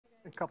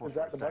A couple. Is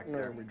that the button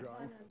or are we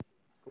drawing?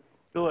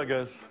 Good luck,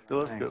 guys.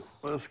 Let's go.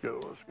 Let's go.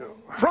 Let's go.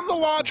 From the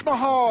Lodge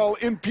Mahal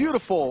in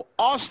beautiful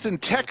Austin,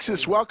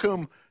 Texas,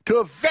 welcome to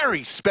a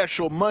very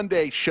special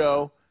Monday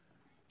show.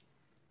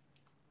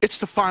 It's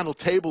the final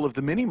table of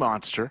the Mini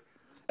Monster.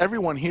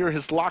 Everyone here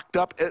has locked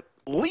up at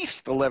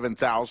least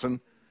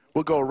 11,000.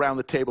 We'll go around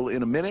the table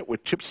in a minute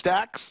with chip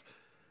stacks.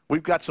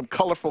 We've got some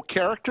colorful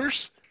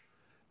characters,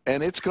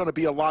 and it's going to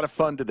be a lot of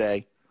fun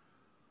today.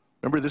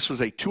 Remember, this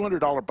was a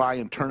 $200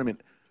 buy-in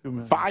tournament.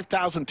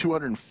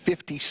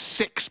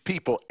 5,256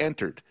 people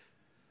entered.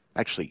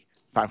 Actually,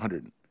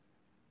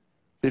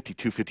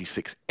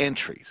 556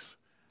 entries.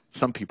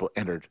 Some people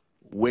entered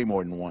way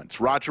more than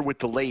once. Roger with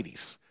the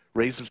ladies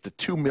raises to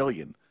 2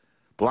 million.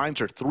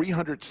 Blinds are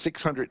 300,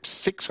 600,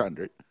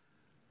 600.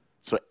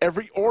 So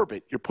every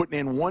orbit, you're putting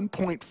in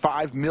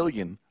 1.5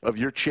 million of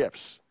your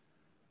chips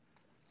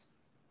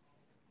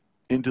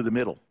into the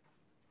middle.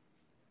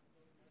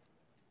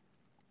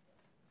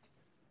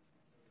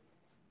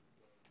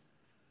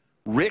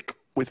 Rick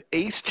with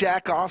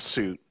ace-jack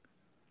offsuit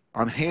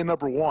on hand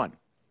number 1.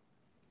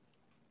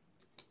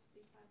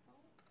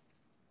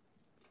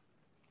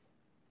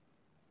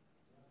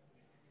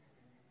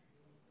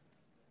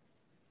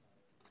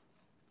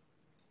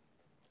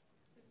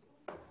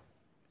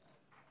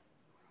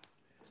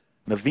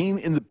 Neeme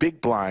in the big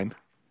blind.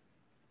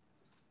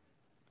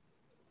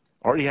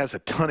 Already has a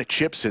ton of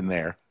chips in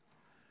there,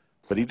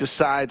 but he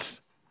decides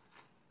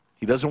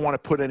he doesn't want to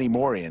put any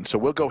more in. So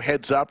we'll go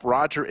heads up.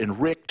 Roger and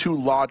Rick, 2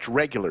 Lodge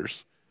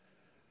regulars.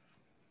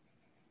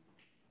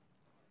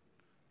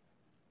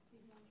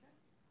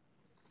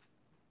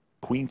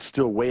 Queen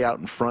still way out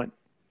in front.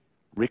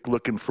 Rick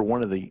looking for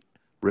one of the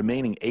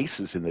remaining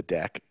aces in the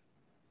deck.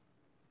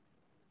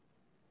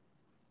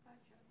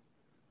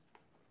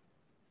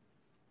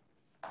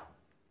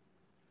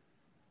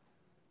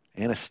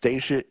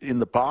 Anastasia in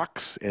the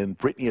box, and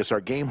Brittany is our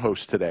game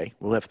host today.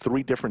 We'll have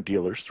 3 different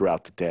dealers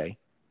throughout the day.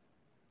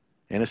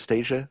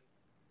 Anastasia,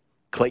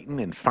 Clayton,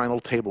 and final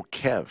table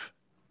Kev.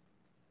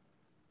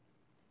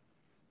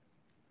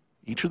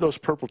 Each of those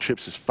purple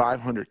chips is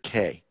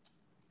 $500K.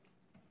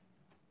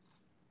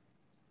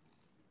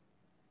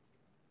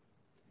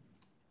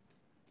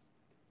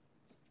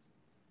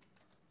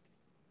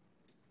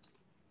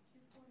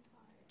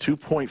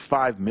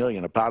 $2.5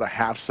 million, about a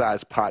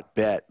half-size pot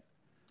bet.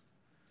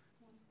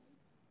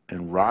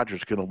 And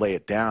Roger's going to lay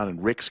it down,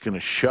 and Rick's going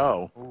to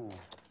show. Ooh.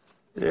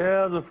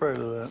 Yeah, I was afraid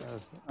of that.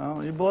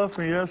 Oh, you bluffed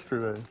me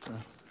yesterday. So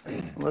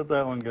let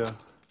that one go.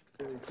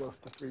 Very close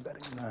to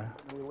 3-betting. No.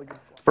 Really good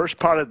flush. First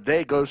part of the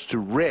day goes to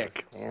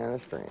Rick. And a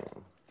stream.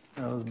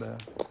 That was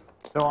bad.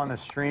 So on the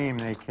stream,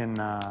 they can,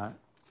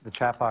 the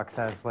chat box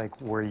has like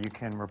where you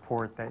can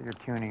report that you're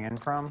tuning in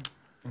from.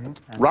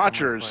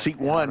 Roger, seat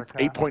 1,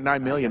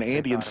 8.9 million.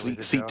 Andy in seat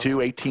 2,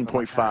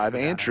 18.5.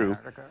 Andrew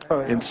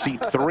in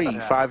seat 3,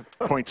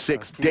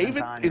 5.6.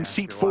 David in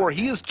seat 4,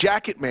 he is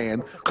Jacket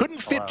Man. Couldn't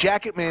fit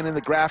Jacket Man in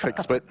the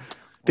graphics, but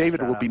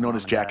David will be known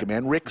as Jacket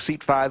Man. Rick,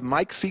 seat 5.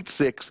 Mike, seat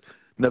 6.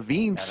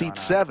 Naveen, seat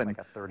 7.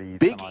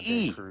 Big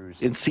E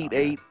in seat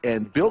 8.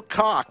 And Bill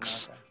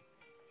Cox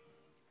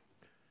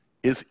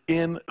is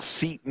in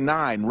seat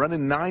 9,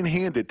 running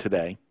 9-handed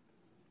today.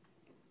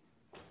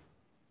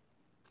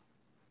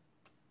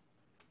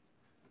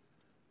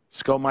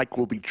 Skull Mike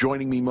will be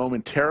joining me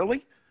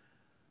momentarily.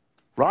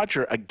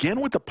 Roger,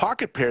 again with the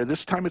pocket pair.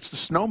 This time it's the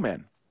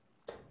Snowmen.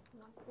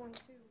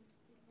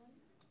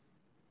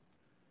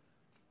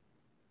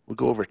 We'll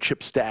go over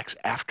chip stacks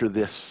after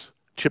this,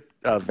 chip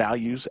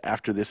values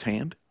after this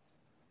hand.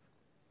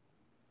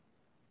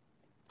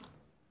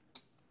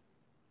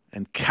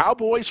 And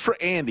Cowboys for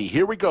Andy.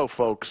 Here we go,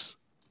 folks.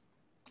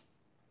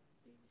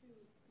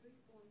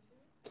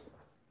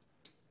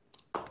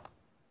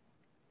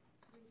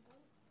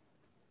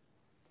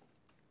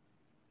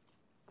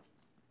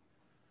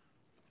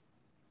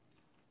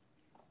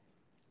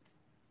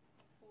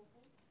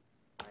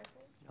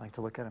 Like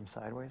to look at him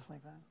sideways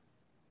like that?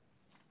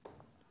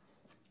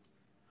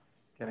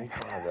 Kidding.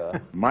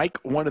 Mike,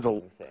 one of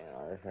the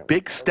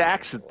big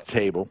stacks at the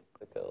table,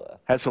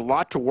 has a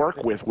lot to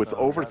work with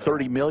over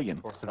 30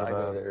 million. I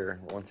go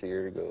there once a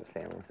year to go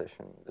salmon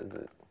fishing.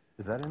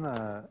 Is that in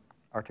the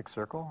Arctic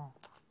Circle?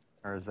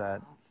 Or is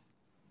that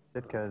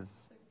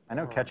Sitka's? I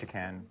know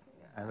Ketchikan.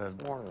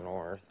 It's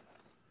more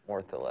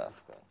north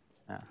Alaska.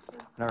 Yeah,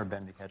 I've never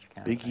been to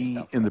Ketchikan. Big E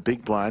in the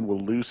big blind will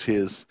lose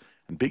his,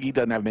 and Big E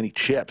doesn't have many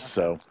chips,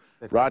 so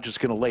Roger's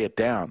going to lay it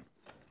down.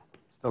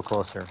 Still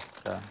closer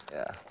to the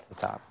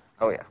top.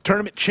 Oh, yeah.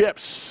 Tournament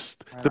chips,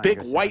 the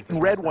big white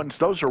and red ones,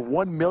 those are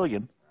 1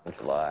 million.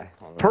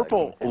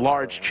 Purple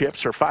large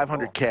chips are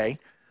 500K.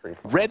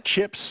 Red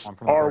chips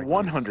are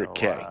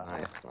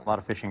 100K. A lot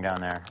of fishing down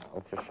there.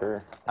 Oh, for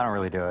sure. I don't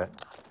really do it,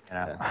 you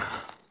know,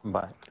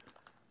 but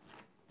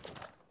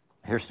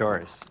I hear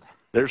stories.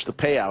 There's the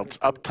payouts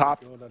up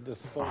top,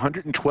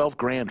 112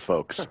 grand,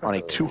 folks, on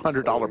a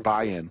 $200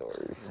 buy-in.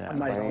 I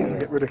might also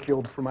get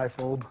ridiculed for my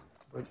fold,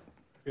 but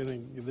They're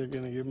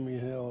gonna give me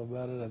hell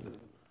about it at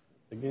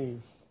the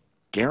game.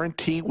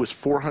 Guarantee was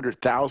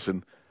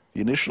 400,000.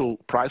 The initial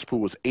prize pool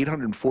was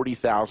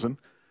 $840,000.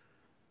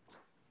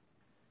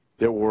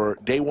 There were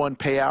day one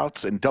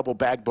payouts and double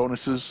bag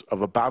bonuses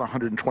of about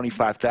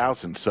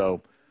 $125,000.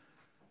 So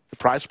the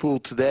prize pool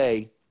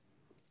today,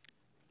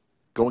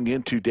 going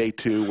into day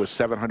two, was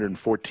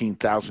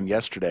 $714,000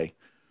 yesterday.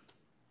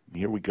 And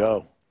here we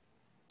go.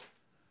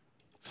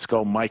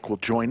 Skull Mike will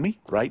join me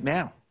right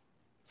now.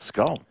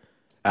 Skull.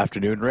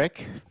 Afternoon,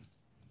 Rick.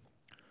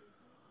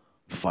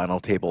 Final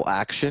table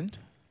action.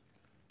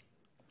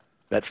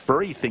 That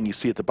furry thing you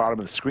see at the bottom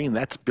of the screen,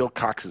 that's Bill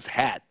Cox's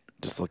hat.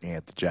 Just looking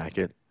at the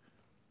jacket.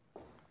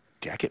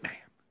 Jacket Man.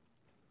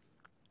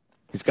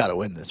 He's got to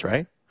win this,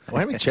 right? How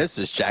many chips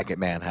does Jacket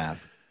Man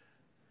have?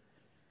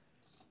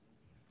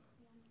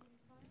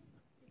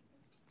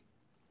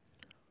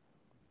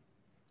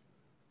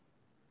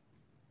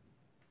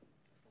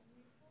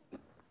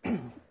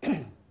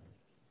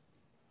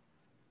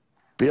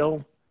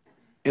 Bill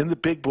in the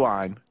big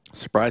blind.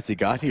 Surprised he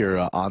got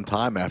here on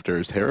time after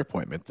his hair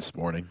appointment this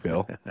morning,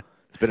 Bill.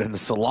 He's been in the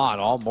salon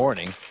all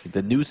morning.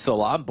 The new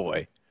salon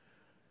boy.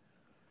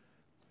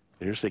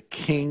 There's a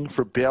king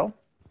for Bill.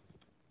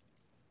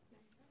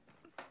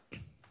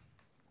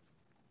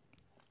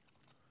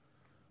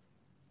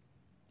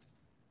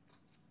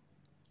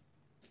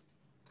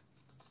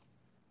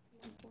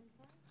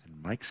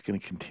 And Mike's going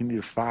to continue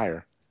to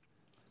fire.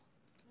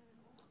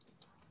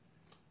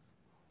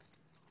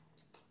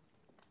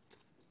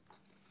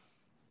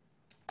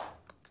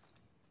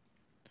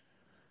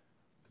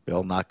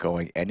 Bill not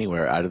going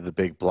anywhere out of the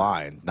big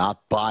blind,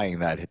 not buying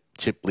that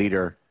chip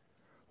leader.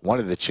 One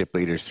of the chip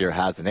leaders here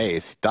has an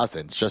ace.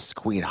 Doesn't. It's just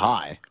queen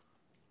high.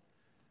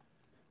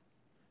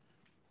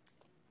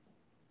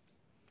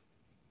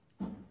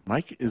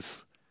 Mike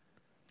is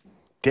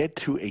dead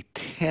to a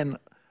 10.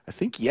 I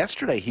think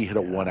yesterday he hit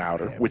a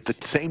one-outer with the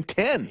same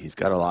 10. He's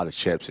got a lot of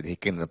chips, and he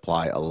can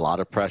apply a lot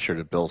of pressure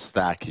to Bill's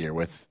stack here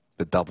with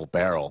the double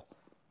barrel.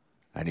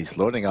 And he's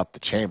loading up the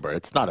chamber.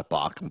 It's not a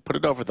balk. Put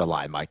it over the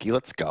line, Mikey.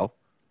 Let's go.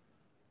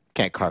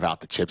 Can't carve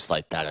out the chips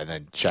like that and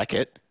then check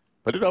it.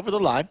 Put it over the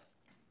line.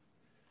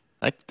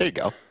 There you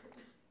go.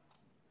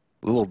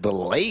 A little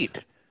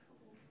delayed.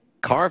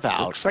 Carve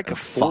out. Looks like a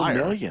fire. $4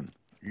 million.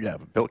 Yeah,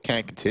 but Bill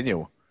can't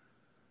continue.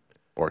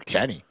 Or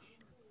can he?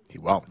 He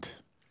won't.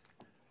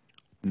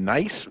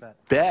 Nice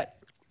bet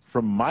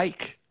from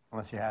Mike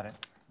Unless you had it.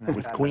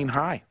 with queen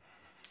high.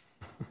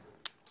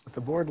 with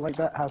the board like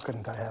that, how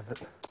couldn't I have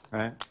it?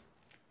 Right.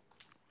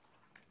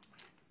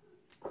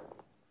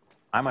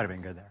 I might have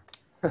been good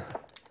there.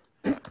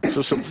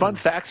 So some fun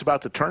facts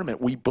about the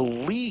tournament. We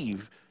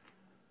believe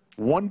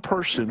one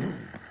person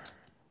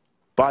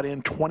bought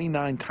in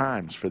 29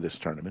 times for this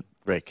tournament.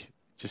 Rick,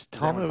 just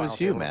tell him it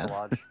was you, man.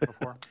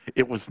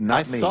 It was not I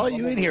me. saw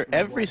you in here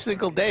every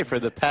single day for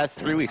the past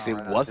 3 weeks. It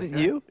wasn't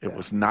you? It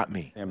was not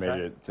me. I made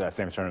it to that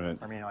same tournament.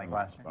 I mean, like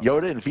last year.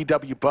 Yoda and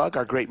VW Bug,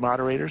 our great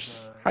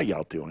moderators. How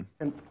y'all doing?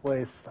 10th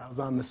place. I was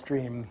on the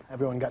stream.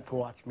 Everyone got to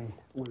watch me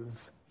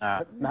lose,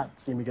 but not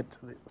see me get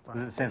to the Is it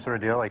final. the same sort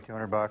of deal, like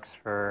 $200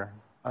 for?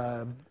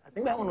 I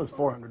think that one was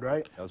 400,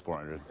 right? That was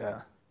 400.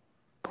 Yeah.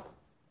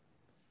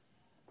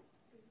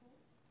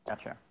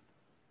 Gotcha.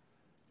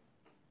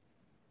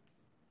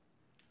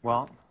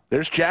 Well,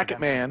 There's Jacket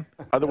Man,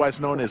 otherwise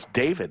known as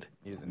David.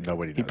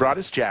 Nobody knows. He brought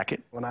his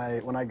jacket. When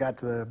I got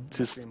to the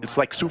stream It's last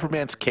like time,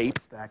 Superman's cape.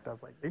 stacked, I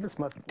was like, they just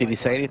must. Did he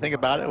say anything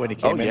about it when he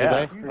came Oh, in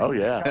yeah. today? Oh,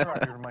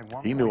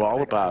 yeah. He knew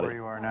all about where it.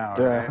 you are now,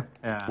 Yeah. right?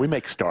 Yeah. We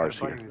make stars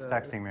Buddy here. was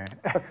texting me.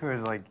 He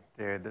was like,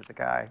 dude, there's a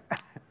guy.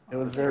 It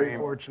was very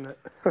fortunate.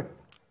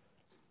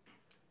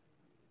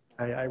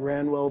 I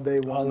ran well day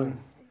one.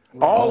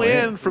 All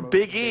in for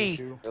Big E.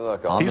 Good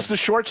luck, all. He's the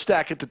short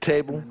stack at the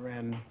table. And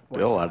ran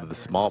Bill out of the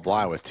small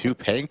blind with 2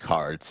 paying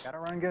cards. Gotta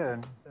run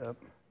good. Yep.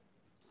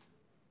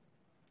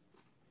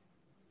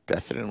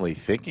 Definitely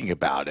thinking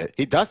about it.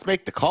 He does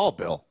make the call,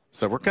 Bill.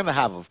 So we're going to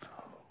have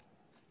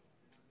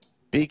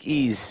Big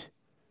E's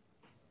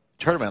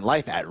tournament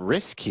life at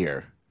risk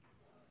here.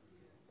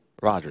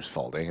 Roger's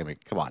folding. I mean,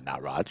 come on now,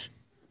 Raj.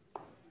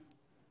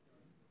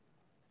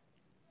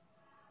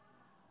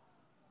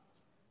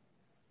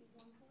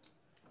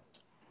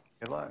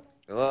 Good luck.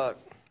 Good luck.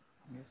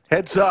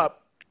 Heads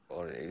up.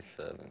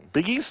 47.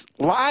 Big E's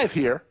live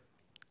here.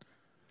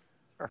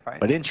 Fair fight.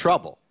 But in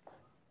trouble.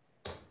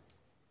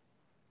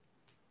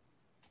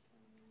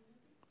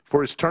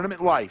 For his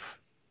tournament life.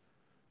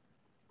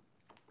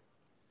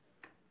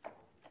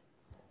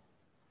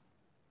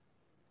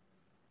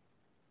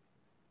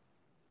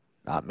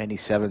 Not many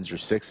 7s or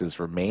 6s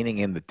remaining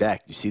in the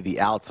deck. You see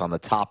the outs on the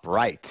top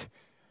right.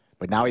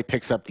 But now he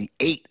picks up the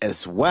 8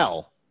 as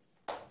well.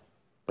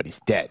 But he's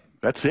dead.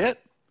 That's it.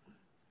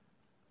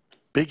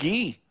 Big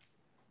E.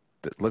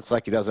 It looks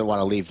like he doesn't want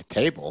to leave the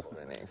table.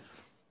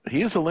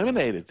 He is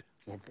eliminated.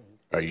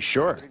 Are you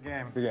sure? Good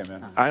game. Good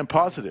game, man. I am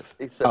positive.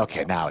 He said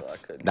Okay, now something,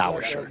 it's but I couldn't now do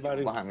we're it.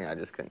 sure. Behind me, I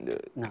just couldn't do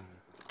it.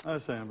 I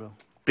understand, Bill.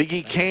 Big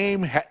E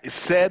came,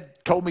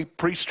 told me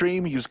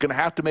pre-stream he was going to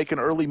have to make an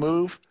early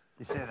move.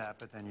 You say that,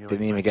 but then you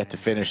Didn't even get to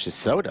finish his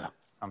soda.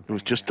 It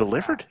was just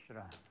delivered.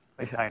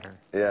 Play tighter.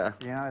 Yeah.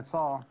 You know, it's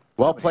all.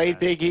 Well played,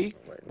 Big E.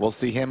 Wait. We'll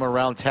see him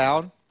around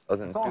town.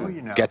 It's all who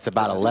you know. Gets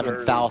about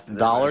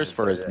 $11,000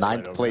 for his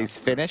 9th place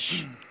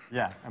finish.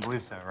 Yeah, I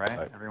believe so,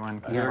 right?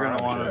 Everyone. You're going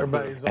to want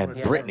Everybody's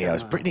And Brittany,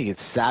 Brittany is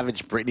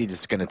savage. Brittany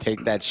just going to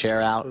take that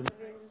chair out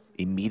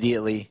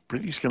immediately.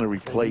 Brittany's going to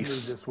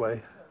replace. this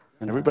way.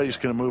 Everybody's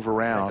going to move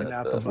around.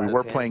 We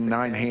were playing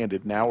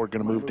 9-handed. Now we're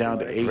going to move down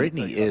to 8.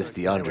 Brittany is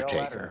the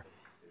Undertaker.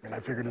 And I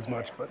figured as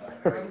much, but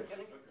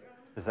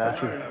Is that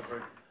true?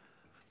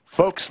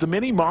 Folks, the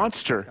Mini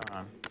Monster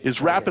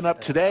is wrapping up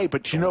today,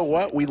 but you know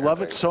what? We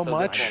love it so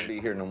much.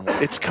 Be here no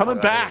more. It's coming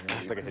back.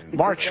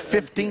 March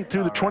 15th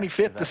through the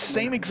 25th, the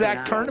same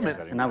exact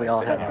tournament. Now we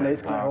all have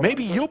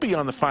Maybe you'll be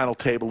on the final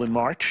table in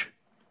March.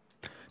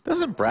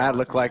 Doesn't Brad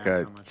look like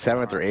a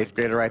 7th or 8th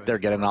grader right there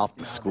getting off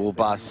the school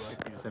bus?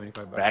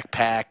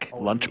 Backpack,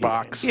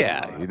 lunchbox.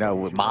 Yeah, you know,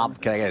 with mom,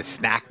 can I get a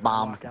snack,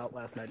 mom? out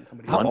last night and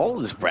somebody. How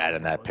old is Brad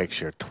in that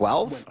picture?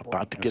 12?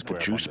 About to get the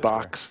juice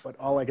box. But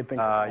all I could think.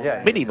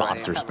 Yeah. Mini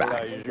Monster's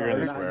back.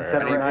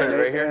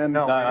 And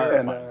No,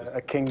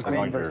 a king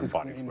queen versus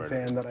queen's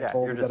hand that I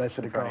folded that I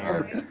should have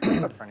called.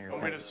 in front of your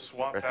Want me to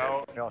swap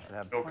out Y'all should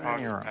have Bill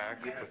plenty of room.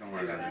 pack?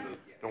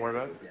 Don't worry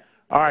about it.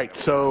 All right,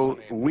 so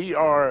we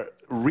are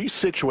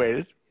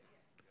resituated.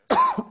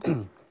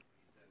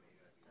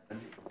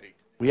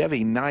 We have a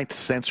 9th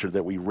sensor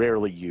that we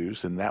rarely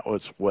use, and that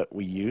was what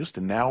we used.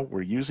 And now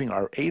we're using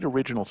our 8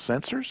 original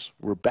sensors.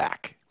 We're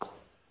back.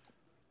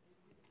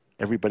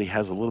 Everybody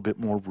has a little bit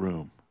more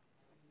room.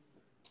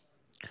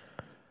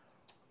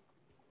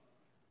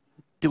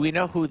 Do we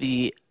know who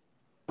the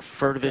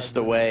furthest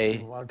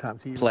away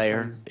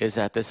player is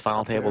at this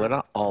final table? They're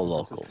not all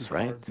locals,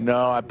 right?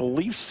 No, I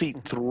believe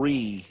seat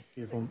 3,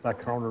 That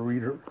counter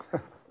reader.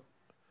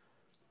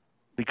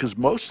 because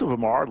most of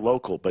them are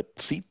local, but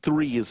seat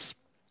 3 is,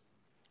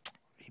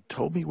 he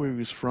told me where he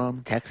was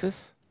from.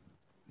 Texas?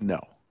 No.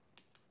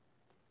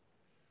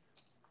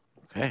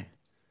 Okay.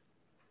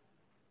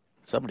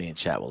 Somebody in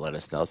chat will let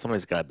us know.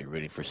 Somebody's got to be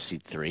rooting for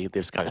seat 3.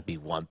 There's got to be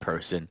one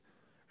person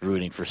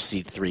rooting for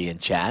seat 3 in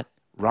chat.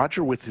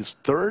 Roger with his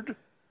 3rd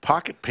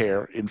pocket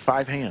pair in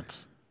 5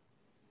 hands.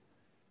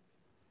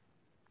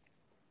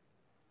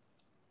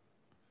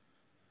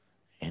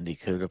 And he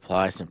could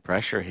apply some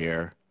pressure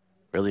here.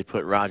 Really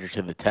put Roger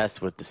to the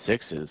test with the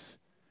 6s.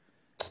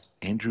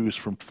 Andrew is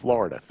from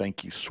Florida.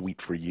 Thank you, sweet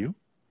for you.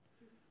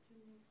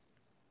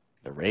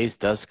 The raise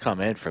does come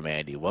in from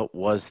Andy. What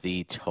was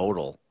the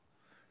total?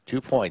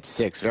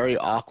 2.6. Very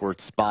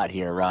awkward spot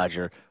here,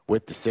 Roger,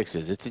 with the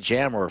 6s. It's a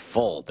jam or a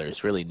fold.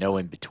 There's really no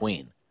in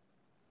between.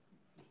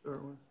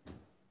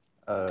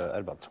 At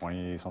about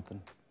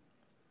 20-something.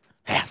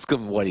 Ask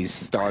him what he's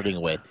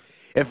starting with.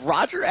 If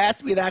Roger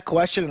asked me that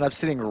question and I'm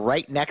sitting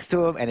right next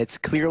to him and it's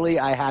clearly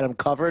I had him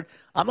covered,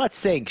 I'm not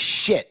saying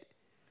shit.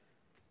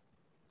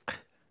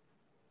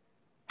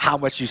 How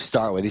much you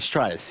start with. He's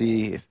trying to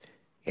see if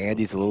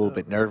Andy's a little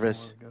bit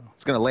nervous.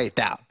 He's going to lay it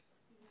down.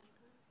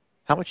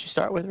 How much you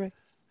start with, Rick?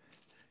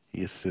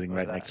 He is sitting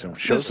right next to him.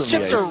 Those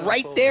chips are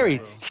right there. He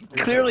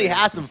clearly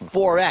has them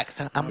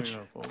 4X. How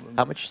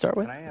much you start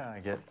with? Can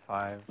I get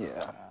 5? Yeah.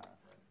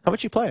 How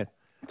much you playing?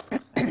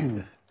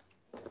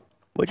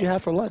 What'd you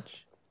have for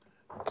lunch?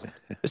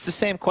 It's the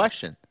same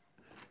question.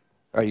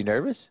 Are you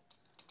nervous?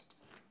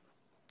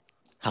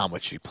 How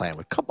much are you playing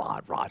with? Come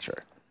on,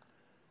 Roger.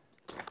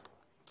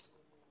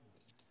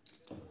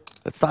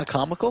 That's not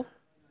comical?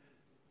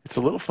 It's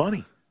a little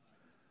funny.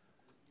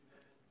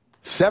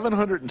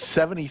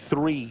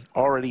 773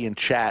 already in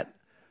chat.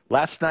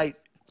 Last night,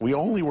 we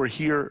only were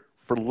here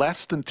for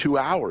less than 2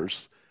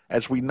 hours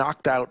as we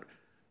knocked out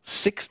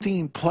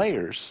 16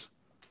 players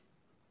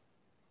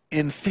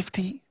in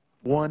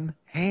 51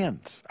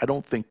 hands. I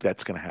don't think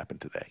that's going to happen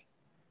today.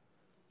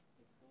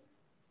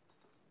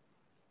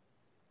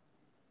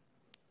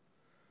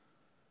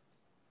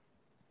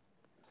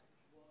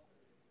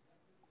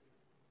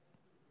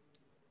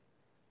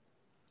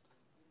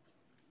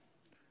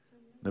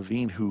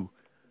 Naveen, who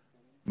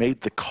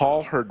made the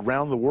call heard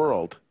round the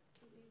world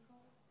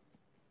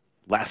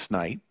last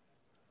night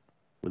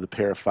with a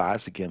pair of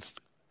 5s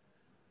against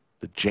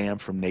the jam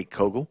from Nate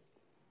Kogel.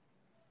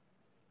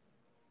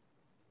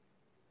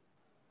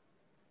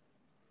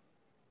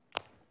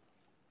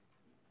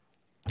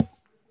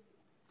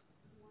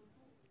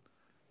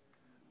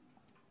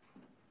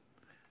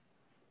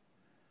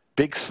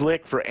 Big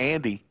slick for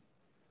Andy.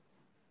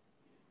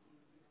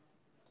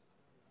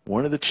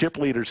 One of the chip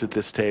leaders at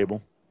this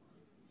table.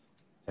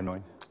 10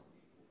 million.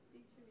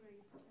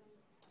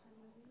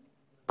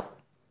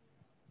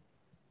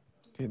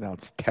 Okay, now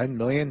it's 10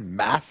 million.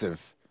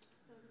 Massive.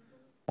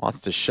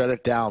 Wants to shut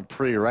it down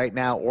pre right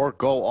now or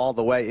go all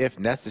the way if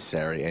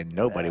necessary, and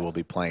nobody will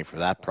be playing for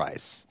that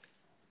price.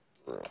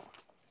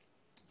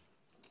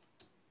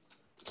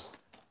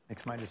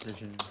 Makes my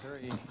decision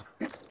very,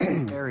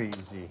 very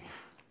easy.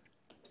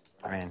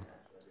 I mean,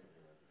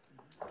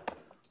 I'm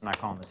not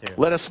calling the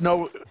table. Let us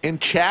know in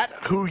chat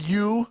who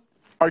you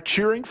are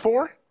cheering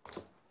for.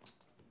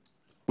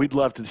 We'd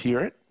love to hear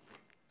it.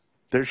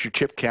 There's your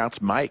chip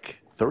counts.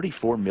 Mike,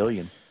 34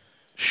 million.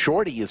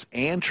 Shorty is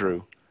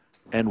Andrew,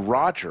 and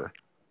Roger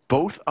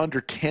both under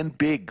 10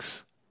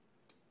 bigs.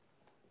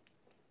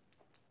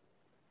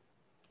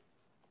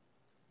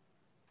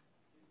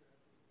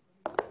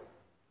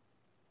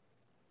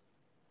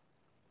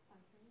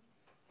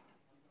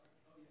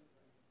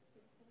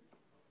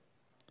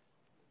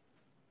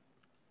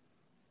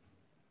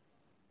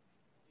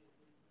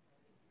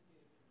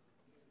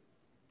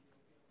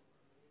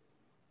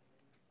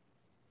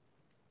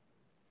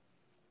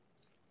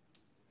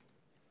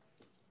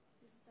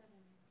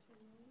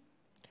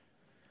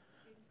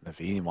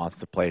 Neeme wants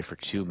to play for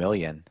 $2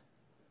 million.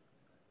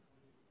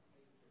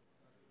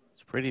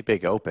 It's a pretty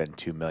big open,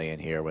 $2 million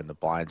here when the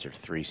blinds are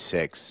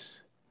 3-6.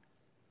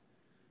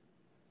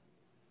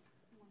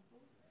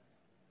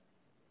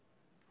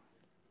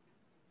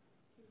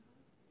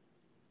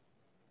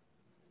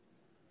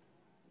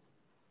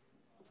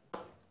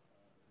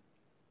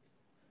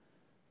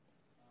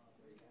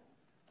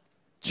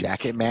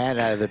 Jacket man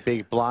out of the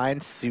big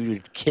blind,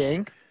 suited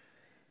king.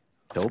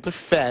 He'll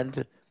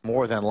defend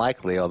more than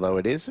likely, although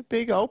it is a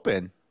big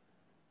open.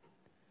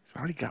 He's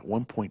already got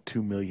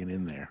 1.2 million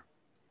in there.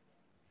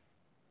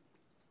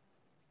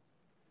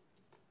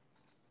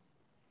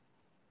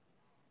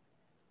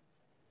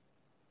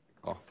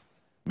 Call.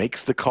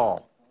 Makes the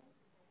call.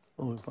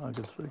 Only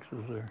pocket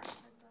sixes there.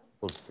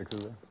 Both sixes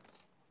there.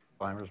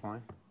 Blind versus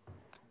blind.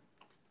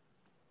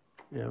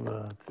 You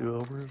have 2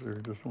 overs or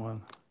just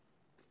one?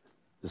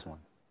 This one.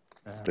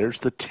 There's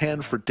the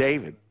 10 for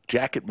David,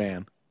 Jacket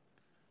man.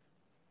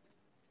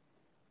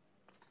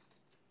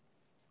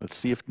 Let's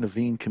see if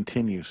Naveen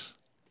continues.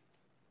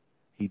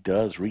 He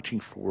does, reaching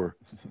for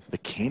the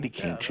candy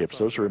cane chips.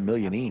 Those are $1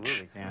 million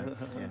each. Can,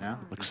 you know?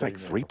 Looks like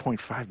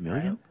 3.5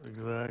 million.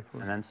 Exactly.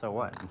 And then so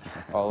what?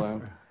 All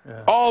in.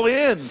 All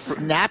in.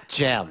 Snap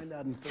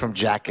jam from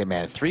Jacket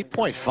man.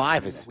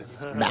 3.5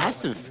 is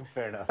massive.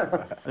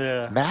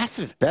 Yeah.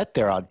 Massive bet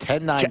there on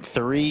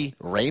 10-9-3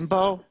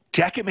 Rainbow.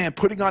 Jacket man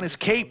putting on his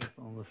cape.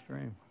 On the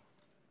stream.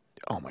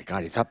 Oh my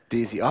God, he's up.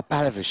 Is he up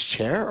out of his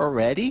chair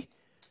already?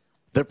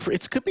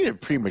 It could be a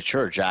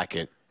premature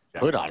jacket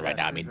put on right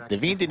now. I mean,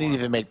 Naveen didn't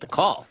even make the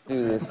call.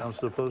 Dude, I'm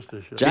supposed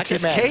to show. Jacket It's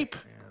his man, cape.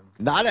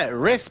 not at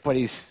risk, but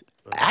he's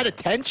at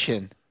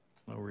attention.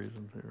 No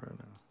reason to right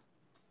now.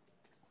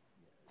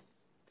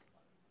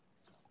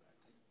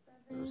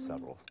 There's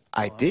several.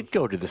 I did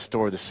go to the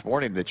store this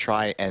morning to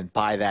try and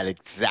buy that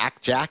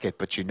exact jacket,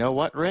 but you know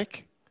what,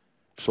 Rick?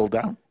 Sold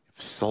out.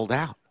 Sold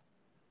out.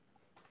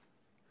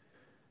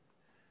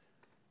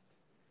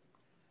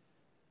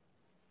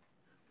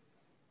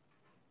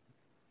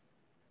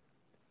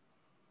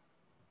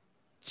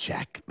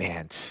 Jack,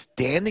 man,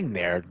 standing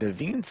there,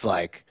 Naveen's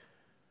like,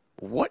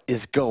 what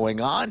is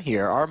going on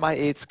here? Are my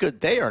eights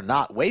good? They are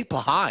not way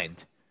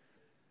behind.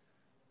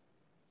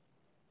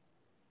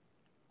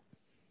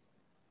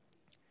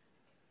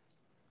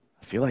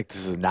 I feel like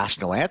this is a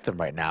national anthem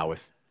right now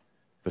with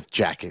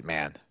Jacket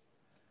Man.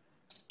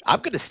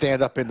 I'm going to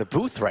stand up in the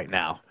booth right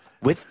now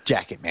with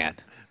Jacket Man.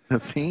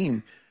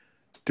 Naveen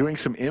doing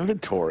some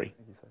inventory.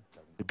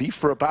 It'd be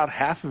for about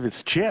half of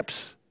his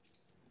chips.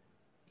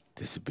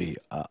 This would be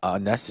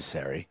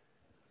unnecessary.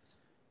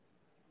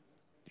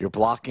 You're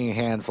blocking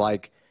hands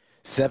like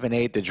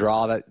 7-8, the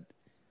draw that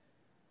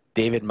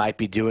David might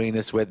be doing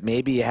this with.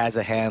 Maybe he has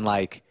a hand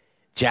like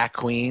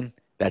Jack-Queen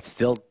that's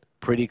still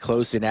pretty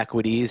close in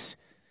equities.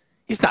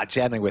 He's not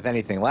jamming with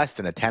anything less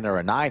than a 10 or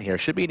a 9 here.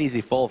 Should be an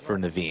easy fold for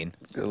Naveen.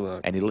 good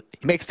luck. And he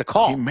makes the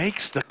call. He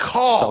makes the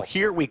call. So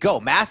here we go.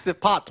 Massive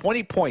pot,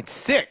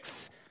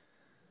 20.6.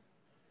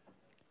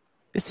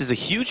 This is a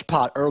huge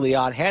pot early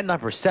on. Hand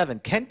number 7.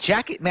 Can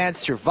Jacket Man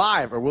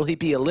survive, or will he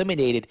be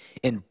eliminated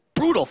in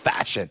brutal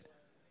fashion?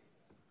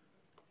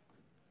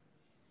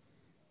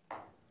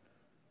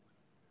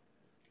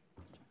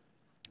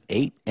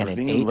 Eight and an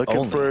Naveen 8 looking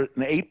only. for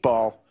an 8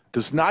 ball.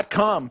 Does not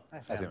come.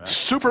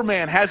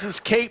 Superman has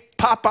his cape.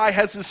 Popeye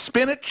has his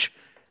spinach.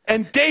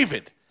 And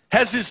David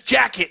has his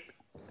jacket.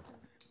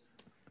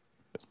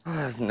 Oh,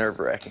 that's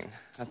nerve-wracking.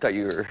 I thought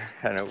you were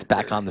had over. It's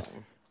back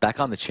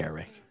on the chair,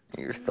 Rick.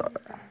 You just thought.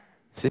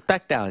 Sit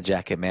back down,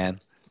 Jacket Man.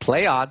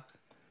 Play on.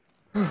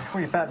 What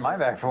are you patting my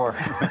back for?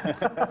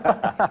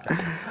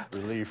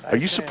 Relief. Are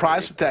you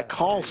surprised at that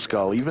call,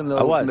 Skull, even though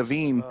I was.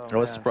 Naveen I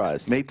was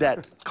surprised. made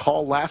that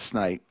call last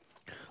night?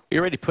 We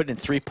already put in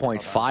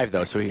 3.5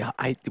 though, so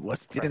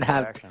didn't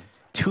have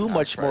too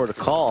much more to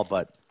call,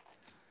 but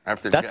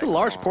After that's a Jack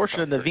large Ball,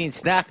 portion of Naveen's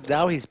snack.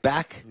 Now he's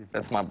back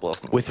That's my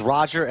bluff. with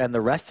Roger and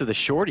the rest of the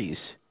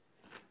shorties.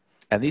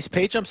 And these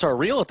pay jumps are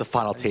real at the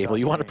final table.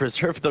 You want to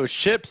preserve those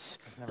chips.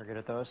 Never good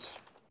at those.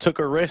 Took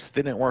a risk,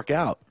 didn't work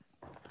out.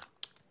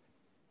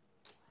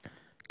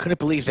 Couldn't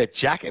believe that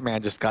Jacket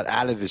Man just got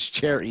out of his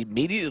chair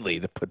immediately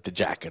to put the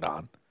jacket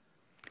on.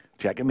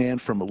 Jacket Man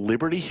from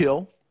Liberty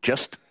Hill,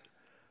 just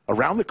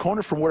around the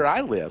corner from where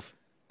I live.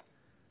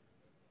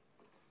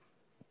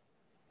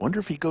 Wonder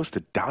if he goes to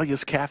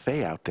Dahlia's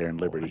Cafe out there in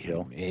Liberty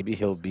Hill. Maybe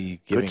he'll be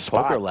giving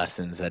spot. poker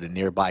lessons at a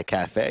nearby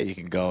cafe. You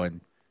can go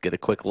and get a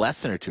quick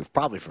lesson or two,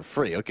 probably for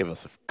free. He'll give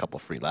us a couple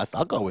free lessons.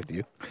 I'll go with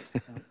you.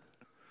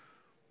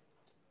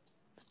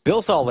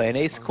 Bill's all in,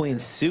 ace-queen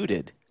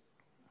suited.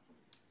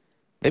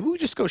 Maybe we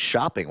just go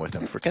shopping with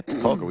him. Forget the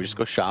poker. We just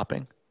go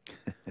shopping.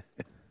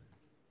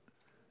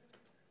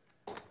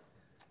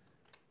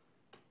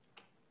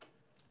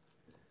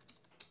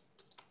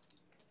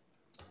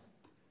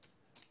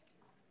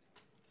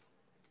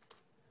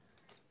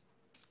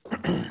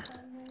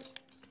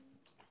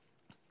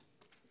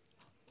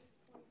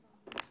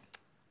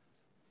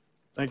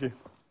 Thank you.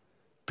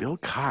 Bill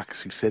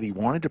Cox, who said he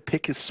wanted to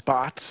pick his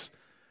spots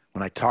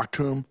when I talked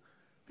to him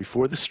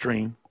before the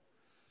stream.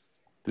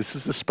 This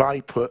is the spot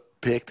he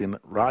picked, and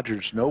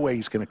Rogers, no way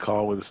he's going to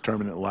call with his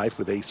tournament life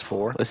with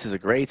ace-4. This is a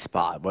great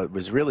spot. What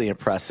was really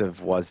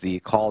impressive was the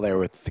call there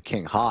with the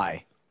king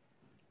high.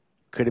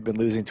 Could have been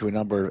losing to a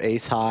number of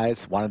ace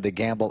highs, wanted to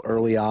gamble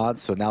early on,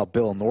 so now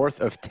Bill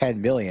north of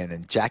 10 million,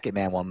 and Jacket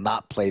Man will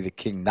not play the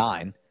king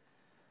 9,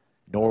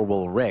 nor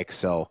will Rick.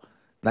 So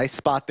nice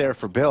spot there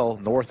for Bill,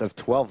 north of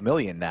 12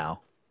 million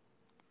now.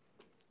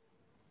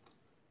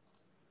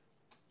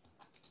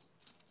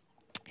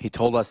 He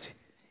told us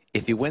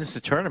if he wins the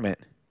tournament,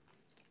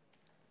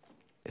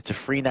 it's a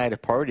free night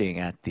of partying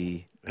at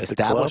the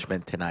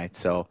establishment tonight.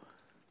 So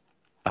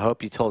I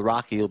hope you told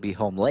Rocky you'll be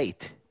home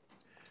late.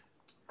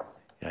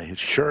 Yeah, his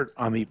shirt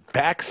on the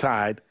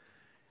backside,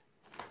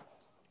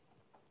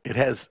 it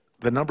has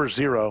the number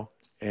 0,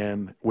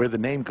 and where the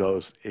name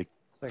goes, it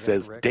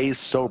says Rick days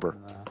sober.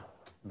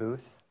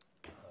 Booth.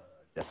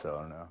 Yes, so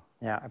I don't know.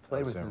 Yeah, I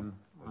played with assume.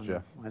 him. Did ya?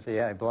 Wednesday.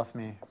 Yeah, he bluffed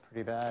me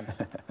pretty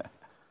bad.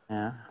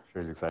 Yeah.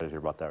 Sure, he's excited to hear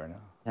about that right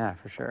now. Yeah,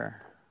 for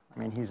sure. I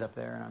mean, he's up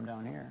there and I'm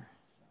down here.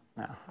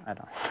 No, I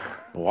don't.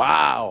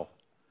 Wow.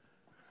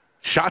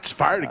 Shots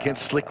fired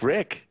against Slick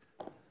Rick.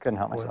 Couldn't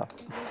help myself.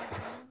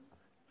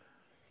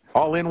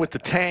 All in with the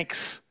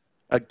tanks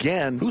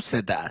again. Who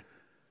said that?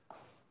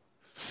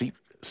 Seat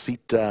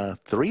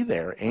 3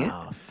 there. And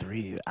Oh,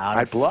 3.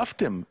 I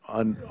bluffed him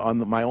on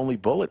my only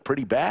bullet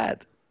pretty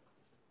bad.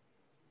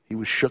 He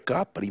was shook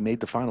up, but he made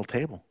the final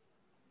table.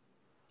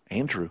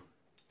 Andrew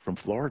from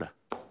Florida.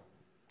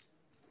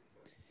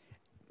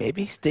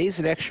 Maybe he stays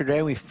an extra day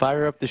and we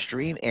fire up the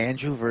stream.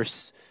 Andrew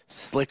versus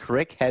Slick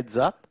Rick, heads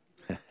up.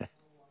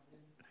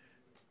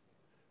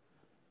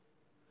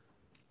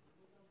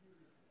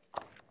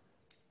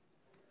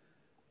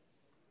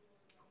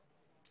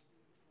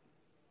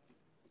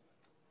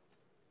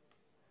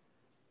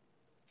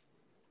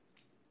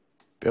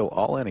 Bill,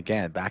 all in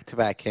again,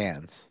 back-to-back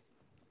hands.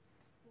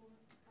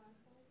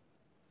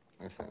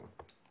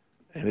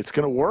 And it's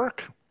going to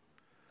work.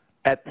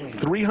 At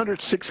 300,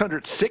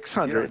 600,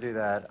 600. You don't do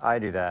that. I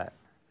do that.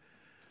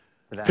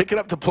 Picking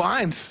up the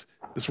blinds.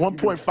 It's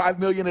 1.5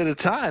 million at a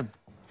time.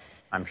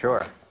 I'm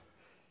sure.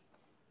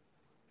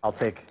 I'll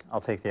take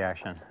the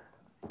action.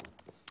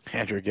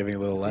 Andrew giving a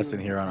little lesson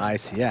here on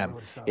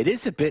ICM. It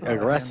is a bit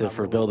aggressive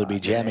for Bill to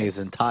be jamming his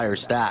entire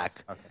stack.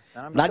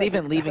 Not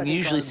even leaving. You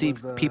usually see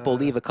people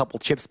leave a couple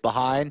chips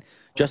behind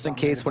just in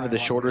case one of the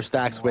shorter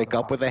stacks wake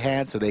up with a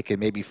hand so they can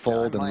maybe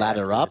fold and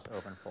ladder up.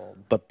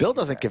 But Bill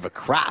doesn't give a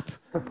crap.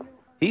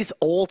 He's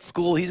old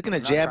school. He's going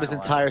to jam his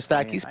entire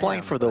stack. He's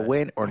playing for the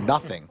win or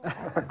nothing.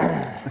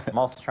 I'm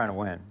also trying to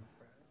win.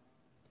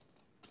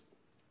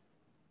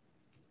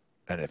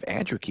 And if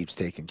Andrew keeps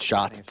taking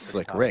shots at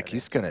Slick Rick,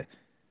 he's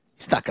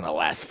not gonna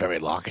last very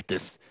long at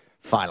this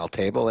final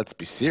table. Let's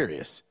be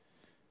serious.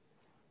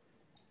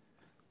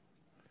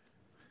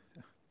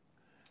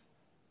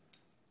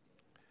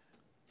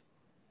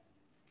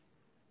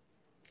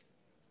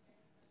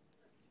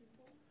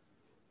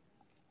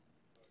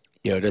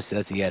 Yoda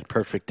says he had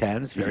perfect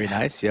tens. Very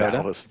nice, Yoda.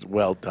 That was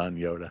well done,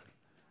 Yoda.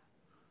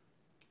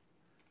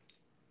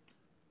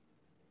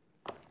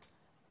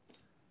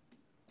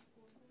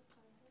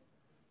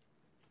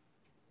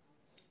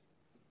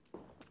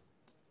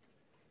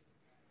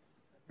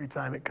 Every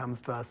time it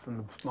comes to us in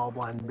the small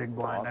blind and big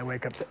blind, I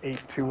wake up to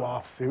 8-2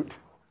 offsuit.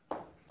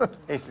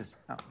 Aces.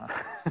 Oh, no.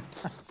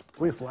 At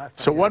least last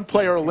time. So you one guys-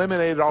 player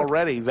eliminated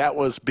already. That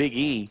was Big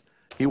E.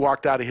 He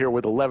walked out of here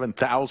with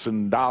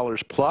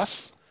 $11,000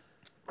 plus.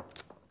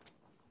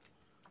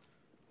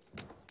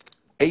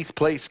 Eighth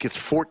place gets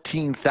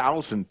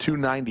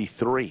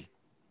 $14,293.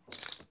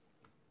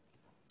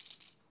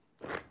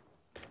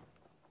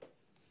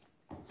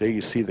 There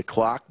you see the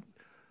clock.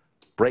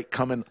 Break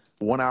coming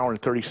 1 hour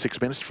and 36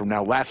 minutes from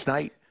now. Last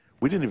night,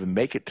 we didn't even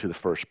make it to the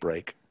first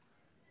break.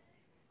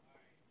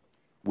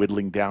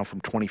 Whittling down from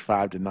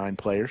 25 to 9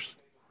 players.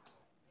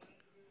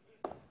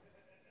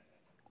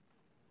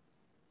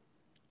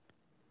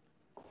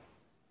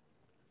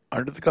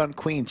 Under the gun,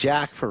 Queen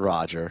Jack for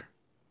Roger.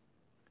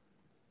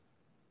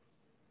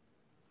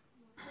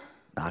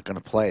 Not going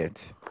to play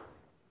it.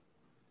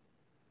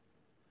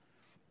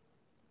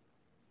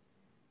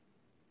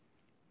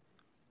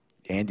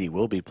 Andy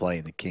will be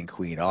playing the King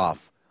Queen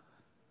off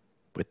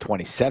with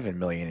 27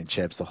 million in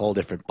chips, a whole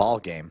different ball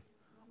game.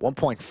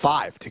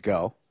 1.5 to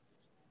go.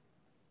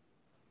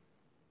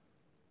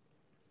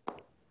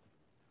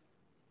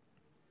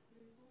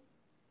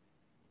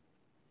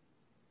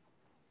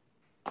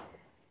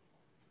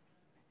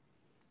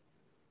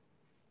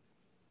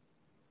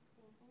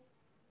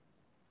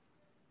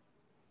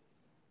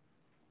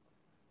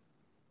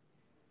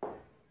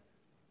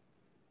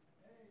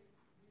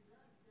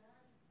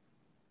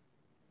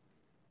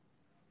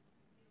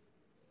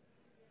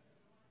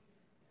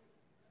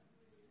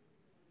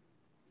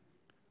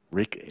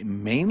 Rick,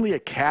 mainly a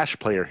cash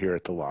player here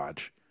at the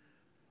Lodge.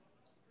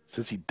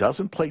 Says he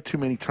doesn't play too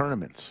many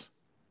tournaments.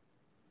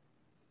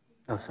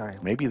 Oh, sorry.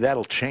 Maybe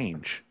that'll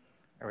change.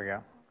 There we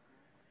go.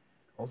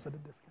 Also at a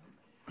discount.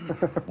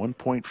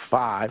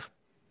 1.5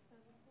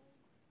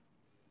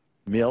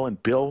 mil,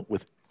 and Bill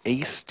with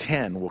ace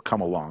 10 will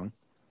come along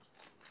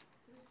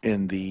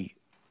in the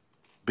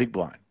big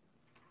blind.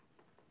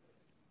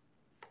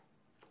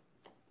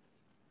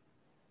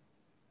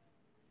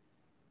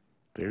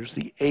 There's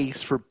the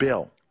ace for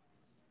Bill.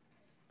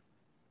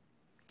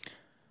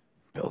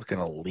 Bill's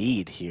going to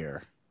lead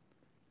here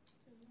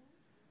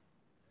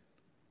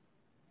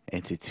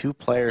into two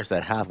players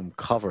that have him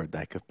covered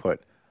that could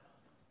put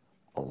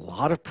a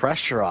lot of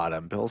pressure on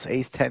him. Bill's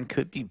ace-10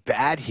 could be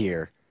bad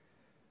here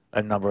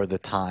a number of the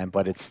time,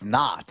 but it's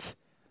not.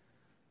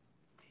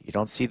 You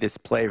don't see this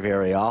play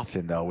very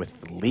often, though,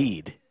 with the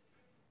lead.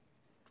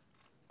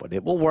 But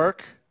it will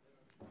work.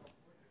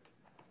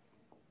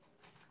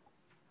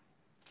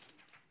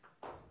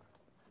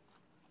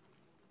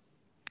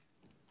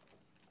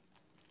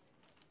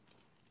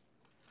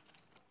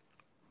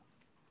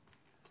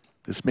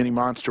 This mini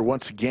monster,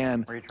 once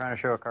again, Were you trying to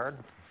show a card?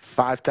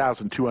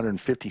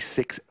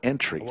 5,256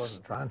 entries. I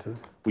wasn't trying to.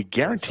 We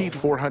guaranteed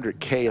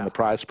 400K in the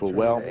prize pool.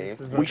 Well,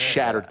 we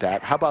shattered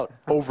that. How about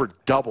over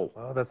double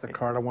Oh, that's the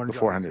card I wanted the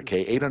to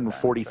 400K?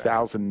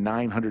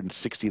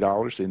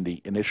 $840,960 in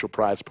the initial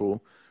prize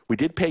pool. We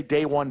did pay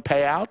day one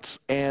payouts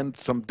and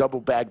some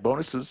double bag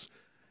bonuses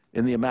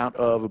in the amount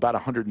of about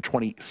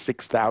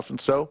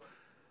 $126,000. So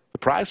the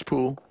prize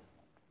pool,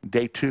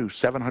 day two,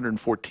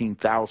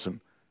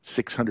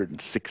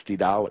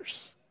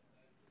 $714,660.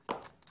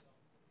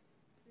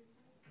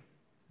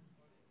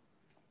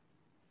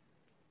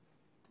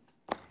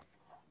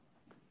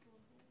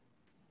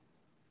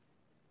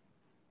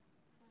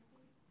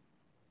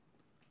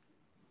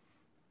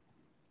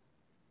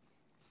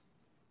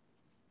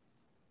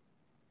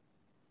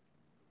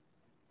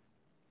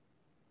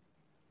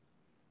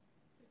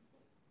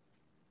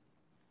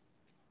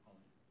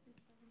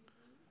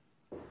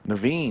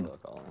 Naveen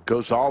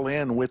goes all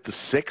in with the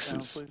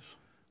sixes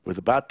with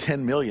about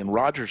 10 million.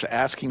 Rogers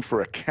asking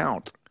for a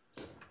count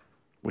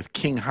with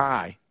king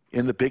high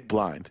in the big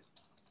blind.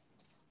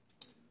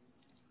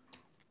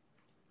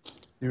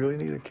 You really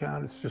need a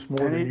count? It's just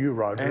more than you,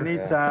 Roger.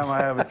 Anytime I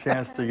have a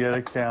chance to get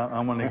a count,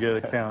 I'm going to get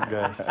a count,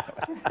 guys.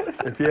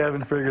 If you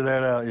haven't figured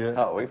that out yet.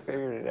 Oh, we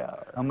figured it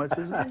out. How much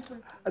is it?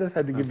 I just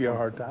had to give you a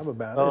hard time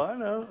about it. Oh, I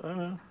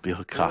know. Bill We're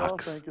all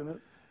Cox thinking it.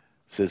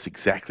 says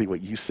exactly what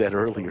you said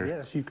earlier.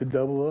 Yes, you could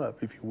double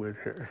up if you would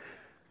here.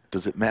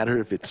 Does it matter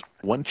if it's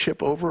one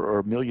chip over or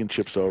a million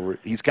chips over?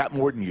 He's got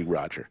more than you,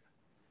 Roger.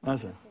 I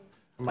see.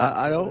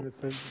 I don't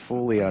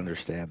fully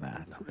understand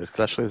that,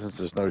 especially since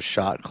there's no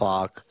shot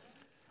clock.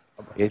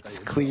 It's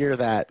clear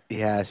that he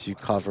has you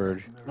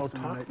covered. No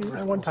talking. I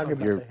wasn't talking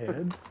about You're the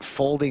head.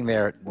 folding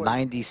there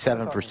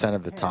 97%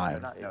 of the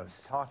time. Not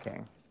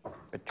talking.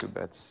 But 2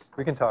 bits.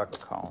 We can talk,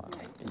 Colin.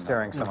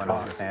 Tearing someone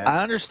else's hand.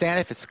 I understand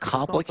if it's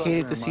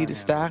complicated to see the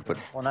stack, but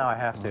Well, now I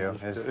have to.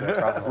 Is the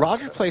problem.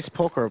 Roger plays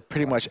poker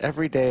pretty much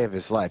every day of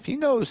his life. He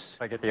knows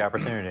If I get the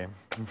opportunity.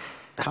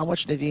 how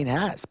much Naveen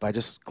has by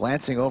just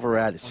glancing over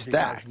at his You guys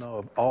stack. know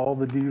of all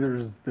the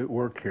dealers that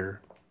work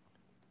here,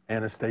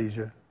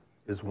 Anastasia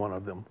is one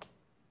of them.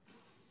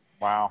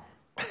 Wow.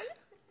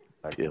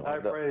 Bill. High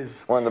praise.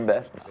 One of the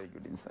best. Very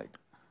good insight.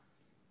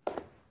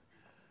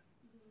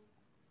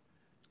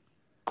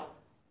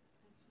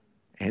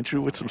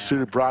 Andrew with some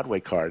suited Broadway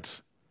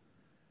cards.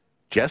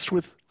 Just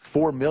with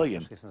 4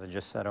 million. Since I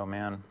just said, oh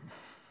man.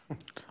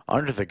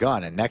 Under the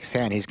gun, and next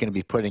hand he's going to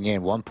be putting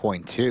in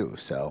 1.2,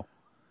 so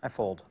I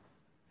fold.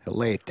 he'll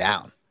lay it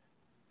down.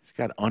 He's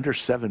got under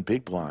 7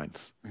 big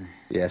blinds.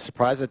 Yeah,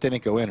 surprised that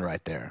didn't go in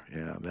right there.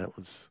 Yeah,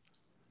 that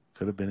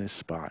could have been his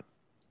spot.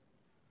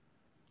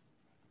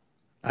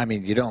 I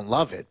mean, you don't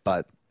love it,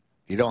 but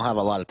you don't have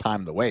a lot of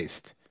time to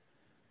waste.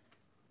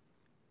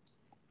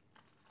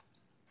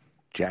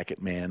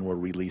 Jacket Man will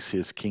release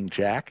his King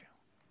Jack.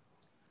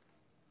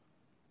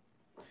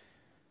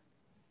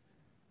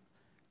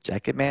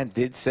 Jacket Man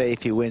did say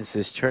if he wins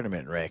this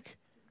tournament, Rick,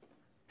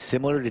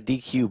 similar to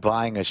DQ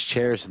buying us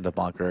chairs in the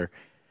bunker,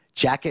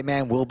 Jacket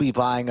Man will be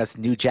buying us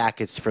new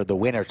jackets for the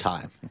winter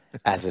time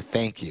as a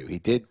thank you. He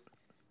did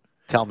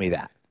tell me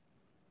that.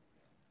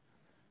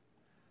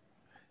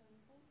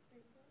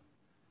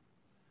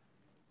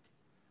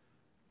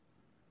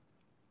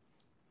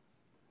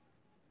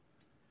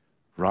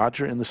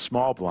 Roger in the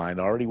small blind,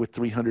 already with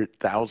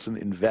 300,000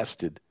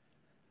 invested.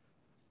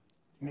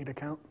 You need a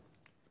count?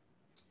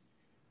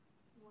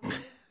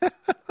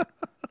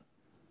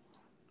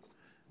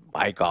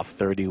 Mike off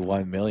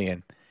 31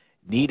 million.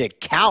 Need a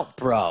count,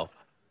 bro.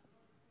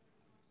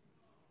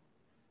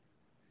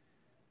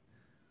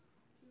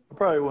 I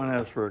probably wouldn't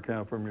ask for a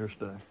count from your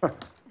stack.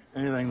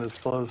 Anything that's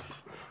close.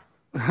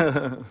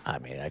 I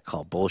mean, I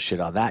call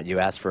bullshit on that. You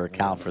asked for a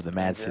count for the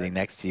man sitting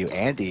next to you,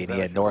 Andy, and he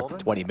had north of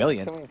 20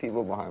 million. So many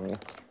people behind me.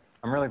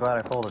 I'm really glad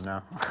I folded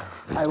now.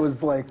 I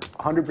was like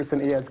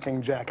 100% he has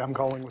King Jack. I'm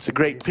calling with It's a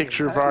great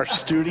picture of our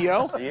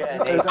studio.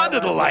 Under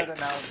the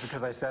lights.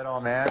 Because I said, oh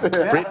man.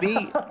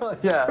 Brittany,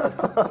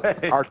 Yes.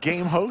 our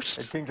game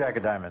host. King Jack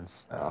of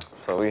diamonds. Oh,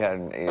 so we had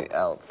an 8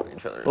 outs for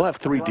each other. We'll have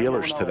 3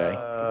 dealers today.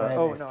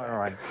 Oh, no, never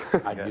mind.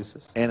 I'd use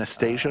this.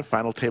 Anastasia,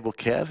 Final Table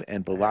Kev,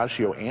 and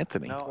Bellagio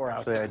Anthony. No,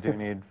 actually, I do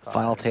need five.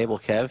 Final table,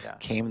 Kev, Yeah.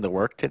 came to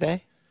work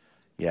today.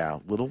 Yeah,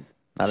 little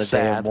Not a day of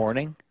sad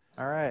mourning.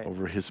 All right.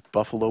 over his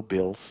Buffalo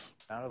Bills.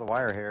 Down to the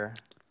wire here.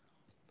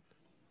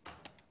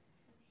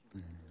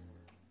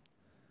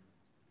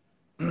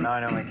 Now I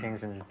know my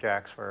kings and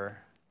jacks were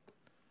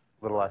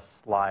a little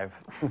less live.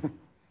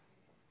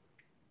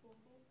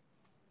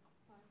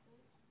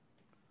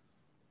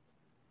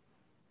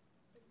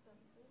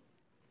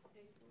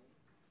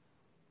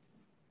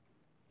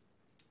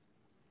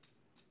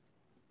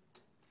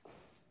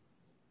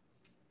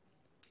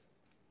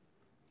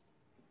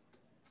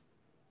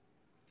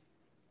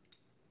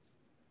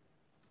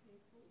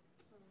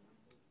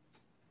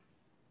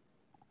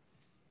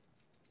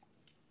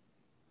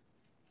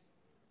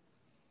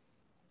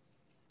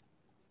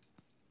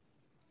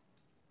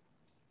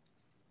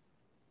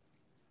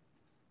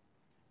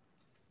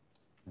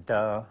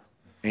 Duh.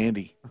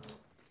 Andy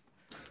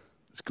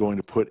is going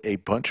to put a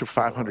bunch of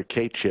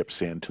 500K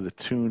chips in to the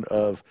tune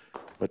of,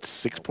 what,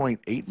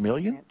 6.8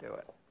 million? Can't do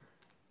it.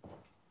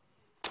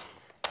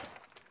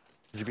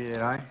 Did you beat 8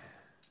 high?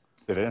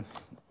 Did it?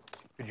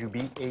 Could you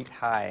beat 8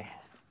 high?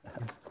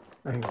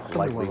 I think it's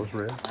like one of those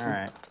reds, All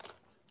right.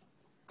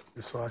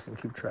 just so I can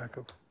keep track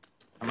of.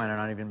 I might have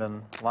not even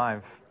been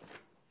live.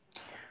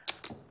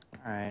 All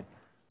right.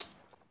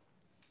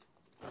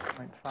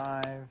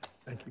 0.5.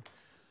 Thank you.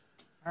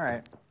 All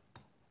right.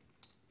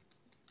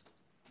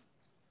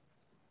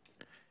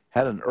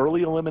 Had an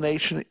early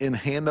elimination in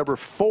hand number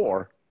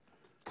 4,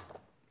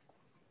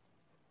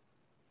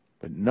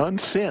 but none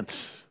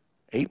since.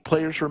 8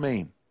 players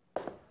remain.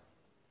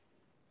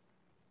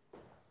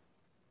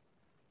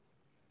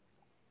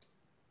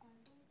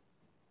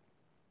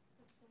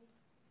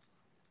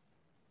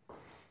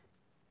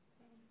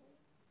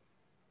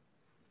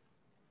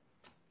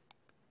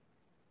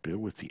 Bill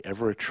with the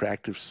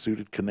ever-attractive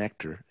suited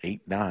connector,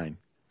 8-9.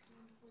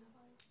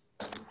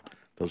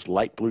 Those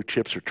light blue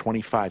chips are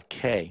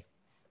 25K.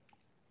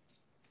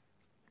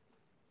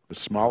 The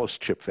smallest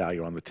chip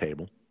value on the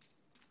table.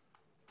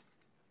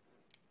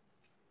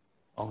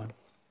 All in.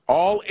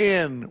 All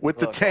in with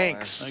the Look,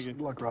 tanks. Thank you.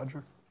 Good luck,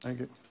 Roger.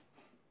 Thank you.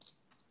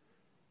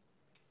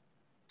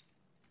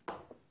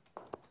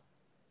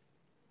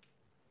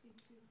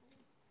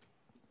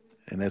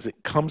 And as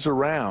it comes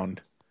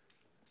around,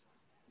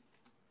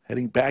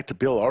 heading back to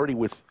Bill already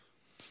with,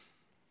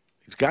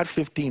 he's got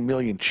 15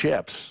 million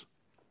chips.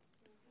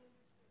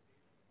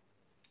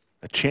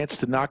 A chance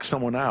to knock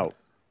someone out.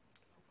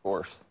 Of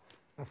course.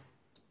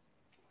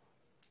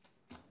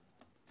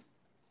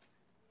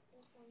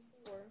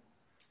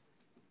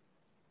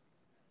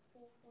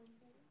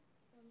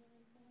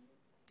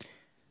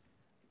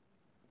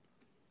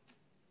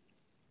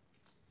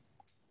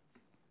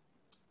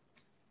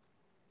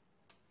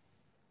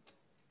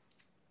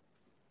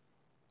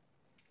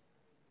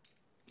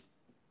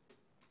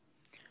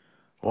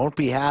 Won't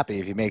be happy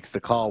if he makes the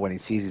call when he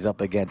sees he's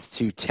up against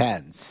 2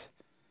 10s.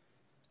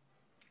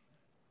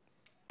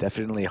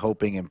 Definitely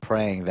hoping and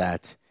praying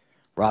that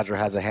Roger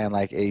has a hand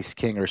like Ace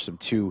King or some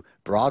 2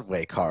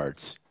 Broadway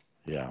cards.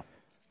 Yeah.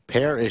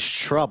 Pair is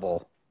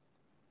trouble,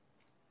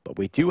 but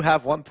we do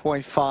have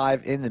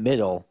 1.5 in the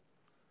middle,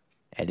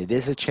 and it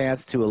is a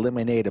chance to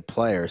eliminate a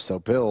player. So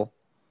Bill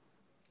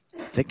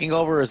thinking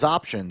over his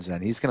options,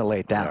 and he's going to lay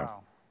it down.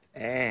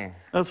 Dang.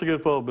 That's a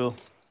good fold, Bill.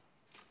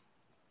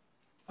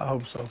 I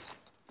hope so.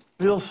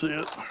 You'll see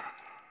it. I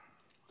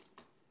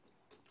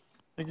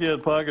think he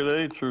had pocket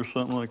 8s or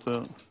something like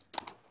that.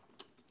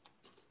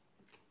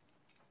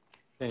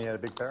 And you had a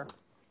big pair?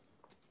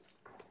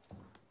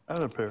 I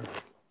had a pair.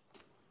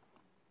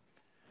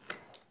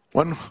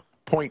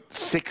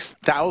 1.6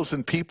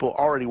 thousand people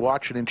already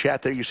watching in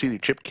chat. There you see the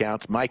chip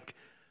counts. Mike,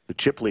 the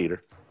chip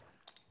leader.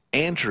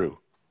 Andrew,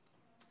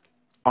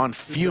 on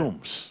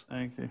fumes.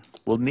 Thank you.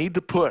 Will need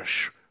to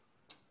push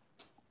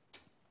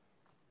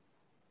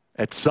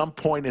at some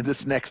point in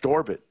this next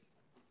orbit.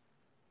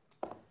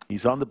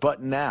 He's on the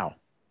button now.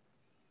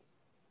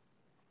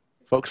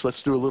 Folks,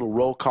 let's do a little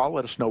roll call.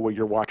 Let us know where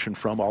you're watching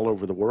from all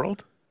over the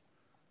world.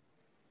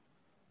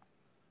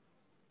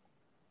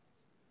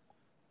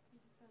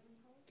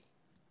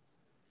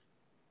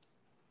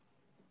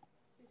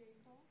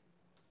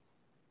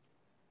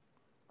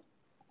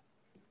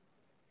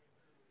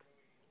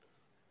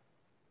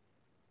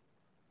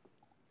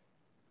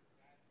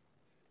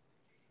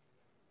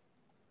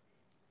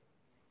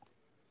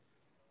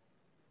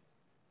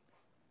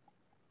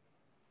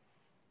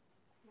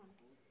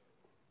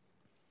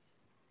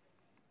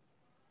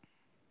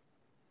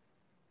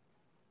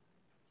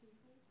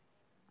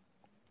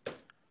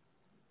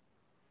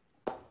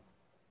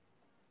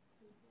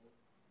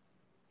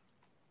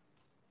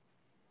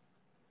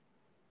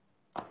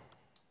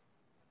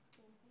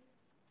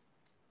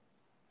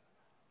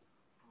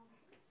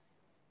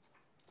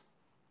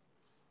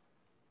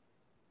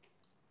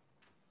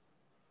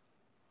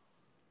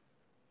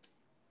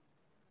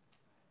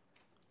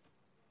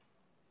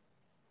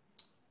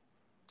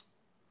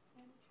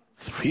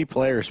 3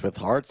 players with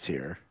hearts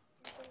here.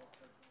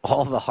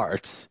 All the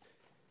hearts.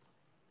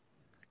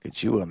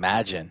 Could you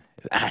imagine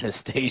if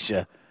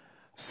Anastasia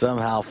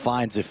somehow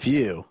finds a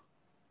few,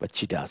 but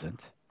she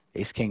doesn't.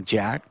 Ace, King,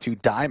 Jack, 2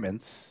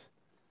 diamonds.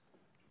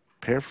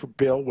 Pair for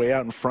Bill, way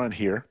out in front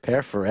here.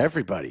 Pair for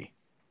everybody.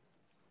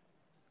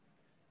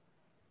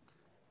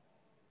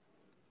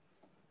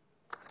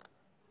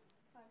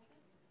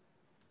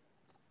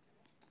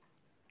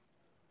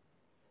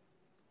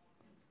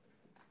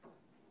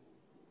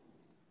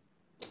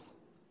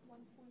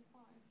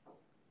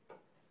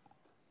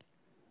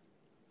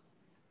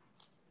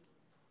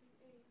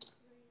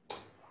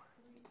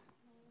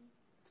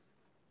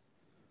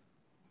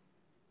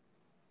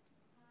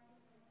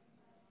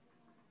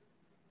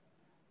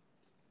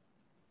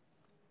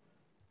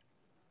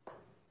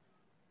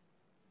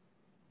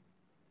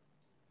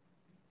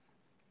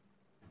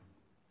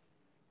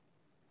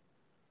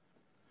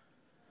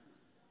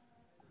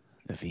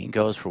 Naveen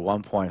goes for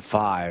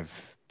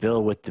 1.5.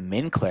 Bill with the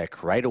min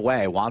click right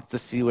away. Wants to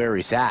see where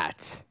he's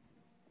at.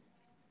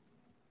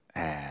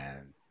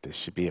 And this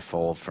should be a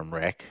fold from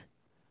Rick.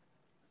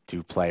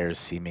 2 players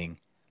seemingly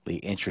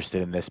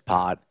interested in this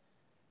pot.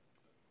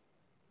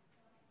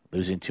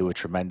 Losing to a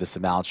tremendous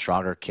amount.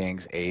 Stronger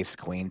kings, ace,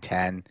 queen,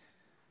 10.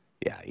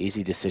 Yeah,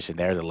 easy decision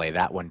there to lay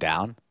that one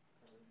down.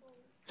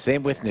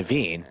 Same with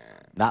Naveen.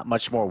 Not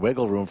much more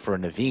wiggle room for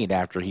Naveen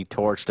after he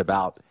torched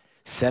about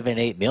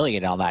 7-8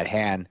 million on that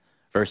hand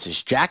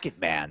versus Jacket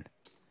Man.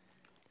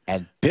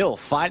 And Bill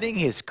finding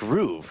his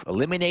groove,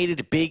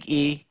 eliminated Big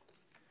E,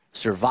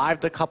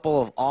 survived a couple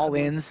of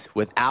all-ins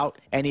without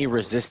any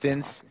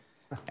resistance,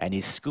 and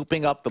he's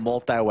scooping up the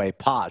multi-way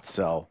pot.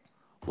 So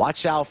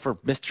watch out for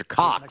Mr.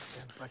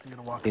 Cox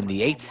in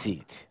the 8th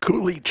seat.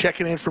 Cooley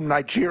checking in from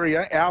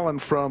Nigeria. Alan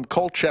from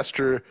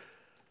Colchester,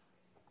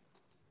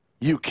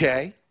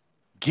 UK.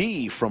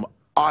 Guy from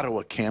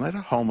Ottawa,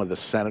 Canada, home of the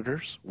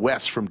Senators.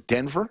 Wes from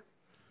Denver.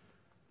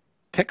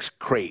 Tex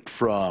Crate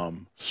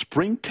from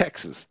Spring,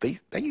 Texas. They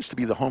used to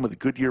be the home of the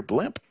Goodyear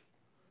Blimp.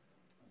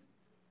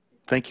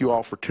 Thank you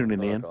all for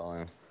tuning in.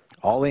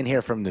 All in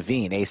here from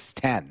Naveen, ace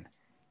 10.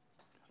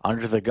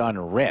 Under the gun,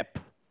 rip.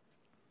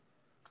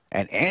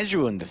 And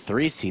Andrew in the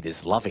 3 seat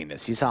is loving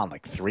this. He's on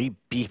like 3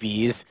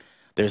 BBs.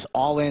 There's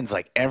all-ins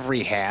like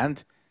every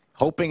hand.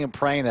 Hoping and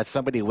praying that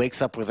somebody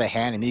wakes up with a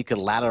hand and he could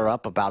ladder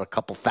up about a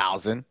couple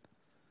thousand.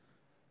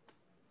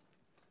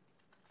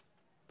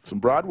 Some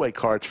Broadway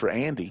cards for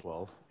Andy.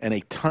 12. And a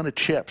ton of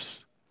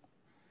chips.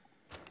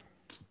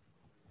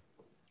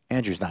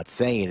 Andrew's not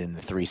saying it in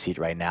the 3 seat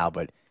right now,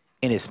 but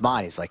in his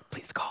mind, he's like,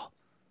 please call.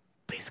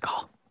 Please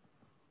call.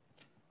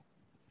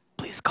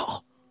 Please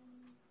call.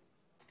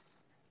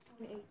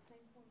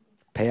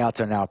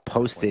 Payouts are now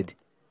posted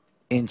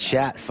in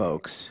chat,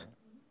 folks.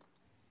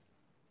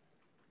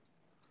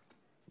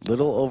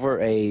 Little over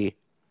a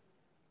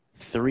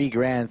 $3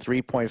 grand,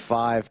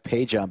 3.5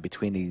 pay jump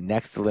between the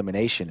next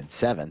elimination and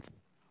 7th.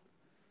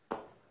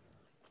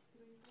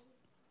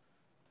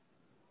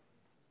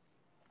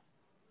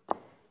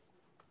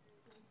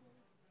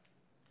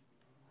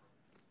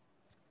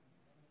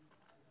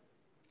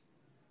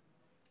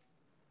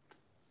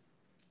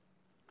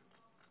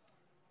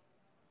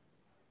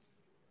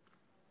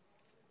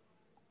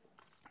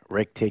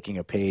 Rick taking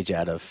a page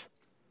out of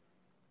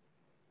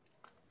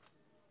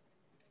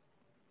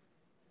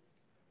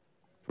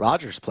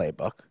Rogers'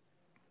 playbook.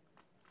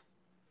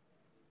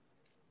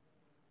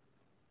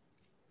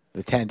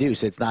 The 10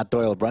 deuce, it's not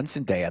Doyle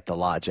Brunson Day at the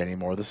lodge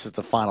anymore. This is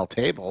the final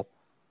table.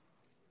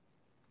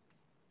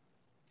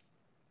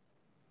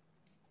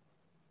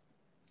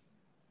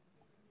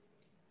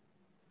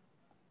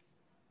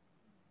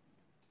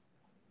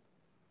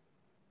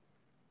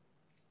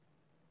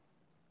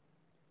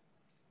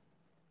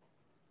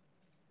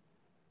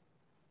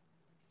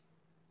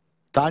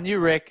 It's on you,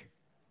 Rick.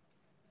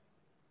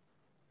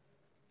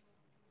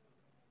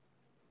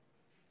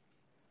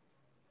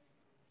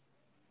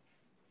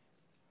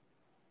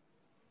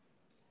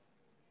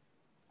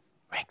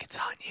 Rick, it's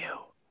on you.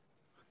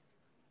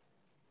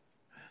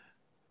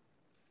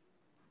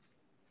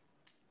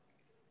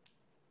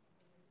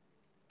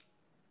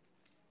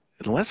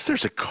 Unless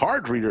there's a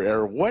card reader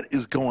error, what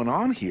is going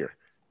on here?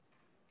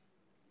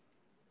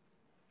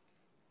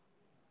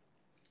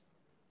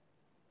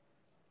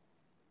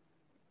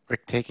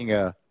 Rick taking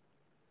a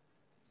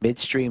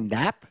midstream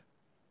nap?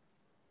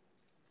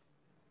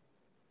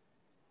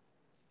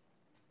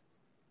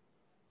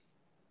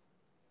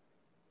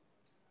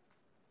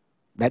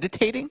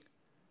 Meditating?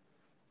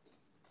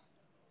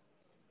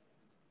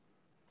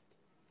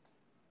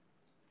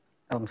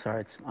 Oh, I'm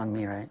sorry, it's on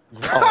me, right?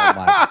 Oh,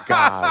 my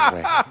God,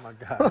 Rick. Oh, my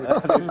God.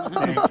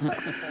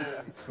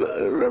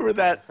 Remember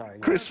that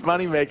Chris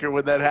Moneymaker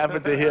when that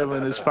happened to him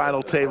in his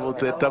final table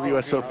at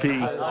WSOP?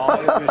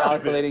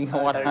 Calculating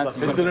what It's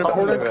an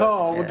important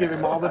call. We'll give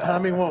him all the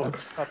time he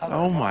wants.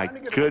 Oh, my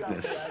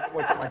goodness.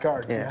 Look at my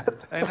cards. Yeah.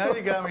 Hey, now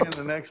you got me in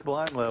the next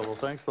blind level.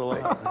 Thanks a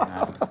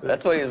lot.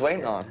 That's what he was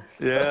waiting on.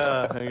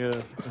 Yeah, I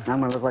guess.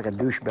 I'm gonna look like a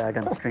douchebag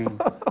on the stream.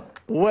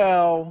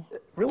 Well,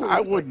 Really I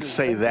looked like wouldn't he was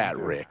say thinking that,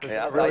 too. Rick.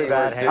 Yeah, Really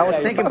bad hand. I was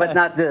thinking, but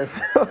not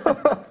this.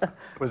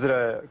 Was it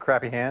a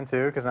crappy hand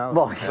too? Because now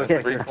Well, it looks yeah.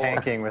 like you're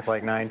tanking with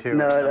like 9-2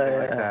 No, or something no,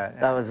 like that.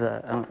 that was.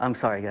 I'm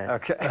sorry, guys.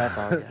 Okay. I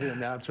apologize. The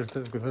announcer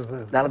says, That'll be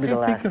the what's he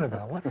last. thinking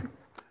about? What's he?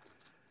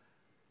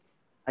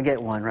 I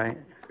get one, right?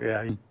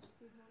 Yeah,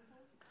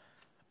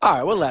 All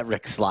right, we'll let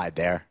Rick slide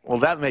there. Well,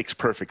 that makes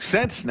perfect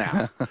sense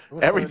now.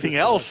 Everything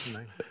else.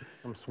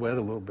 I'm sweat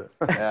a little bit.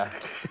 Yeah.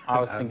 I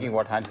was thinking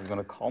what hand he's going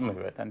to call me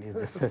with, and he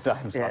just says,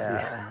 I'm sorry.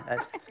 Yeah.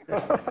 That's,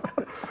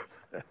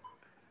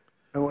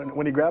 And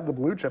when he grabbed the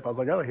blue chip, I was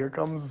like, oh, here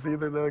comes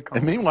either the.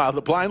 And meanwhile,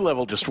 the blind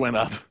level just went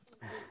up.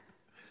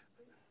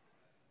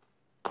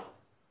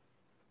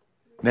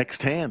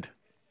 Next hand.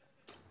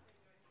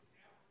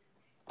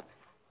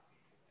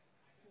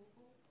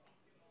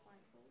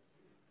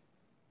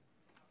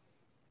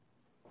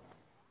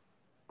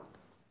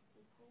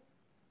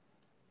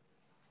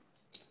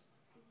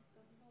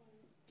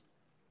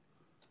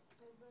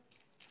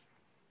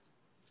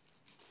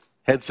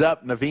 Heads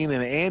up, Naveen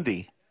and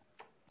Andy.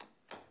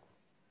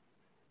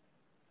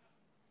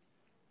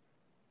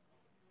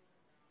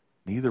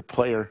 Neither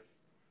player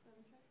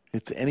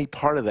hits any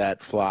part of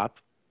that flop.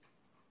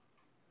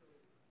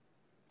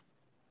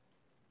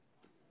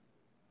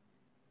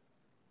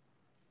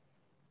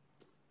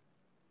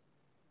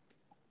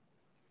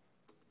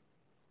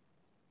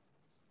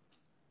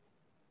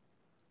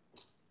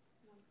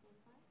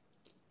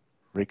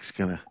 Rick's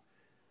going to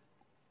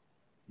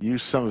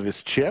use some of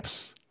his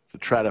chips to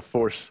try to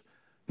force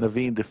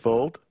Naveen to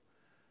fold.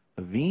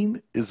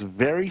 Naveen is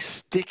very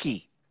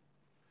sticky,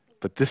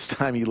 but this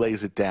time he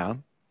lays it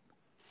down.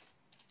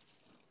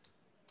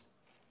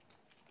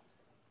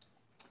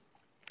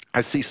 I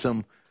see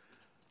some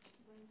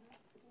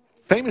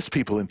famous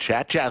people in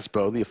chat.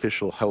 Jasbo, the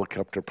official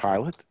helicopter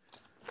pilot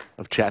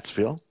of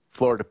Chatsville.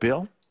 Florida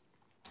Bill.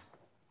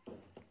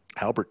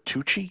 Albert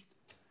Tucci.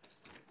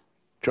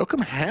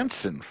 Joachim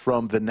Hansen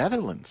from the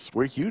Netherlands.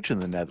 We're huge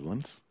in the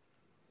Netherlands.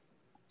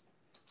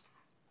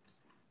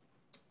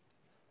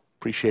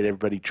 Appreciate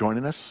everybody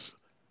joining us.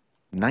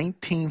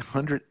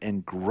 1,900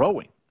 and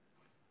growing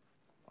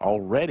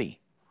already.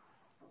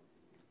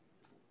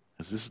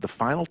 As this is the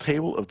final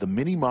table of the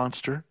Mini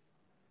Monster.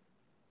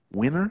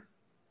 Winner,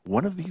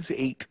 one of these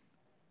 8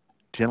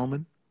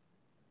 gentlemen,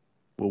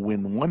 will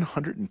win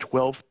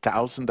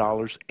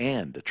 $112,000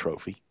 and a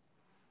trophy.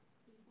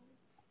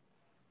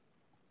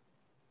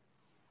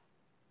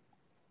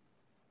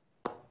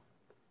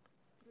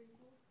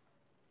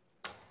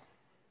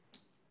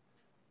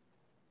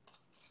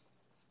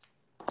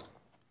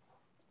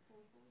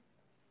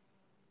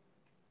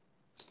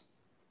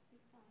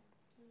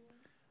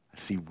 I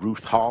see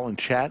Ruth Hall in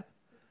chat.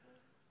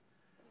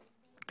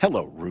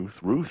 Hello,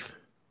 Ruth. Ruth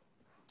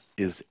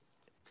is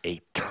a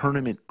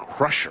tournament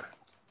crusher.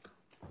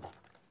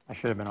 I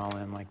should have been all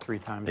in like 3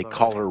 times. They already.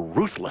 call her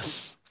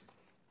Ruthless.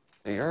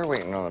 You're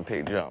waiting on the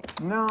pay jump.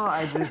 No,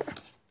 I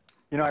just,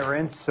 I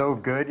ran so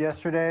good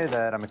yesterday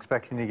that I'm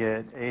expecting to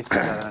get aces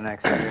out of the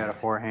next 3 out of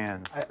 4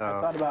 hands. I So.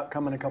 thought about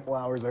coming a couple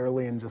hours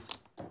early and just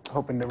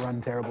hoping to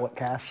run terrible at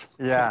cash.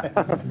 Yeah,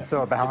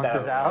 so it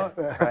balances out.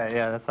 Right,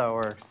 yeah, that's how it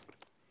works.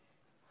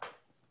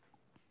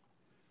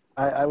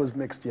 I was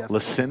mixed yesterday.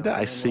 Lucinda, I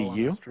ran see low on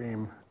you. the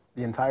stream.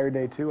 The entire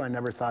day, too, I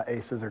never saw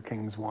aces or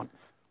kings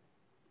once.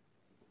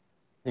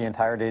 The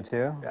entire day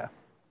too? Yeah.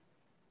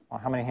 Well,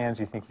 how many hands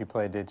do you think you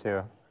played day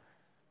 2?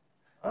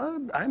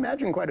 I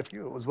imagine quite a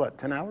few. It was, what,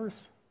 10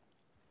 hours?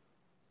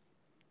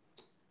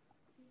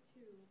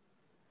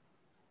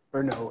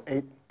 Or no,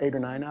 8 or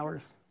 9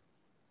 hours?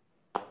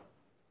 Oh,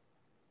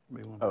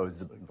 it was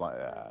the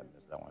that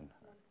one.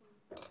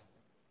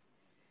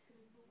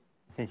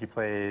 I think you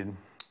played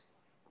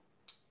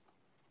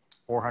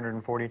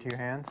 442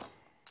 hands?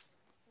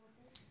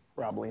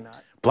 Probably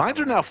not.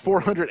 Blinds are now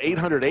 400,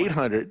 800,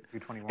 800.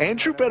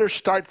 Andrew better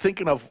start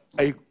thinking of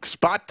a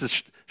spot to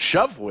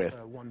shove with.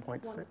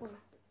 1.6.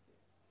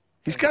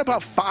 He's got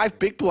about 5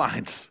 big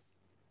blinds.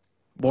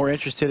 More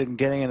interested in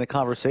getting in a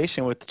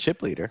conversation with the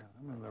chip leader.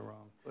 I'm in the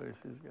wrong place.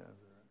 These guys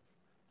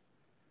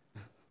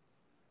are.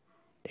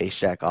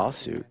 Ace-Jack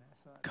offsuit.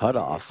 Cut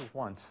off.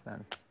 Once,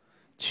 then.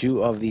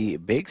 2 of the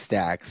big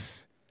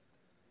stacks.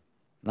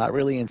 Not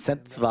really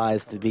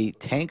incentivized to be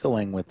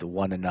tangling with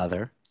one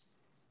another.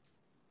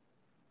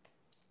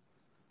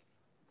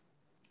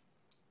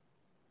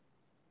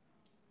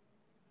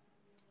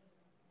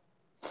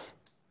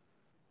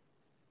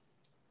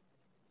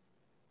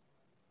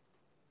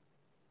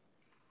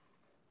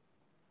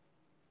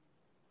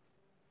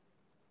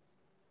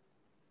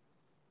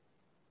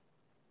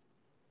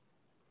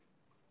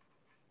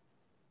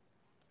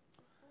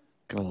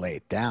 Going to lay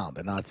it down.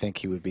 Did not think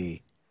he would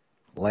be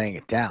laying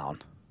it down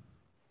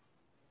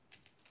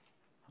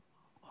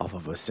off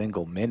of a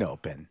single min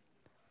open.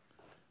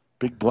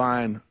 Big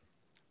blind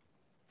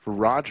for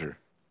Roger.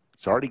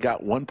 He's already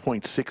got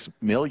 1.6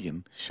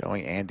 million.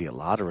 Showing Andy a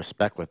lot of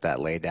respect with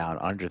that lay down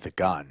under the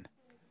gun.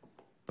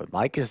 But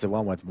Mike is the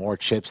one with more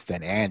chips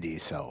than Andy,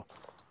 so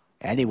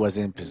Andy was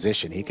in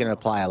position. He can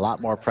apply a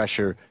lot more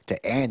pressure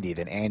to Andy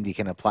than Andy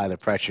can apply the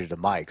pressure to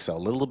Mike. So a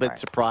little bit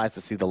surprised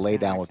to see the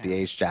laydown with the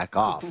ace-jack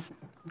off.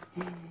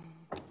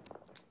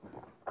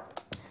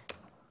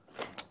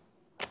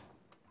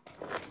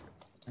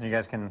 And you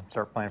guys can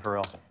start playing for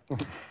real.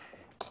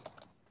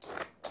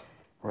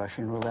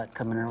 Russian roulette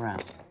coming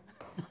around.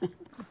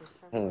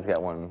 He's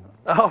got one.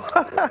 Oh,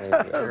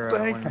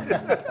 Thank you.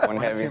 One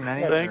heavy. Too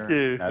many? thank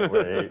you. I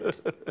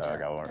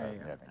got one.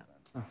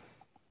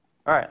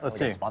 All right, let's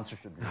see.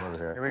 Sponsorship over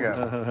here. Here we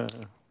go.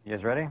 You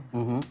guys ready?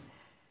 Mm-hmm.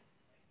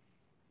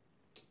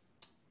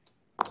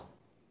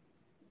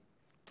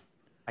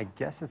 I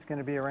guess it's going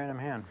to be a random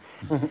hand.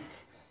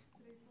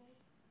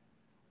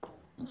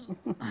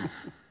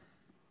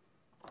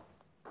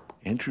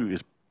 Andrew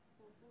is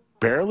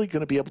barely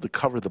going to be able to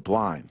cover the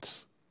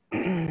blinds.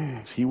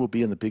 He will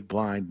be in the big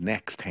blind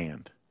next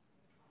hand.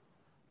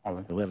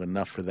 He'll have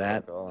enough for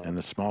that and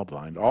the small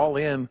blind. All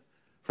in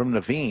from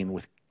Naveen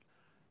with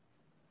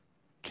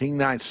King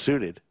 9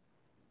 suited.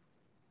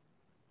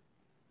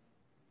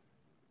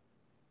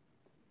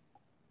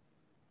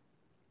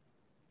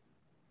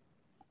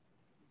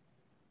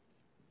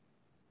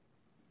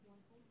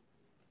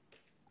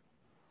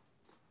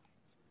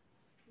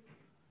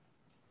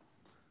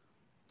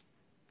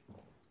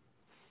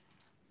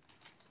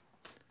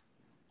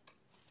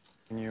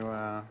 Can you,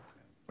 What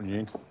do you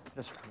need?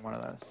 just one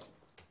of those?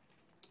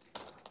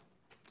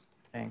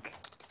 I think.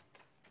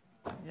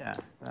 Yeah,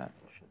 that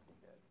should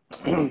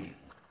be good.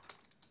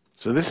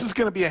 So this is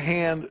going to be a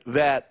hand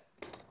that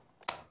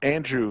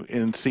Andrew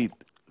in seat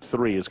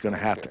 3 is going to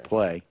have to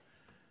play.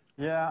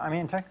 Yeah, I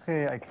mean,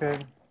 technically, I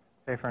could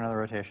pay for another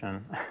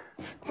rotation.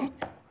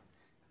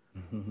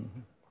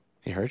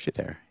 He heard you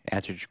there.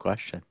 Answered your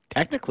question.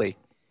 Technically,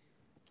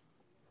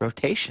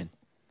 rotation.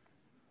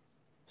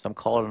 Some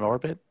call it an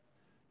orbit.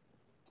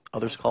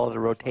 Others call it a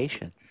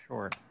rotation.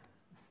 Short.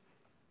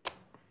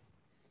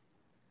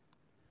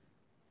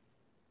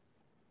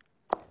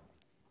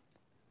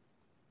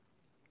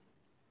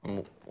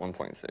 I'm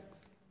 1.6.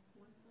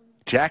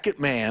 Jacket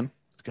man.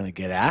 It's going to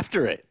get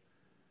after it.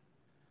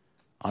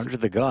 Under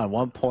the gun,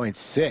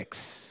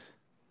 1.6.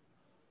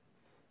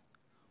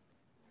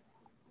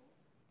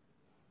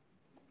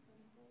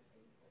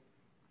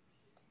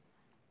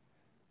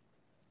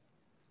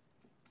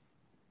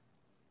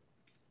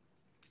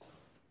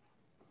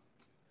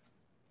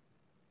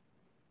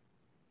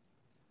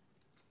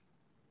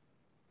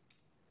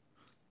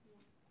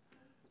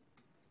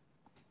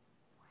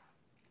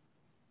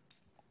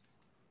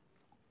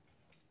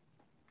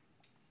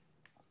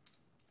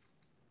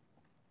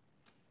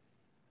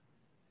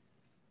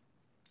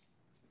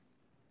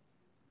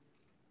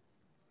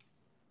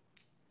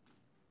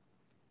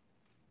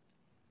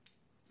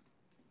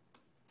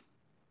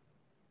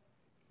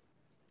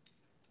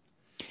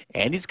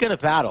 And he's going to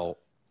battle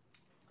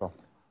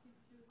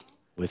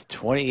with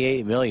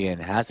 28 million.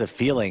 Has a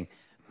feeling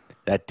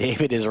that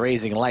David is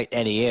raising light,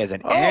 and he is.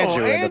 And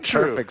Andrew in the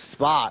perfect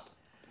spot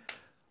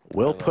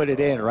will put it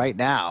in right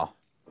now.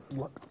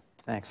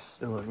 Thanks.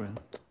 Good luck, man.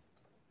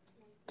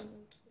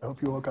 I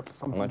hope you woke up to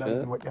something much better is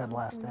than it? what you had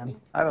last hand.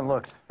 I haven't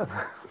looked.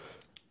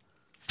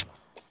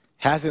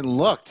 Hasn't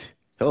looked.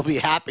 He'll be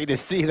happy to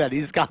see that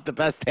he's got the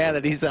best hand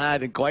that he's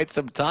had in quite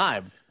some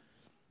time.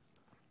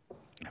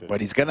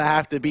 But he's going to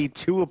have to beat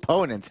 2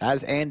 opponents.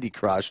 Has Andy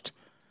crushed.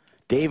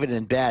 David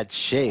in bad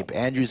shape.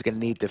 Andrew's going to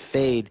need to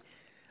fade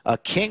a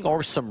king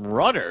or some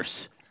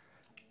runners.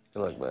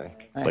 Good luck, buddy.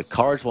 But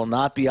cards will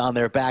not be on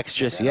their backs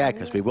just yet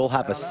because we will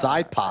have a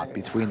side pot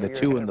between the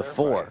 2 and the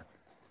 4.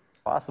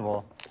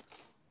 Possible.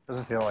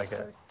 Doesn't feel like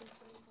it.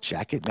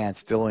 Jacket man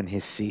still in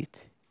his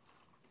seat.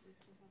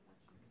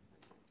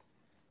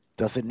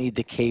 Doesn't need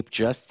the cape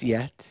just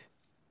yet.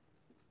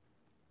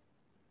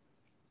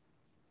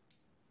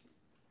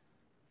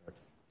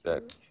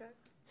 Check.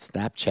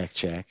 Snap, check,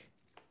 check.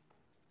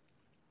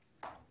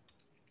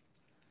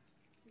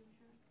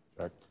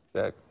 Check.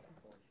 Check.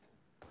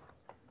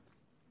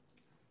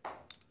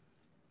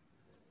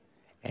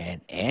 And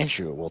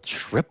Andrew will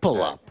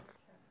triple up.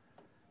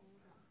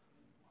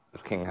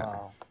 It's king high.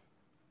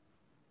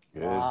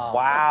 Good.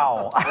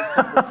 Wow.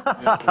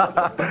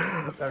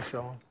 That's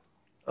showing.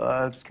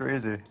 That's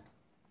crazy.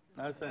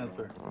 Nice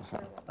answer.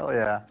 Oh,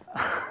 yeah.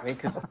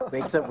 Wakes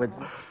up with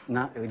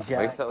Jack.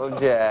 Wakes up with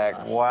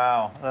Jack.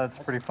 Wow, that's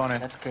pretty funny.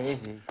 That's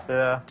crazy.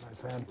 Yeah.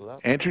 Nice hand.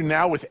 Andrew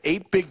now with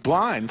 8 big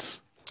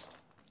blinds.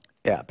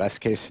 Yeah,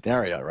 best case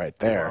scenario right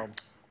there.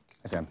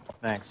 Sam.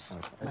 Thanks.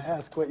 Can I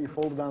ask what you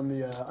folded on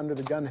the under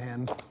the gun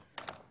hand?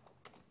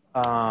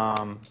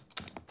 10-8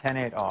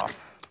 off.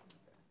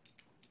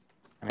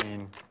 I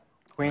mean,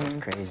 queen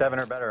crazy. 7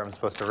 or better, I'm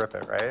supposed to rip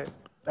it, right?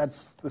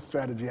 That's the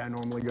strategy I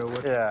normally go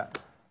with. Yeah.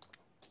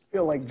 I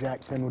feel like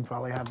Jack 10 would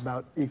probably have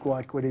about equal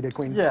equity to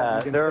Queen Yeah,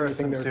 7 against there are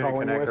anything some they're suited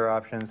calling with. connector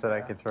options that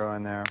I could throw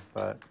in there,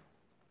 but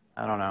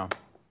I don't know.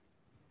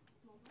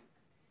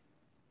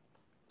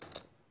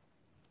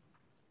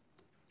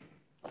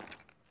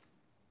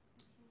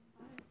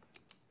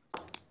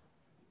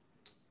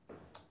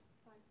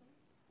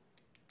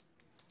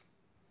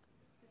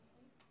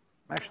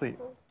 I'm actually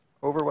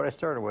over what I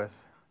started with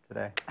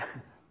today.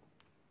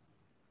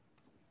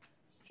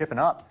 Chipping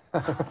up.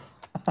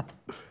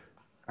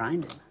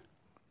 Grinding.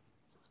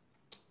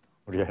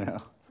 What do you got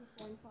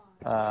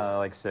now?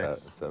 Like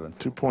 6. 7.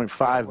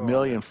 2.5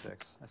 million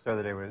 6. I started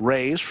the day with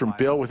raised from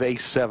Bill with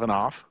ace-7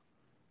 off.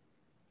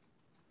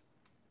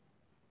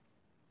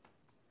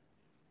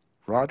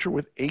 Roger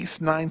with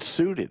ace-9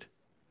 suited.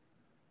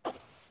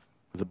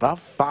 With about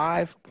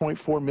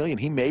 5.4 million.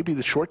 He may be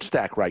the short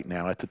stack right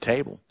now at the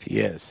table. He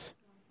is.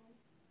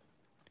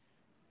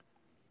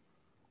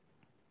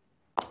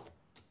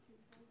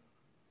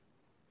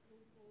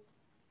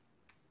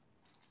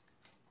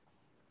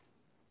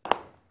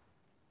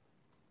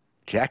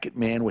 Jacket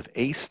man with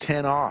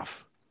ace-10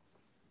 off.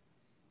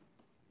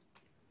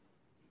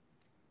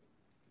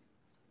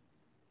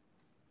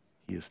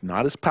 He is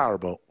not as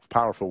powerful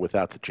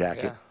without the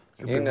jacket. Yeah.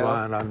 Big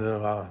blind, I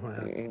know.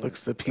 Man.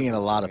 Looks to be in a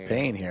lot of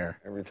pain here.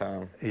 Every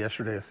time.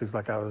 Yesterday, it seems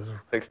like I was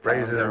 6 times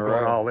raising in a and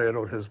going row. all in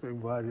on his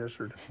big blind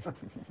yesterday. I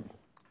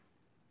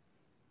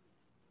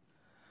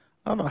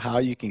don't know how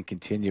you can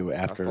continue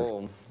after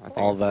fold. I think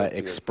all it's the supposed to be a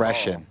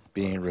expression call.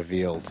 being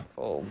revealed.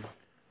 Fold.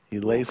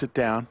 He lays it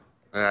down.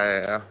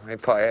 Yeah. I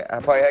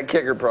probably had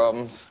kicker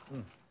problems.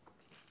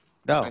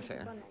 No, I see.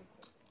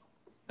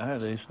 I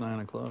had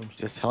ace-9 of clubs.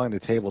 just telling the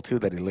table, too,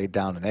 that he laid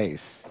down an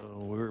ace. So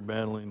we were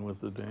battling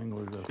with the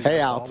danglers. I think.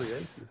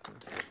 Payouts.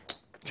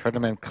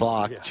 Tournament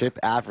clock, chip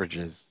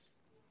averages.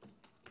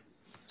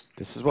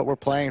 This is what we're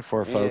playing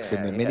for, folks,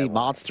 in the Yeah, Mini yeah.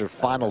 Monster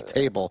final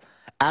table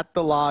at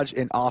the Lodge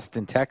in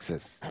Austin,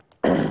 Texas.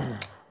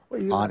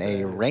 On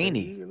a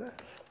rainy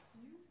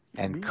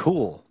and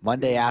cool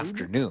Monday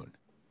afternoon.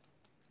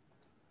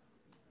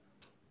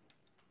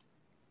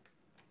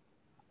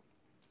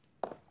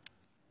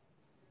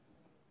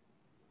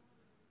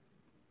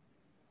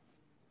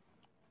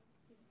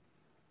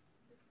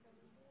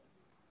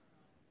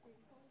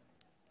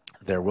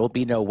 There will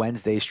be no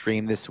Wednesday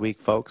stream this week,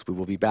 folks. We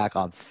will be back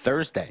on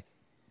Thursday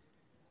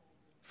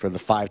for the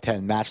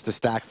 5-10 match the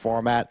stack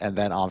format. And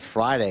then on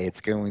Friday,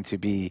 it's going to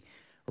be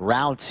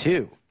round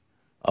 2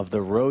 of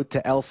the Road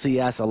to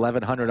LCS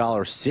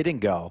 $1,100 sit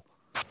and go,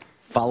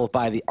 followed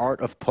by the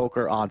Art of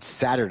Poker on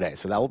Saturday.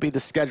 So that will be the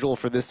schedule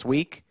for this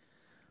week.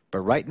 But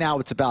right now,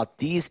 it's about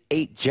these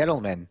 8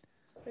 gentlemen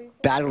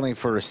battling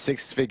for a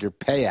 6-figure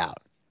payout.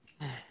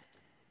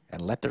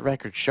 And let the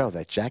record show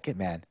that Jacket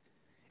Man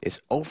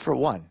is 0 for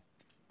 1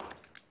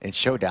 in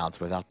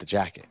showdowns without the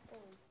jacket.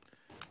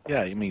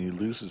 Yeah, I mean, he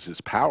loses his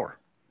power.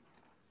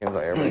 Seems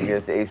like everybody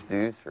gets ace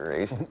deuce for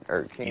ace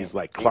or king. He's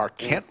like Clark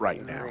Kent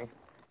right now.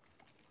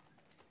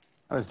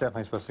 I was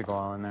definitely supposed to go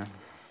all in there.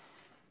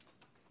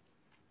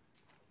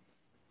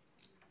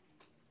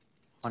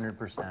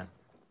 100%.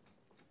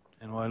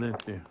 And why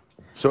didn't you?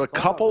 So a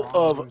couple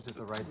of Moves at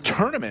the right time.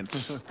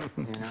 tournaments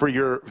for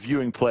your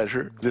viewing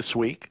pleasure this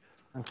week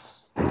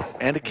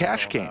and a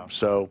cash game.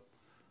 So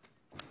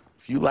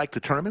if you like the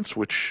tournaments,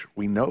 which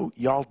we know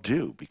y'all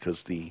do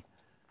because the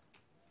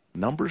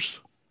numbers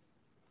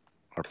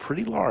are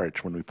pretty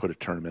large when we put a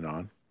tournament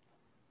on.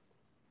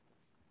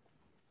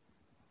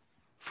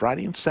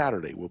 Friday and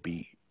Saturday will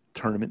be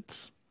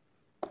tournaments.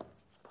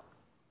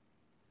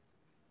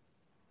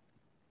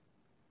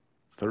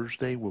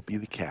 Thursday will be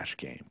the cash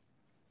game.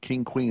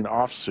 King, Queen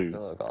offsuit.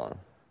 Look on.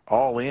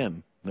 All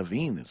in.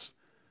 Naveen has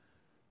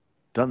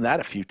done that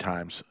a few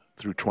times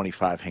through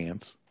 25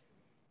 hands.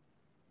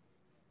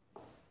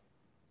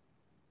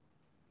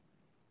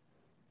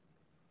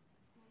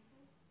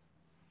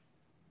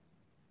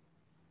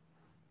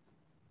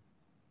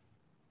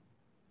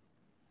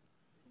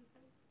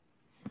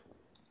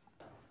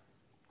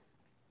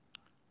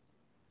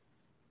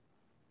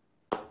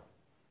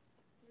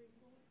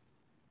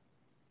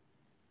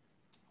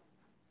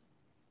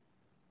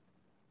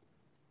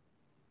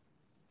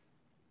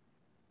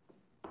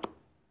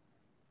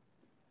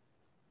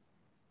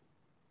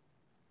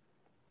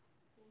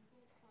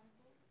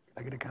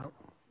 I get a count.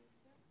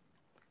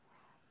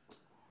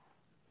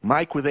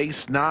 Mike with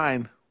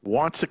ace-9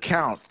 wants a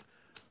count.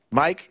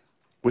 Mike,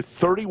 with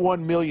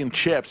 31 million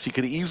chips, he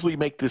could easily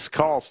make this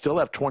call, still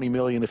have 20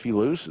 million if he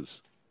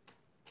loses.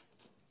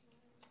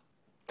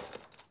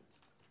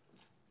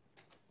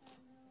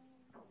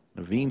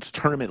 Naveen's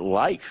tournament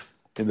life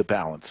in the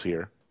balance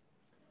here.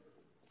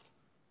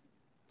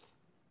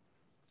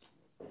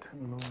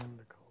 10 million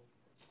to call.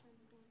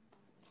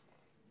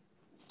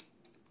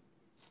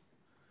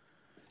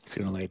 He's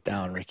going to lay it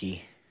down,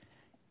 Ricky.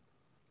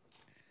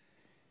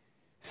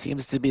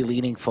 Seems to be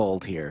leaning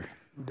fold here.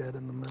 Dead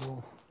in the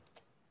middle.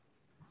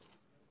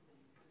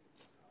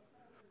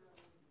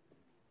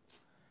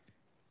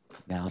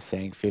 Now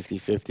saying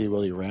 50-50.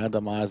 Will he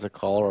randomize a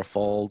call or a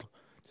fold?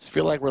 Just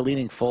feel like we're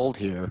leaning fold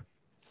here.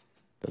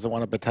 Doesn't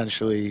want to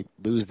potentially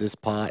lose this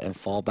pot and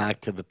fall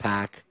back to the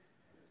pack.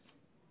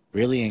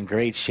 Really in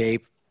great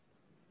shape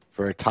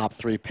for a top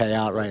 3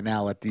 payout right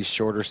now. Let these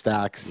shorter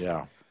stacks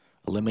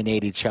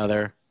eliminate each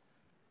other.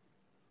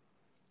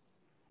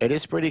 It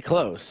is pretty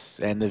close,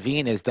 and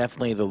Naveen is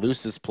definitely the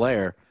loosest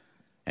player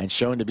and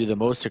shown to be the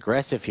most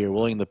aggressive here,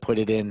 willing to put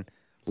it in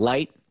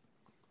light,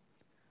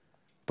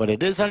 But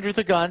it is under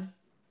the gun,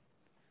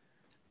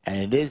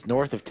 and it is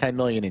north of 10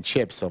 million in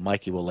chips, so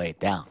Mikey will lay it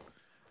down.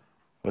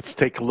 Let's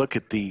take a look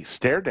at the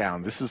stare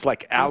down. This is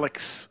like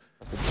Alex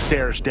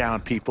stares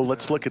down people.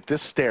 Let's look at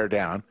this stare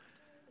down.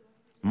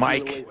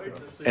 Mike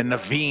and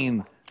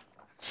Naveen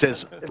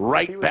says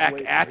right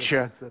back at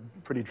you.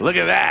 Look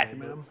at that.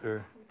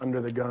 Under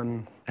the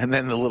gun. And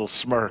then the little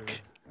smirk.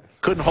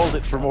 Couldn't hold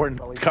it for more than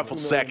a couple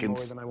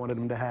seconds. More than I wanted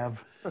him to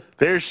have.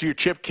 There's your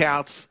chip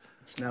counts.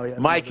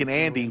 Mike and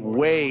Andy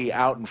way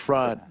out in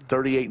front,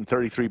 38 and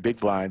 33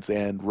 big blinds.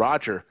 And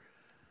Roger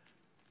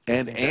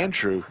and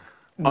Andrew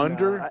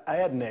under I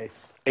had an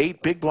ace.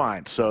 8 big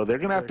blinds. So they're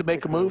going to have to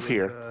make a move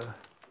here.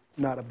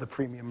 Not of the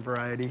premium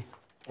variety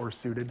or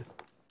suited.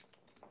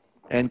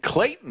 And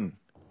Clayton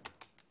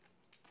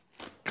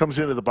comes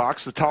into the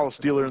box, the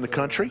tallest dealer in the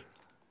country.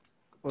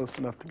 Close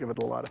enough to give it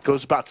a lot of.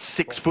 Goes about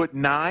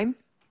 6'9".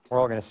 We're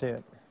all going to see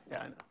it.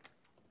 Yeah, I know.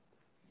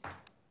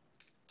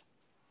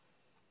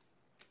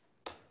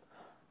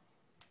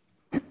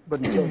 But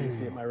until you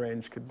see it, my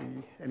range could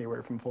be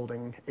anywhere from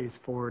folding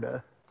ace-4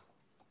 to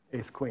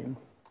ace-queen.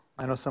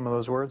 I know some of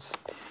those words.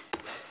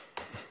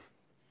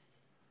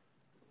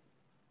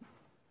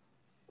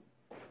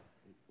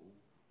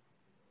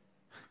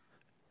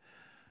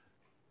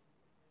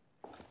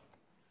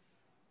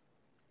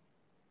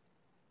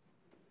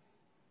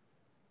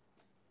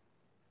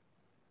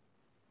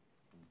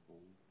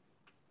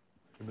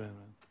 Too bad, man.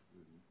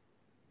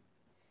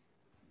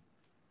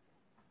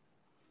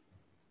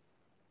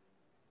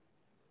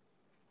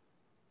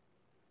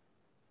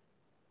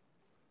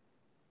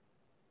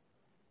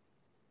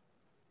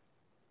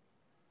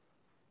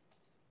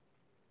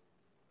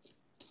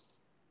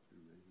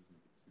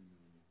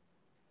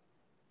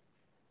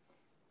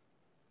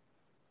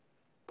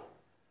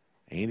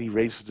 Andy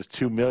raises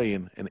to $2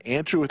 million, and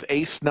Andrew with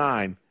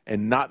ace-9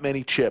 and not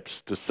many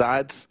chips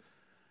decides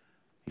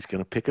he's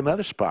going to pick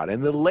another spot.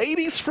 And the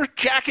ladies for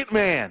Jacket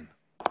Man.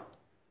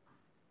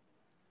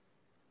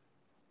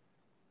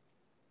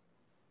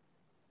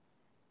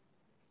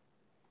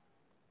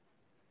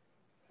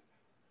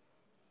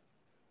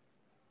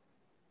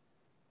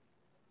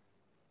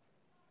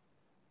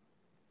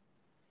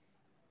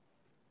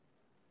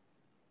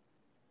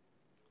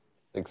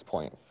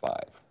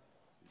 $6.5.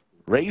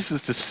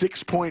 Raises to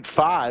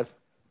 6.5.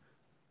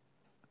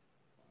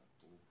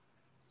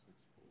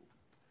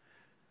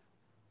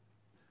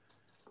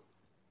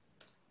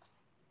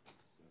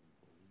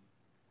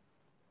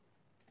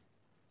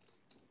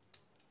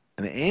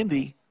 And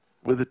Andy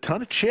with a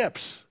ton of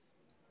chips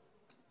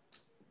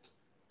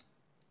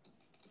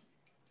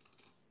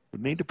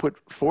would need to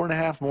put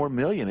 4.5 more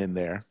million in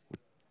there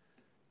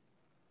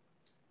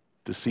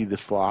to see this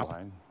flop.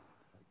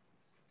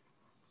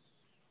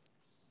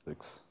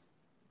 6.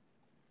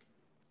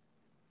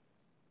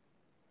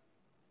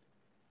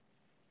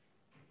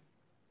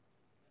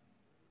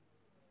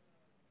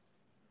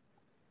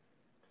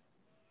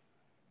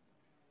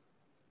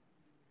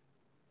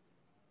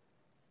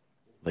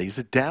 Lays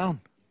it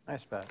down.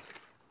 Nice bet.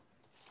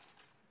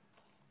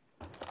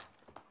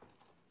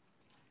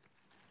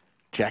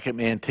 Jacket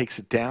Man takes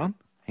it down.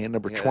 Hand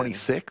number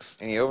 26.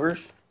 Any overs?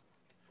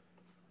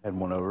 Had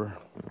one over.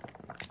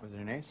 Was it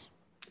an ace?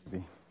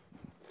 Maybe.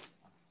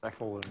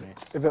 Second was an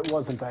ace. If it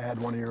wasn't, I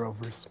had one of your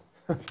overs.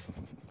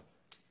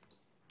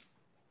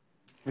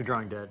 You're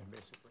drawing dead,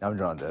 basically. I'm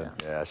drawn dead.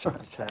 Yeah, I should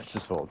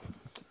just fold.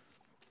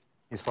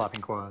 He's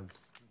flopping quads.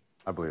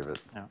 I believe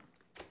it. Yeah.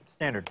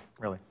 Standard,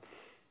 really.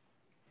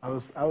 I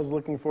was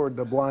looking forward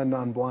to blind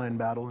on blind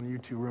battle, and you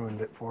two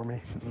ruined it for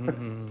me.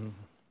 There'll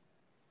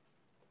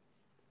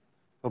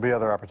be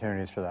other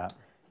opportunities for that.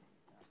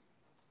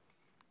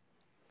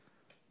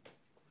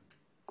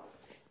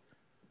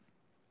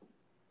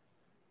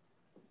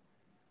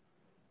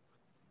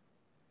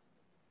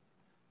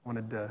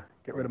 Wanted to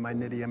get rid of my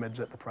nitty image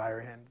that the prior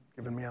hand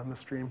given me on the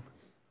stream.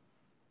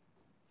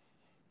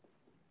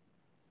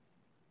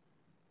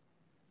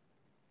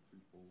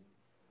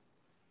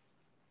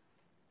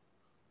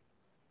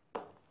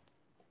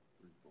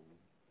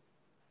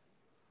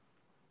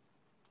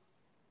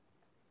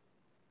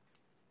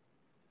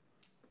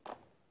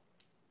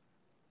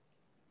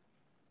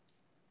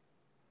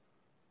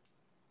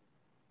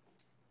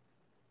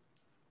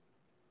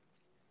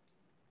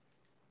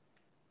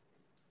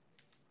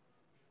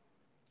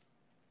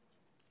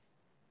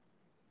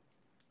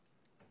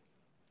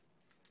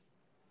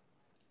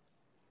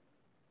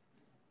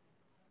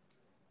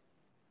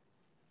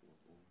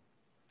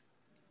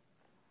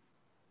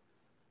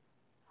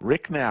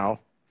 Rick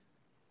now,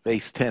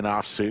 ace-10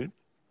 offsuit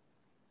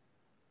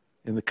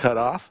in the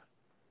cutoff.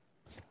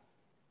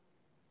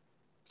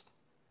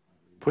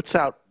 Puts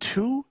out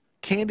 2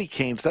 candy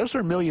canes. Those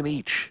are $1 million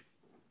each.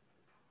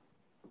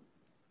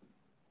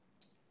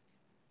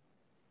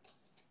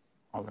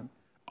 All in.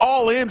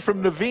 All in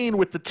from Naveen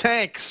with the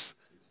tanks.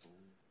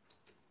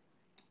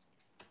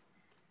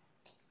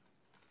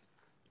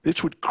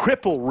 This would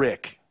cripple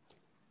Rick.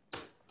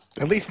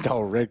 At least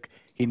no, Rick.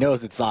 He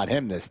knows it's not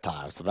him this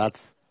time, so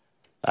that's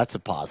a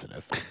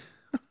positive.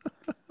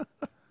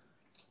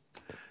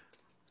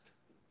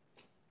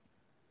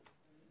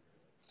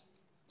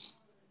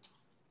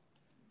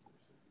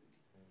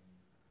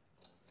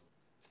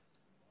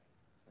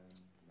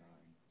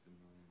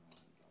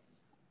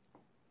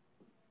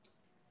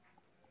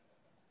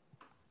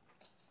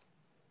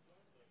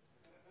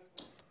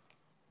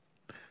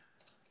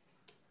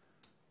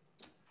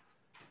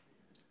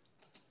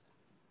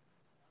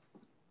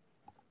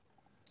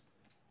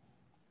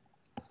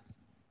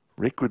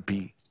 Rick would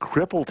be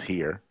crippled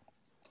here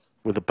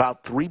with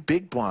about 3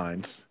 big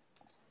blinds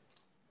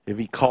if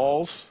he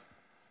calls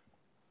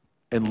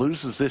and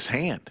loses this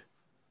hand.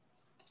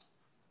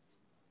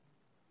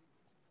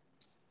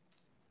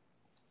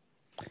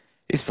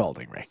 He's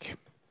folding, Rick.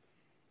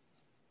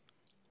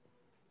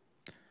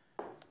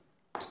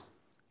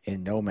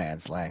 In no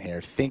man's land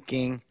here,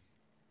 thinking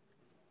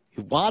he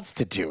wants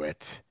to do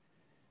it.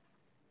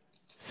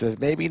 Says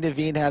maybe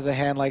Naveen has a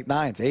hand like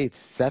 9s, 8s,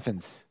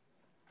 7s,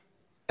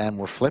 and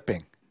we're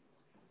flipping.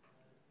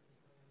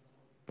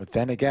 But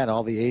then again,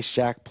 all the ace,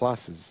 jack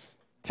pluses,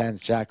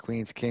 10s, jack,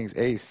 queens, kings,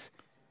 ace,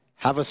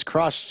 have us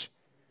crushed.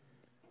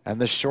 And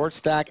the short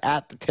stack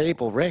at the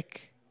table,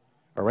 Rick,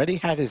 already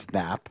had his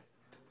nap.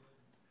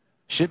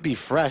 Should be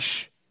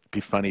fresh.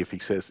 Be funny if he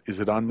says, "Is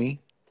it on me?"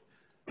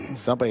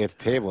 Somebody at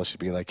the table should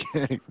be like,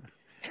 "Hey,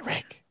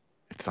 Rick,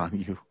 it's on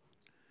you."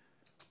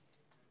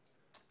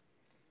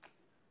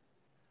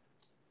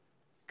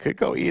 Could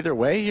go either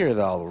way here,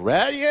 though.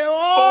 Ready?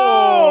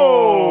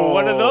 Oh!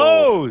 One of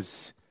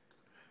those.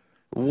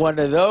 One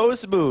of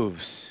those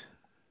moves.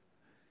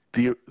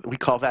 We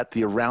call that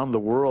the around the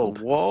world.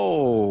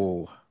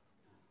 Whoa.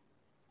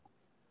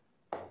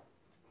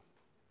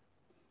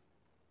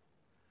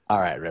 All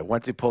right, Rick.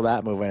 Once you pull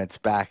that move and it's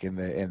back in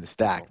the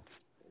stack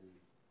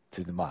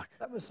to the muck.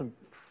 That was some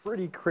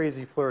pretty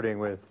crazy flirting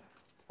with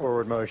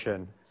forward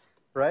motion,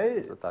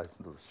 right? I thought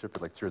ship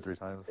it like 2 or 3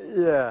 times.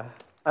 Yeah.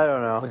 I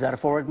don't know. Was that a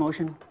forward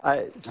motion?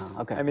 Oh,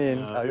 okay. I mean,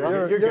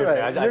 you're good, right.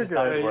 man. I You're just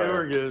thought good. it was- You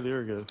were good. You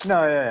were good.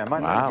 No, yeah. I'm Wow.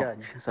 not a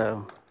judge,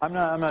 so I'm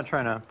not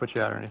trying to put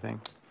you out or anything.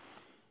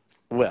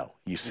 Well,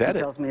 you if said he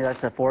it. tells me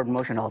that's a forward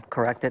motion, I'll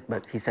correct it,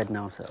 but he said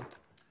no, so.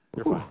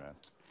 You're fine, man.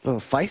 Little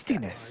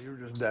feistiness. You were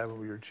just dabbing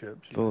with your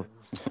chips. Little.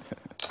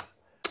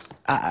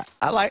 I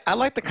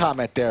like the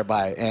comment there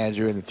by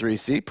Andrew in the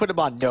 3C. Put him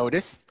on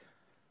notice.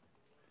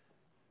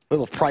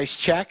 Little price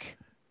check.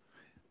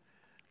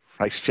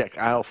 Price check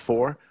aisle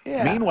 4.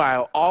 Yeah.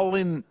 Meanwhile, all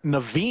in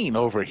Naveen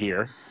over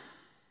here.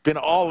 Been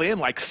all in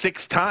like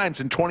 6 times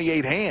in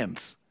 28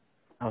 hands.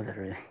 Oh, was that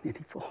really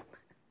meaningful?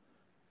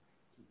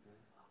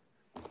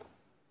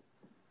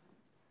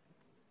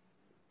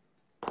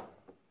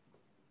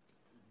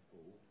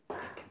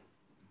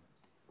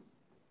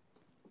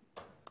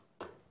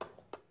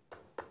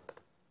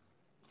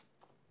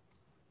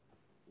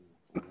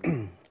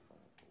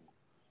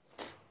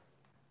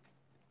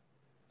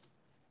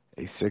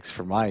 A6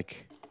 for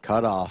Mike.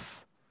 Cut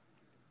off.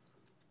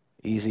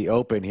 Easy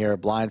open here.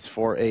 Blinds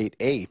 4, 8,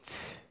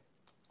 8.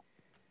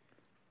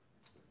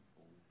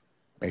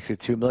 Makes it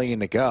 $2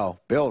 million to go.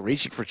 Bill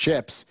reaching for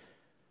chips.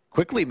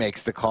 Quickly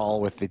makes the call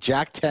with the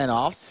Jack 10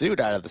 offsuit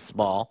out of the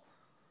small.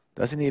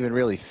 Doesn't even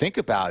really think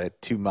about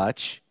it too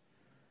much.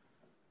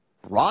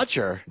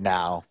 Roger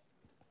now.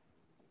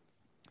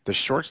 The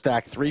short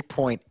stack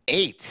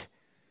 3.8.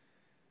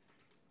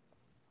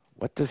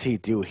 What does he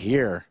do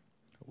here?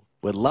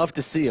 Would love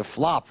to see a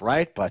flop,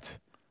 right? But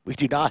we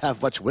do not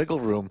have much wiggle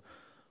room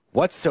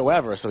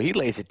whatsoever, so he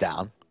lays it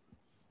down.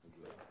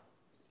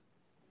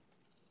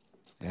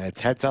 And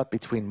it's heads up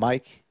between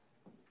Mike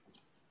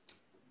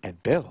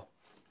and Bill.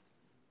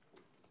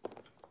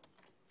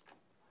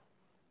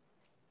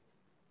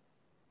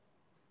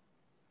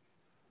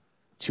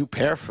 Two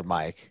pair for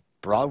Mike.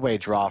 Broadway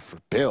draw for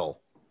Bill.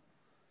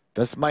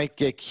 Does Mike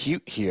get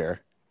cute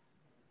here?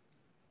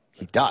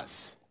 He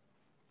does.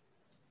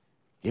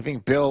 Giving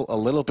Bill a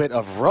little bit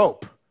of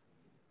rope.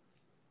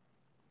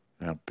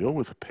 Now, Bill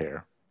with a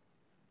pair.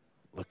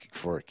 Looking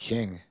for a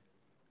king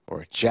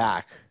or a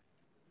jack.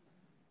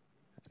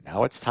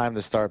 Now it's time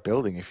to start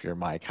building if you're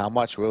Mike. How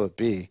much will it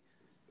be?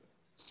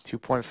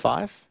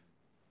 2.5?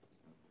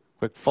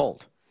 Quick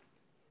fold.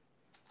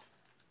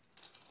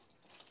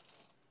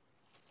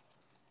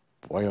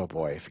 Boy, oh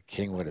boy, if a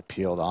king would have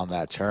peeled on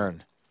that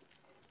turn.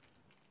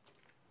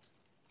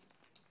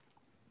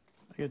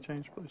 I get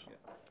change, please.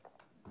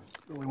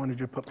 Really wanted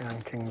you to put me on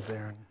kings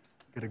there and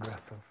get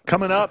aggressive.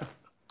 Coming up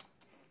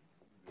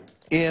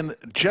in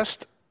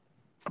just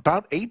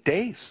about 8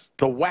 days,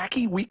 the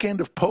wacky weekend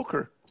of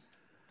poker.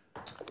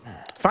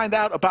 Find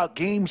out about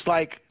games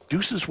like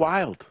Deuces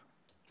Wild,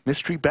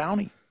 Mystery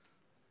Bounty,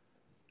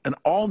 an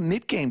all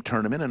knit game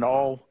tournament, an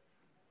all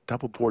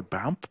double board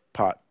bound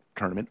pot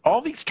tournament.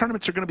 All these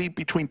tournaments are going to be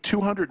between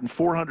 $200 and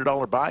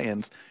 $400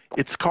 buy-ins.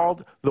 It's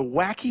called the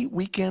Wacky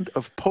Weekend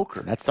of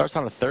Poker. That starts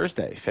on a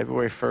Thursday.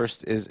 February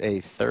 1st is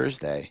a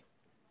Thursday.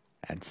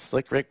 And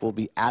Slick Rick will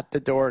be at the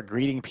door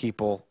greeting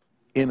people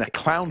in a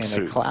clown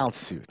suit. In a clown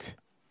suit.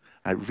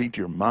 I read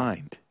your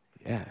mind.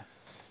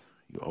 Yes.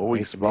 You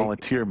always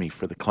volunteer me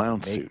for the clown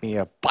make suit. Make me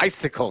a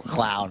bicycle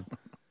clown.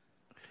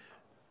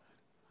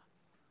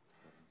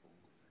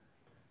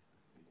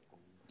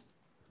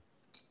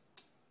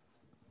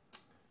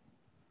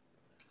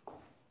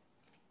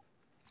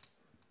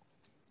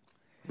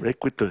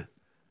 Rick with the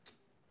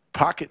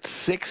pocket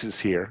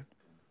sixes here.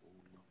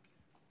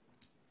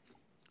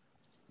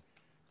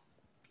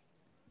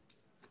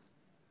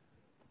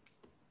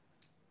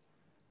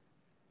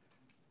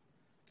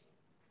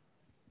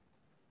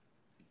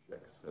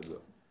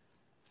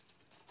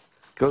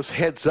 Goes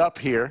heads up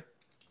here.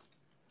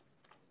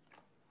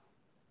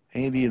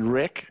 Andy and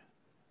Rick.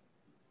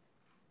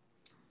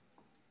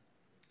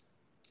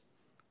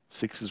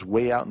 6 is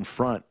way out in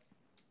front.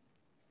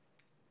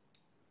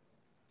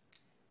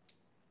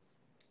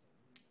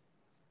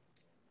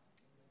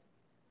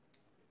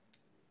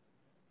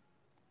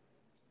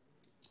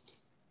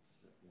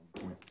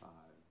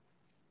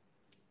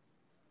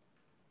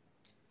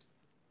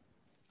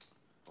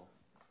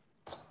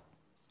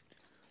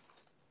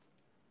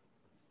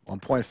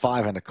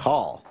 $1.5 and a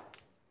call.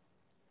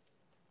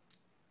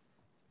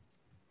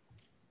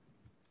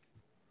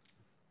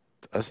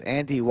 Does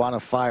Andy want to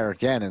fire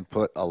again and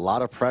put a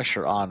lot of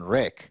pressure on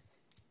Rick?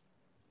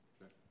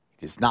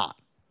 He does not.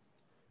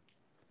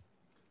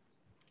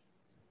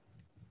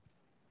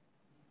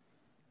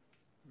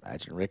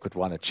 Imagine Rick would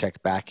want to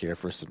check back here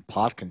for some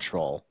pot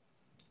control.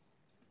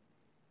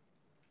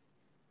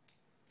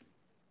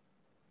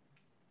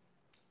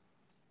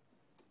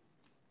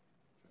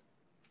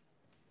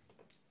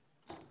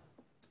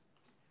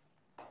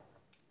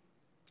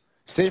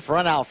 Safe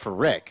run out for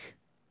Rick.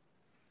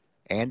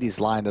 Andy's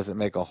line doesn't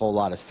make a whole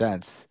lot of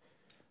sense,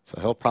 so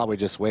he'll probably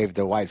just wave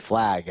the white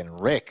flag, and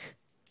Rick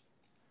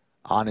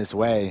on his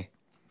way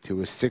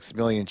to a 6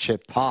 million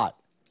chip pot.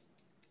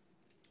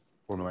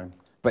 4 million.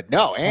 But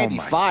no, Andy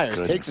fires,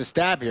 goodness. takes a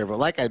stab here, but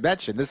like I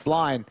mentioned, this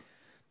line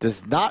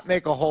does not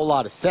make a whole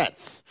lot of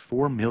sense.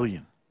 4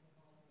 million.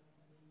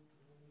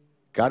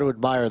 Got to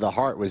admire the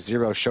heart with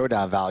 0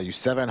 showdown value,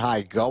 7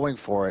 high, going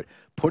for it,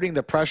 putting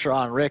the pressure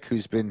on Rick,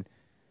 who's been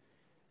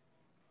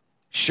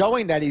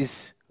showing that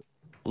he's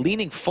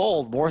leaning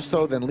fold more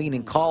so than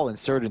leaning call in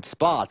certain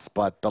spots,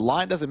 but the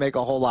line doesn't make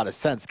a whole lot of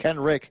sense. Can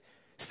Rick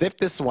sniff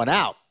this one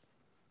out?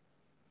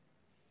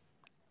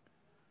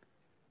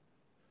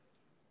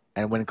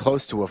 And when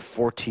close to a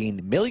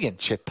 14 million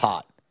chip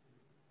pot.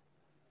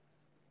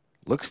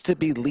 Looks to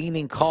be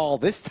leaning call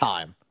this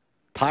time.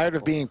 Tired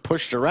of being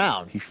pushed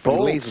around. He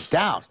lays folds. it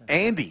down.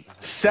 Andy,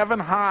 7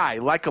 high,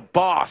 like a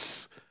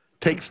boss,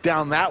 takes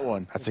down that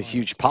one. That's a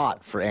huge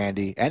pot for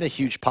Andy and a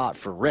huge pot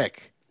for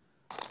Rick.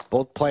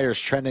 Both players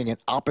trending in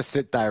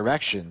opposite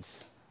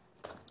directions.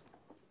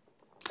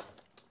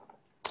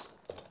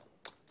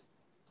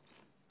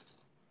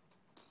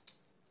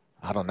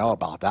 I don't know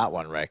about that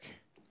one, Rick.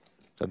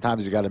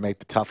 Sometimes you got to make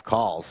the tough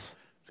calls.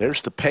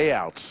 There's the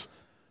payouts.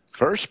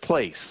 First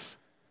place,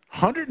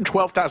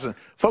 $112,000.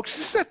 Folks,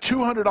 this is a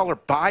 $200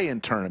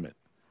 buy-in tournament.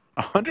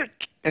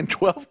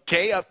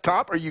 $112K up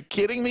top? Are you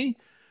kidding me?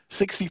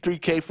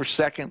 $63K for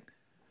second.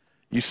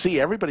 You see,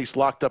 everybody's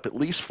locked up at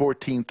least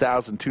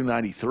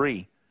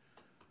 $14,293.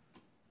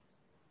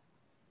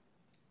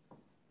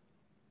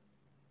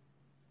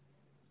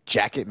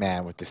 Jacket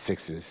Man with the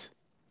 6s.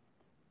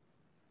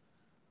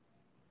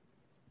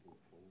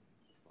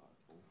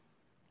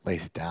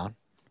 Lays it down.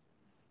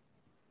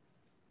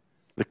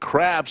 The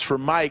crabs for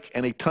Mike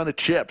and a ton of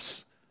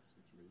chips.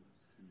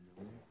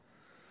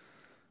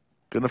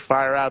 Going to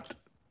fire out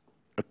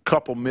a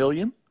couple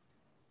million.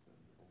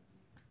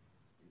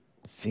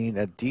 Seen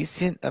a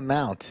decent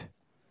amount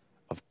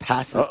of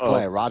passive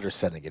play. Roger's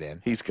sending it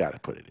in. He's got to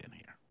put it in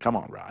here. Come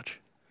on, Raj.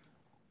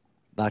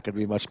 Not going to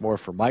be much more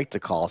for Mike to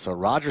call, so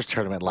Roger's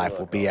tournament life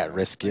will be at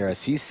risk here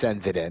as he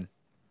sends it in.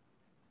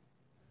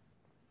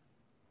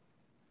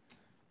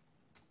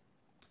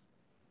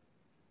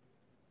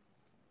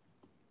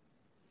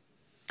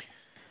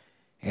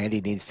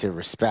 Andy needs to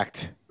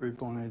respect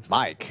 3.8.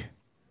 Mike.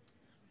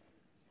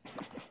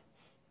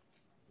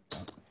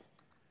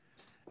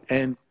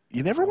 And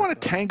you never want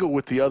to tangle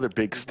with the other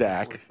big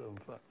stack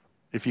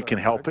if you can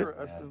help it.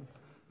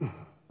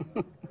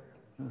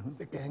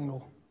 Sick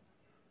angle.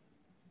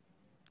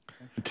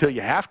 Until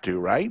you have to,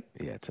 right?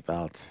 Yeah, it's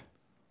about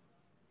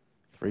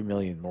 3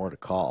 million more to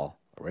call.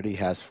 Already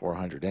has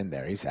 400 in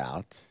there. He's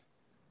out.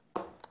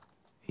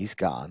 He's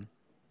gone.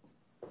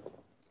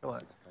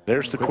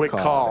 There's the quick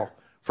call.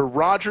 For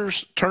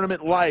Rogers'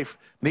 tournament life,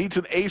 needs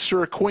an ace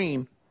or a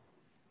queen.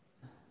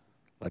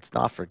 Let's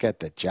not forget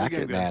that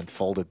Jacket Man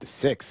folded the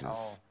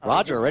 6s.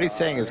 Roger already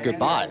saying his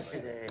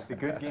goodbyes. The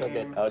good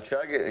game. I'll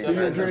chug it.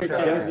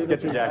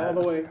 Get the jacket.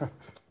 All the way. I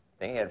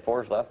think he had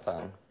 4s last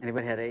time.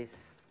 Anybody had ace?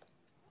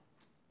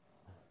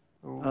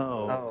 Oh.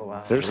 Oh,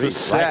 wow. There's the Right,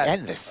 set.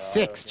 and the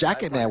 6.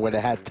 Jacket Man would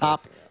have had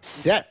top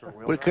set.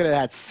 Could have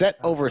had set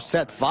over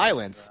set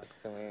violence.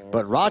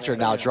 But Roger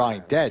now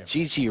drawing dead.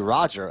 GG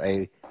Roger,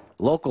 a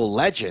local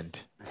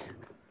legend,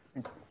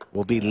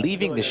 will be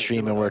leaving the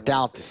stream, and we're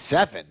down to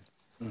 7.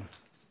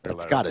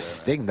 That's got a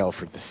sting, though,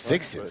 for the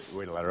 6s.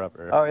 Way to ladder up.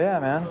 Oh, yeah,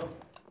 man.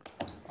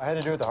 I had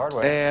to do it the hard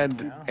way.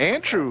 And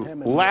Andrew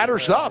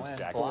ladders up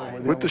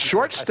with the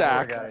short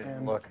stack.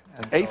 Look.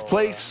 8th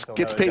place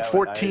gets paid It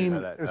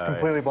was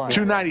completely blind.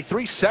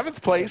 $14,293.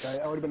 7th place,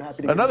 I would have been happy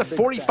to get another the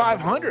big stack.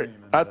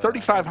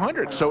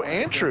 $3,500. So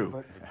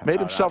Andrew made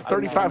himself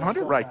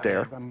 $3,500 right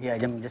there. Yeah,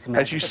 just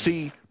As you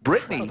see,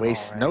 Brittany,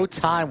 Waste no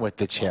time with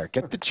the chair.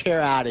 Get the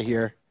chair out of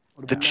here.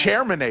 the What do we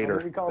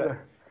chairmanator, call the?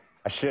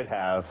 I should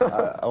have.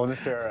 I wasn't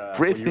sure what you were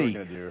Brittany,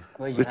 going to do.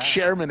 the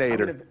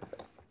chairmanator.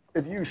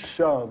 If you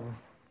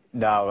shove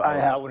No, I I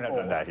have wouldn't have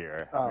done full. that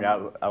here.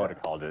 I would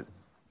have called it.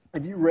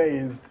 If you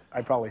raised,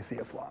 I probably see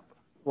a flop.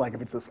 Like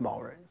if it's a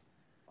small raise.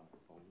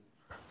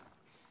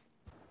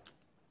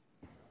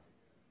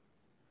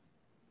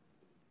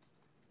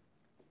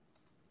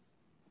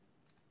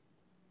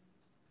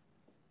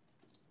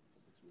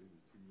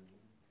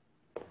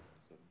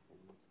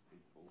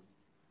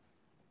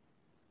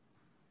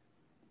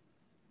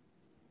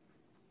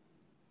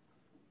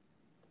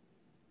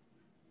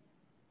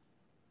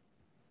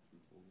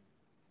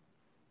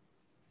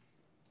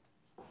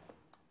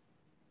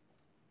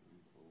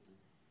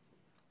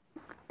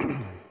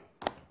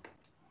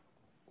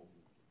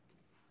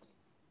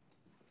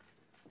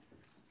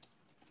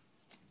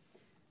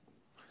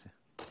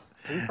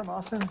 Are you from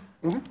Austin?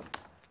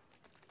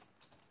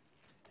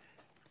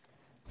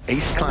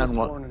 Ace I Con was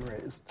one. born and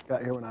raised.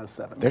 Got here when I was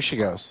 7. There she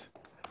goes.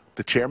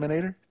 The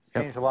Chairmanator?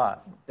 Changed a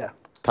lot. Yeah.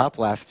 Top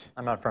left.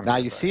 I'm not from Now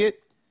here, you but- see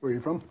it? Where are you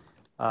from?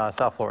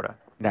 South Florida.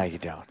 Now you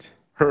don't.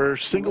 Her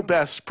single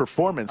best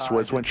performance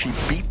was when she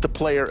beat the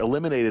player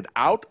eliminated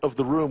out of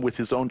the room with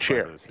his own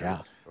chair.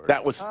 Yeah.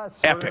 That was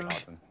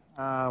epic.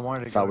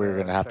 Wanted to Thought go we were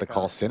going to have to check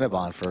call out-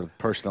 Cinnabon for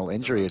personal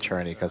injury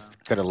attorney because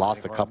could have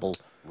lost a couple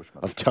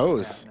of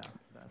toes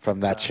from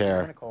that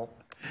chair. Pinnacle.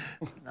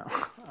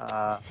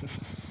 No.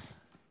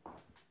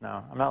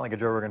 No, I'm not like a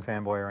Joe Rogan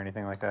fanboy or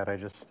anything like that. I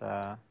just,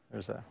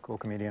 there's a cool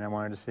comedian I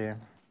wanted to see.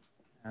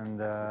 And,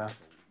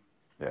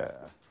 Yeah.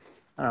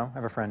 I don't know, I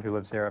have a friend who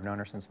lives here. I've known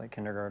her since like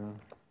kindergarten.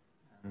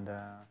 And,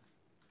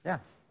 yeah.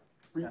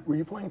 Were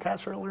you playing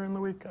cash earlier in the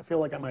week? I feel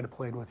like I might have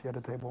played with you at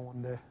a table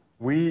one day.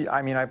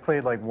 I mean, I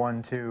played like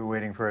 1-2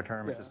 waiting for a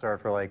tournament to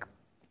start for like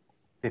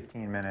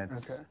 15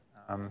 minutes. Okay.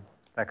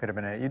 That could have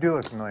been it. You do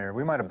look familiar.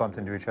 We might have bumped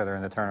into each other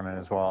in the tournament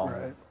as well.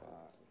 Right.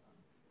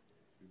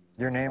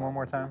 Your name one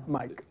more time?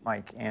 Mike.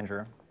 Mike,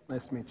 Andrew.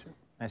 Nice to meet you.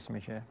 Nice to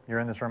meet you. You're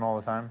in this room all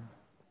the time?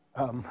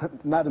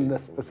 Not in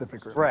this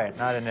specific room. Right,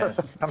 not in it.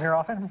 Come here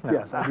often? No.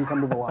 Yes, I do come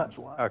to the lodge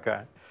a lot.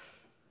 Okay.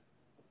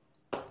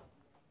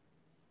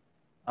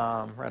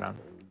 Right on.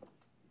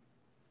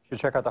 Should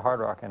check out the Hard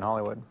Rock in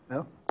Hollywood.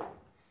 No?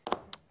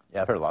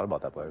 Yeah, I've heard a lot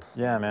about that place.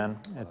 Yeah, man.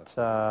 It's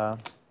a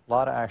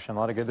lot of action, a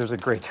lot of good. There's a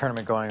great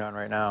tournament going on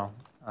right now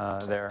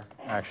there,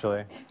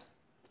 actually.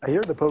 I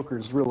hear the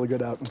poker's really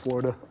good out in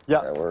Florida.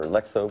 Yeah. Where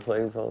Lexo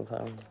plays all the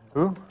time.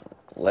 Who?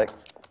 Lex,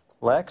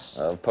 Lex?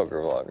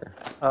 poker vlogger.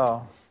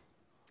 Oh.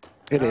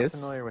 It Not is.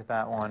 familiar with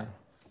that one.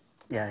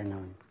 Yeah, I know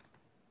him.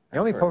 The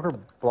only poker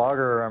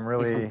blogger I'm He's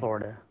really from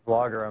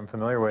Florida.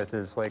 familiar with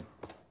is like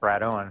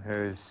Brad Owen,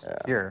 who's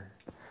here.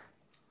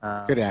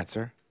 Good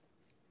answer.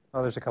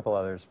 Well, there's a couple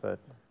others, but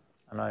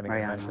I'm not even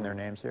going to Mariano. mention their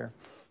names here.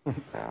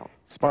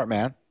 Smart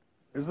man.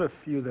 There's a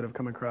few that have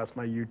come across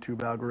my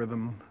YouTube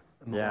algorithm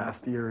in the Yeah.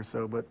 last year or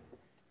so, but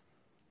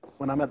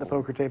when I'm at the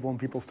poker table and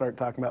people start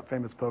talking about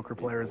famous poker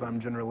players, I'm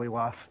generally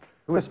lost.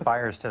 Who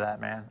aspires to that,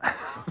 man?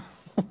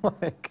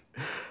 Like,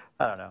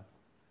 I don't know.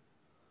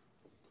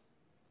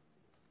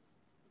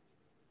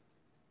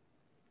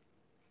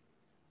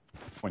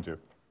 Point two.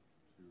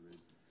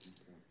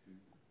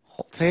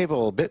 Whole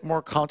table a bit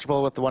more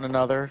comfortable with one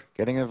another,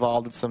 getting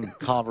involved in some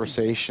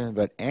conversation,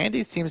 but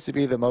Andy seems to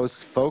be the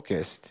most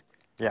focused.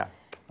 Yeah,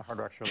 the Hard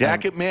Rock's really,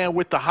 Jacket Man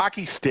with the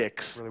hockey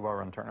sticks. really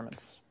well-run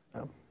tournaments.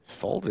 He's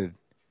folded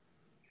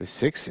the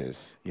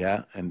sixes.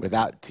 Yeah, and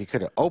Without, he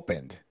could have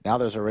opened. Now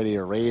there's already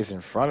a raise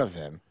in front of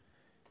him.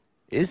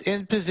 Is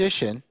in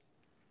position.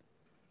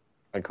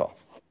 I call.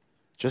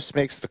 Just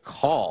makes the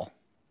call.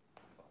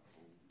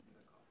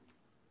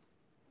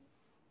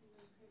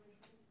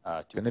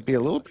 It's going to be a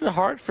little bit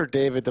hard for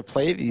David to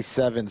play these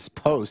sevens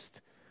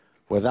post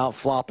without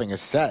flopping a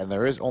set, and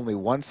there is only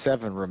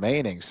 1-7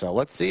 remaining. So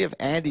let's see if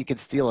Andy can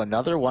steal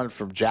another one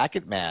from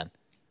Jacket Man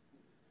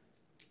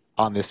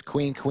on this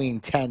Queen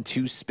 10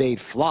 2-spade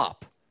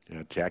flop.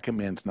 yeah, Jacket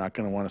Man's not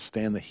going to want to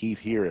stand the heat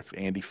here if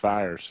Andy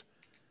fires.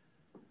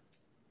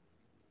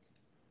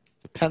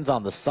 Depends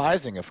on the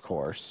sizing, of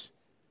course.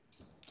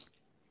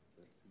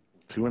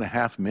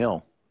 2.5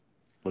 mil,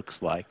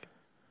 looks like.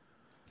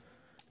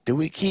 Do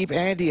we keep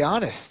Andy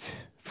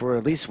honest for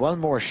at least one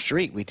more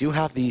streak? We do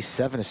have these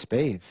 7 of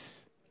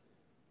spades.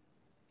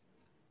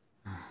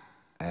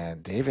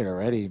 And David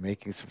already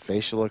making some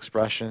facial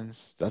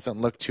expressions.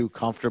 Doesn't look too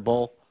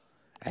comfortable.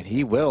 And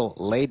he will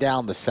lay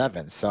down the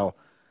 7. So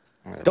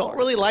don't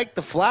really like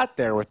the flat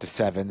there with the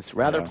 7s.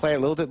 Rather Yeah. play a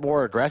little bit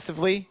more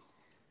aggressively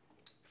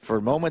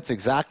for moments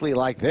exactly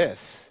like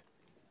this.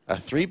 A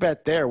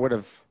 3-bet there would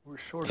have We're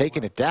short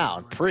taken last it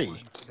down time.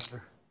 pre.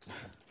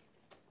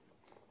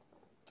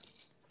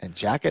 And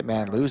Jacket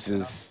Man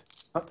loses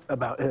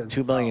About his.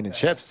 $2 million in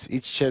chips.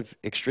 Each chip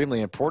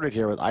extremely important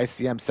here with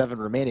ICM 7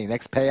 remaining.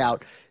 Next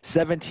payout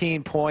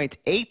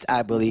 17.8,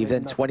 I believe,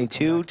 then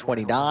 22,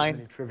 29.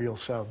 Many trivial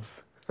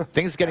shoves.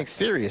 Things getting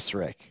serious,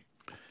 Rick.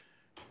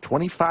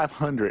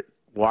 2,500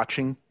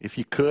 watching. If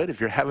you could, if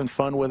you're having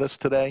fun with us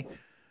today,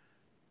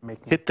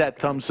 hit that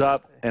thumbs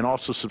up and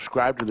also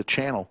subscribe to the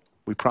channel.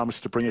 We promise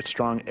to bring it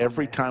strong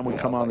every time we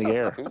come on the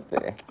air.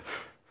 Tuesday.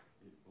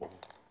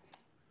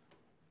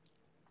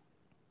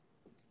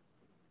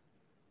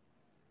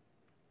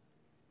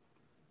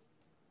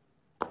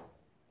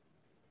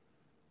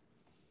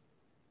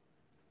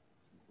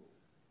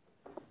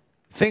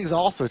 things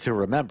also to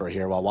remember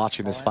here while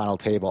watching this final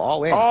table.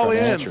 All in All from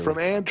in Andrew. from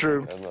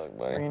Andrew. Good luck,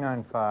 buddy.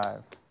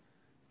 395.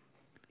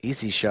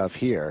 Easy shove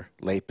here.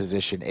 Late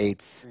position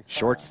eights,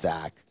 short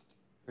stack.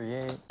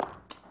 38.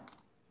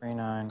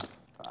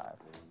 395.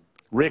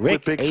 Rick Rick,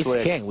 with big ace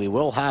slick. king. We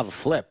will have a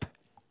flip.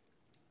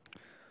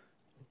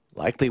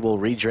 Likely will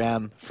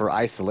redram for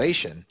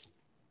isolation.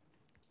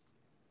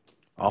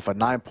 Off a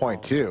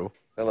 9.2.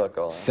 Good luck,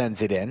 all.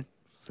 Sends it in.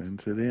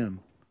 Sends it in.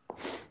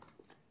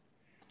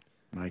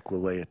 Mike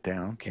will lay it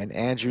down. Can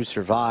Andrew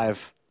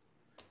survive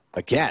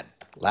again?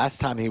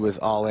 Last time he was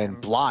all in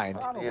blind,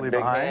 Big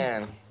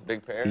hand.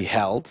 Big pair. he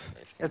held.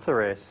 It's a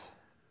race.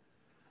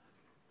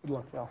 Good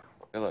luck, y'all.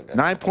 Good luck, guys.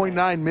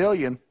 9.9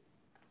 million.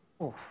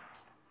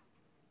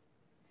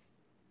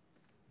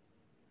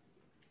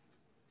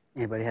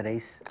 Anybody had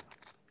ace?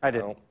 I did.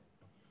 Nope.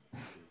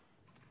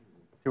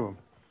 2 of them.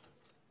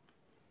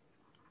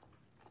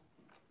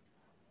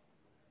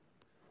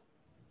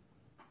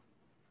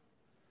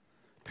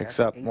 Picks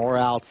up more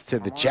outs to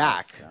the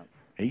jack.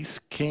 Ace,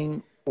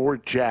 king, or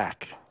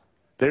jack.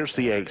 There's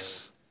the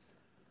ace.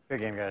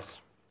 Good game, guys.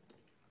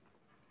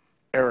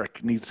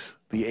 Eric needs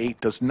the 8.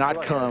 Does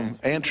not come.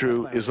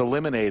 Andrew is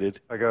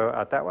eliminated I go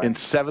out that way. in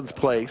 7th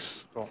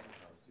place. Cool.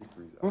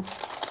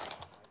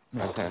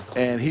 Okay.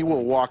 And he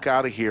will walk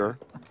out of here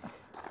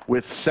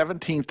with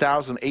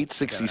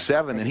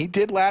 17,867. And he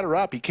did ladder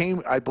up. He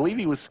came, I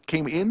believe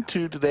came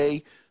into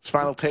today's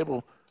final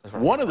table.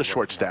 One of the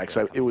short stacks.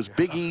 It was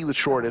Big E, the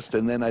shortest,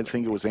 and then I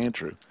think it was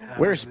Andrew.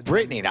 Where's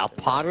Brittany now?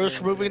 Potter's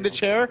removing the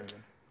chair?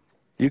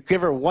 You give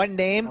her one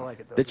name,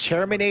 the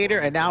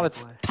Chairmanator, and now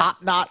it's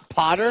Top Knot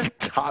Potter?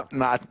 Top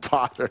Knot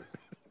Potter.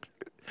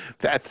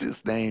 That's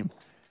his name.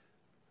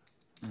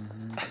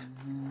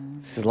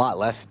 This is a lot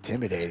less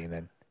intimidating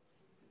than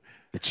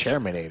the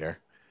Chairmanator.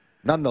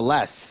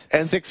 Nonetheless,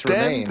 And 6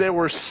 then remain. there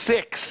were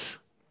 6.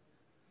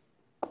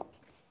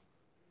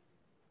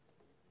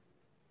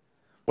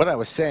 What I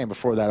was saying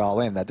before that all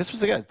in, that this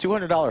was, again, a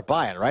 $200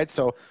 buy-in, right?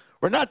 So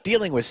we're not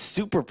dealing with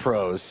super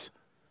pros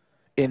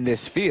in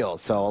this field.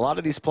 So a lot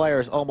of these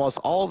players, almost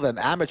all of them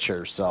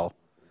amateurs. So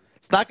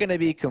it's not going to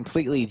be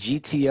completely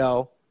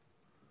GTO.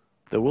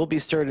 There will be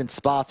certain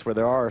spots where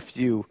there are a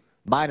few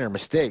minor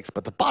mistakes.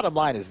 But the bottom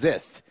line is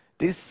this.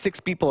 These 6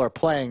 people are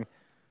playing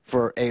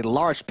for a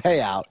large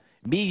payout.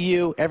 Me,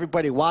 you,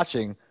 everybody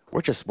watching,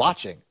 we're just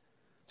watching.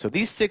 So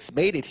these 6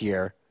 made it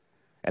here,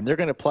 and they're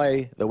going to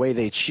play the way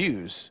they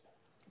choose.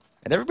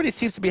 And everybody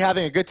seems to be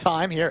having a good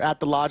time here at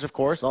the lodge, of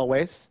course,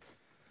 always.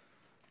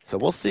 So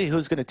we'll see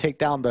who's going to take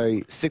down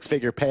the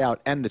 6-figure payout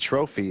and the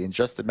trophy in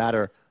just a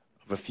matter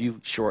of a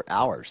few short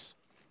hours.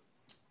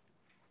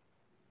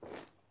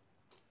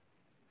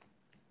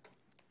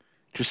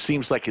 Just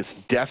seems like it's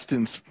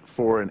destined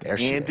for an There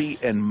she Andy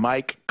is. and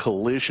Mike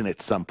collision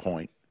at some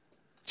point.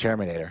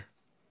 Chairmanator.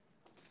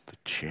 The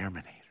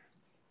Chairmanator.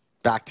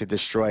 Back to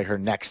destroy her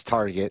next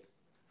target.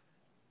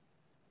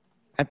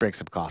 And bring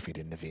some coffee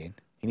to Naveen.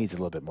 He needs a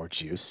little bit more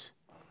juice.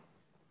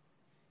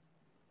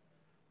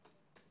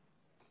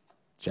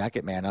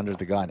 Jacket man under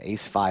the gun.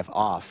 Ace-5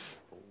 off.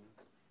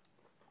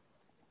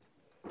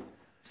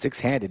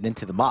 6-handed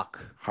into the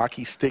muck.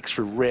 Hockey sticks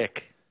for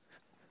Rick.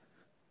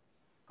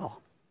 Oh,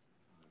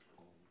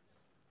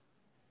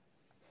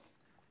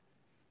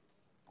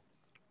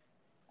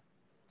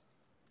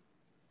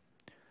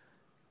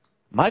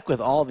 Mike with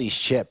all these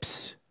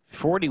chips.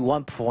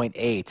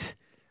 41.8.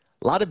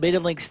 A lot of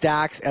middling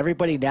stacks.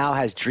 Everybody now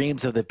has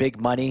dreams of the big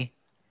money.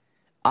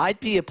 I'd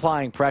be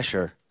applying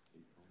pressure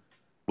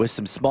with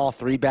some small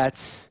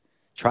 3-bets,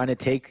 trying to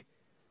take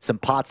some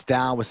pots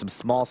down with some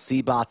small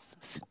C-bets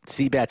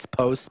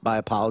post. My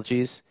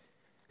apologies.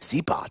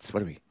 C-bots.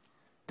 What are we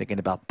thinking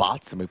about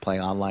bots? Are we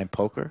playing online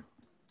poker?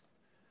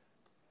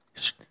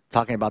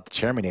 Talking about the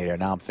Chairmanator.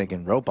 Now I'm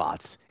thinking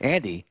robots.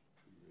 Andy,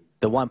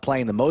 the one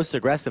playing the most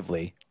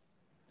aggressively,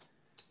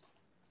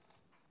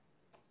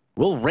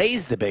 will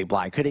raise the big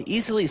blind. Could have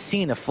easily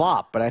seen a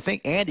flop, but I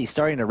think Andy's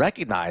starting to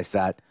recognize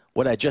that,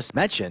 what I just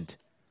mentioned,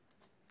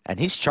 and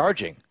he's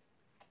charging.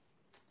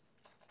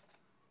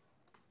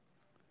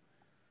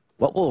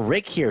 What will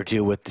Rick here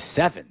do with the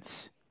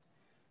 7s?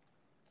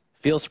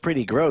 Feels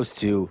pretty gross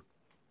to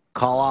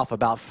call off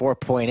about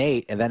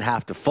 4.8 and then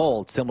have to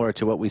fold, similar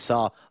to what we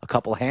saw a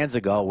couple hands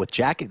ago with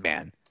Jacket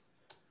Man.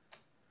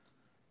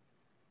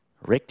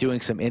 Rick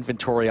doing some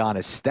inventory on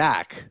his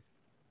stack.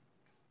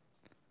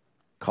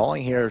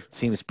 Calling here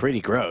seems pretty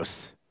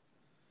gross.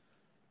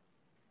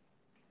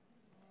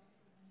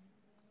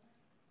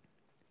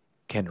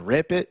 Can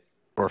rip it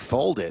or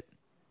fold it.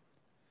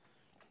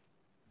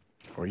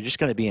 Or you're just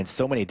going to be in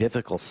so many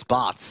difficult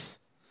spots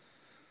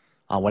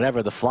on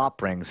whatever the flop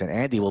brings. And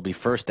Andy will be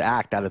first to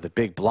act out of the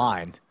big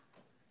blind.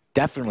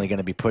 Definitely going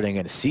to be putting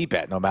in a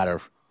C-bet no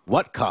matter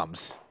what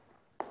comes.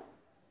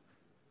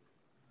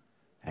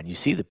 And you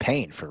see the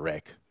pain for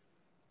Rick.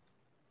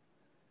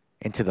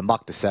 Into the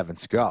muck the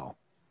 7s go.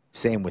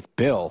 Same with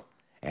Bill.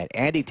 And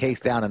Andy takes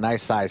down a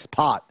nice-sized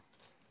pot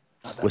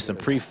with some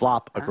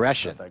pre-flop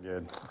aggression. That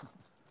good.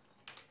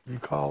 You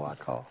call, I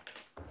call.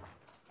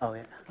 oh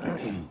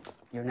yeah.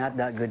 You're not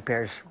that good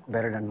pairs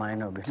better than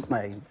mine. Or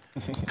my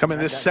Coming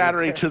this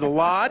Saturday to the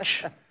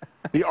Lodge,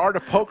 the Art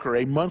of Poker,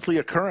 a monthly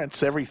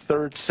occurrence every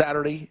third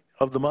Saturday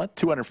of the month,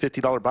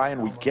 $250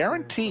 buy-in. We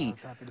guarantee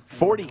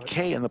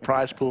 $40K in the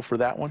prize pool for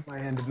that one. My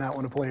hand did not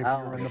want to play if you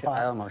were in the I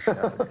pot. almost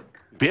shoved.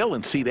 Bill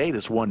in seat 8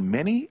 has won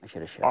many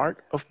should've shoved.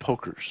 Art of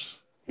Pokers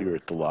here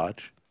at the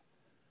Lodge.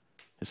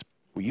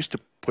 We used to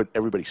put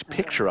everybody's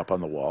picture up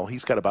on the wall.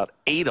 He's got about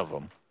 8 of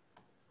them.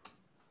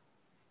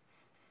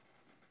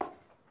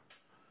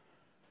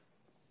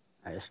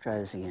 All right, let's try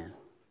this again.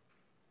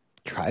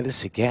 Try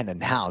this again.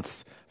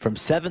 Announced from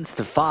 7s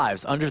to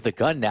 5s. Under the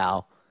gun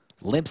now.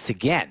 Limps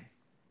again.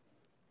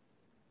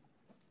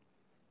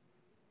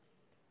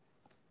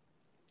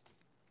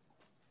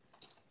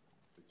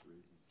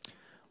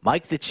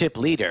 Mike the chip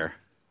leader.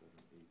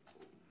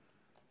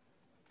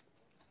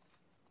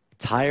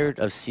 Tired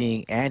of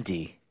seeing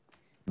Andy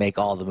make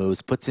all the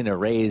moves. Puts in a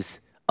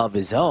raise of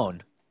his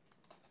own.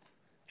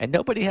 And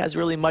nobody has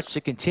really much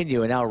to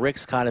continue. And now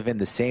Rick's kind of in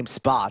the same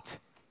spot.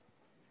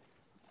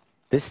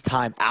 This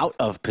time out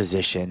of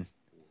position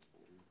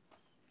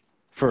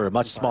for a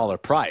much smaller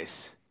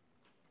price.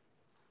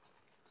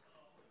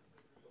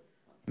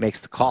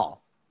 Makes the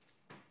call.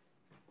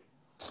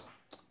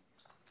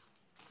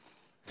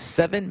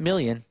 $7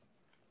 million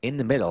in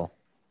the middle.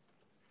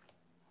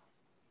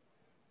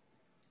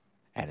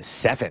 And a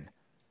 7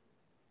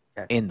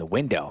 in the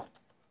window.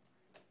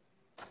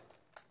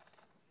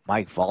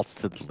 Mike vaults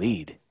to the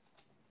lead.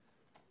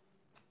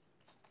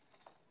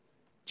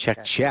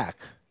 Check, check.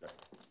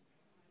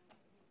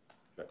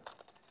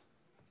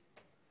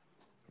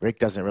 Rick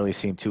doesn't really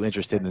seem too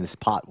interested in this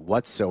pot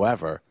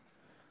whatsoever.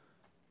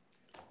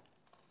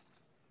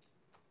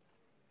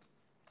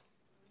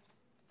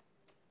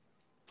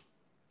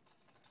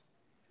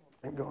 I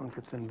think going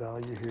for thin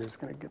value here is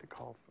going to get a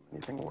call from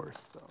anything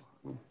worse. So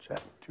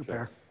check, 2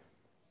 pair.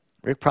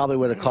 Rick probably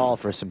would have called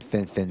for some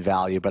thin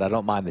value, but I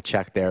don't mind the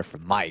check there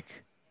from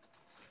Mike.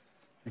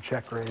 Your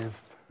check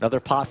raised.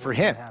 Another pot for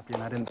him. Happy,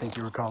 and I didn't think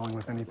you were calling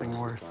with anything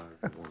worse.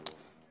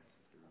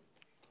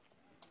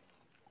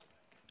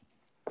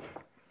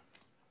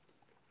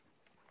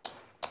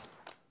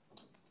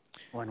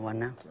 1-1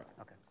 now?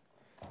 Okay.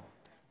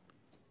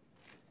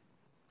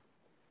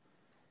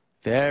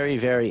 Very,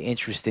 very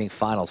interesting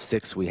final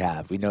 6 we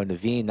have. We know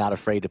Neeme not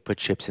afraid to put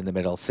chips in the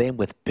middle. Same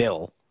with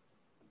Bill.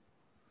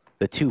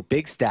 The 2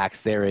 big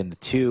stacks there in the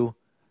 2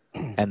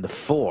 and the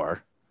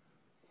 4.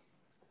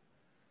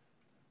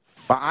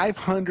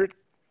 500,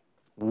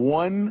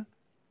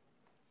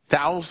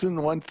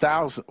 1,000,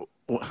 1,000.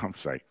 I'm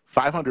sorry,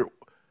 500,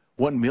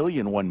 1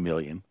 million, 1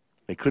 million.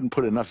 They couldn't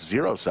put enough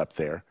zeros up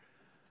there.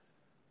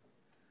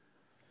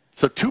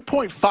 So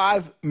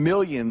 2.5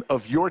 million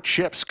of your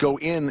chips go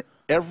in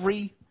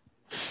every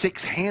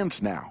 6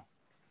 hands now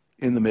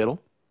in the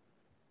middle.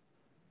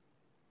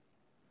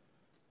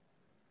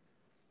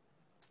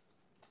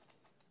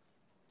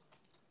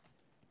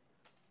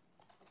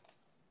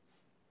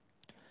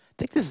 I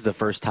think this is the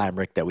first time,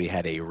 Rick, that we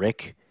had a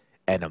Rick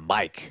and a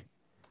Mike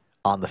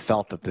on the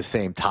felt at the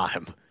same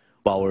time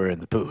while we were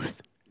in the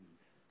booth.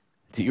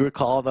 Do you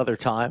recall another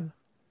time?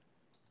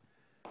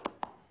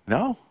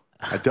 No,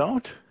 I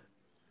don't.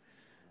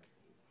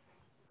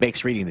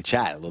 Makes reading the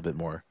chat a little bit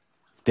more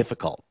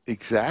difficult.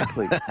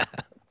 Exactly.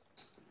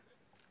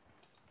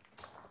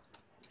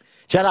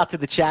 Shout out to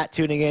the chat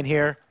tuning in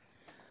here.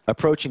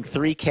 Approaching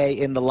 3K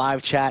in the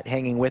live chat,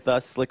 hanging with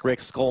us. Slick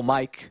Rick, Skull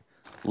Mike,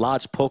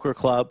 Lodge Poker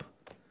Club.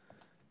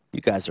 You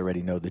guys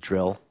already know the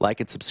drill. Like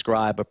and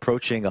subscribe.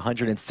 Approaching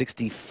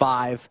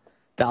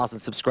 165,000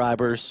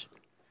 subscribers.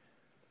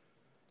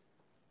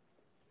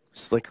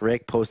 Slick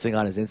Rick posting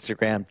on his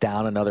Instagram,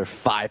 down another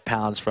 5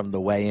 pounds from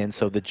the weigh-in.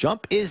 So the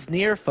jump is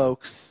near,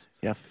 folks.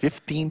 Yeah,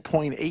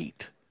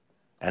 15.8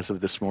 as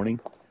of this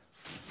morning.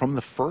 From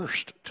the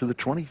 1st to the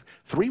 20,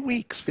 3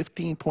 weeks,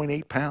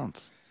 15.8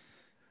 pounds.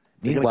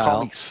 They're going to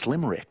call me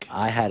Slim Rick.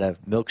 I had a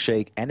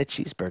milkshake and a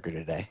cheeseburger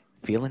today.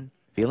 Feeling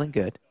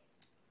good.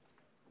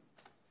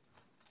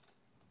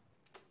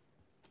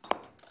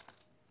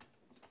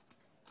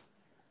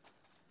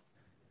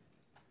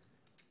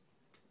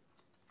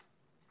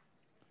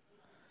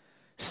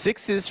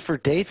 Sixes for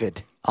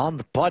David on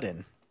the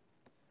button.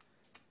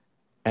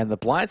 And the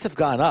blinds have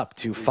gone up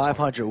to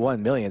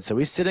 501 million. So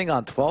he's sitting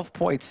on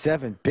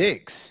 12.7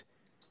 bigs.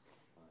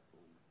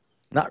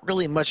 Not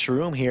really much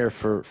room here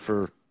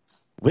for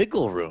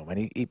wiggle room.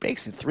 And he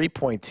makes it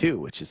 3.2,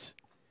 which is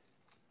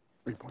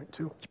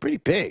 3.2. It's pretty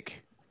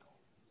big.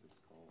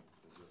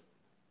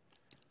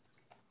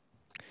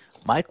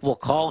 Mike will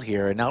call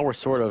here, and now we're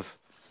sort of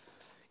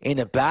in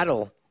a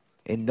battle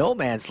in no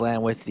man's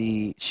land with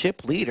the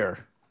chip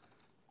leader.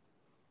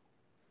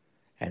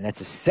 And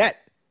that's a set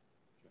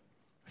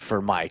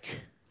for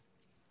Mike.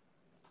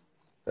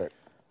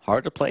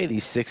 Hard to play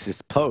these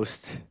sixes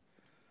post.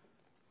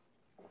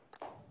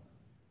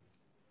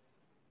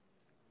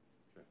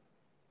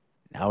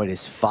 Now it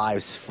is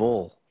fives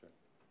full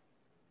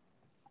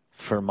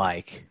for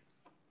Mike.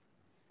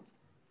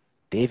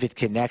 David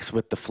connects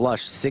with the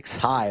flush, 6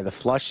 high. The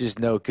flush is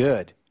no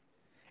good.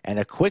 And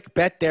a quick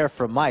bet there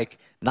from Mike,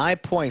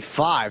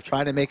 9.5,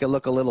 trying to make it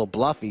look a little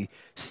bluffy.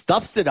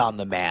 Stuffs it on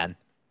the man.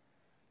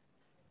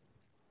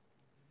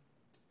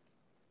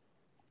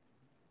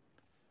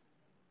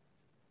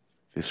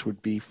 This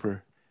would be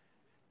for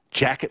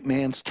Jacket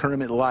Man's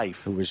tournament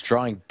life. Who was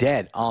drawing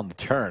dead on the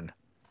turn.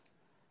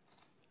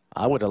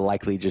 I would have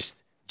likely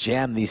just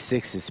jammed these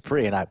sixes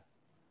free, and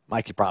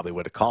Mikey probably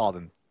would have called,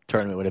 and the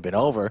tournament would have been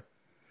over.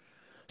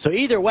 So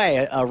either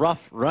way, a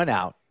rough run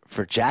out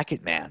for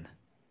Jacket Man,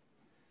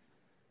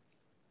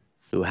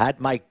 who had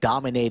Mike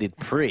dominated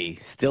pre,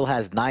 still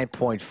has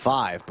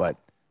 9.5, but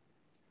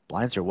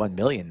blinds are 1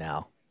 million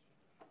now.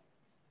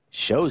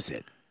 Shows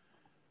it.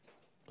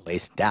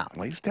 Lays it down.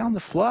 Lays down the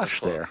flush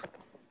there.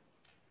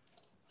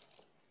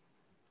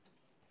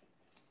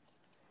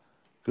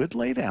 Good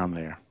lay down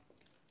there.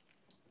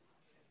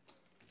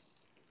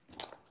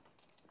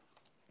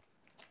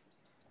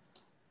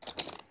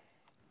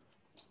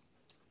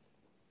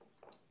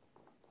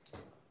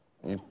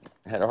 You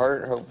had a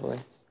heart, hopefully?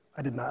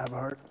 I did not have a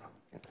heart.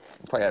 You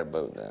probably had a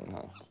boat then,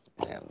 huh?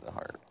 You have the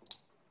heart.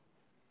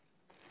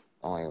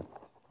 Only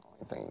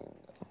thing.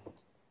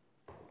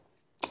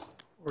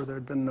 Or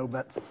there'd been no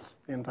bets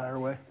the entire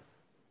way.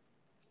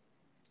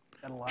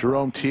 Had a lot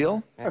Jerome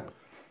Teal,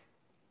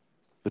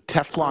 the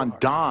Teflon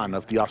Don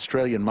of the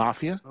Australian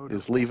Mafia,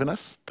 is leaving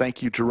us.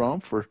 Thank you, Jerome,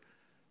 for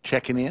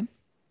checking in.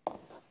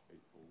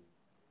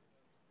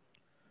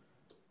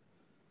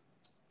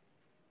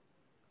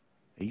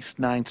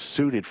 Ace-9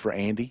 suited for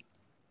Andy.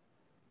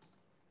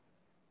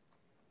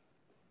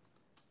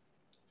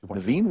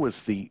 Naveen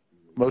was the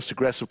most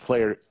aggressive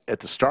player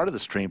at the start of the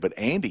stream, but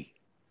Andy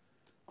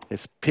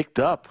has picked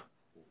up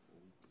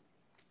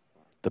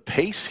the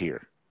pace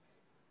here.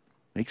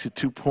 Makes it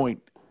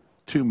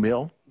 2.2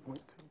 mil.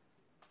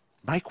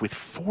 Mike with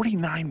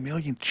 49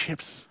 million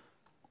chips.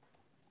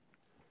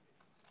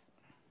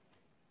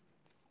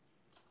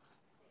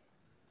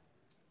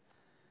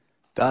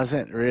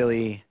 Doesn't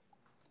really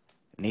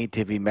need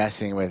to be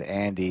messing with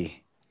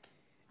Andy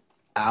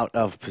out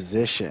of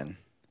position.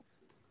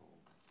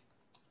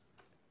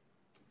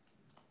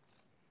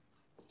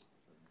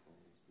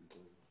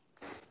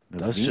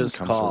 Does just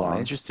call. Along.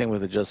 Interesting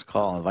with a just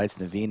call. Invites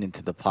Naveen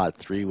into the pot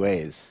 3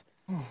 ways.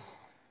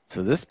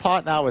 So this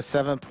pot now is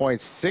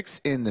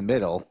 7.6 in the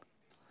middle.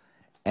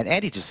 And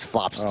Andy just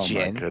flops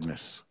gin. Oh, my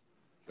goodness.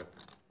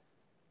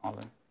 All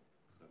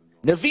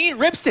in. Naveen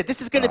rips it.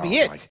 This is going to be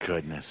it. Oh, my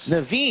goodness.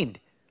 Naveen,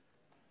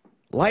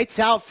 lights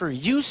out for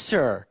you,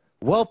 sir.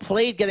 Well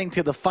played getting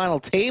to the final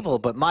table,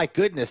 but my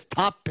goodness,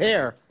 top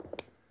pair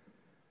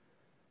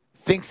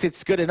thinks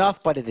it's good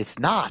enough, but it is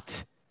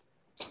not.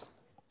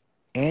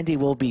 Andy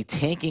will be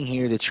tanking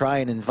here to try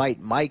and invite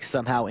Mike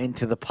somehow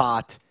into the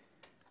pot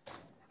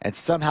and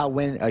somehow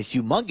win a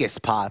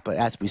humongous pot. But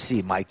as we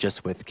see, Mike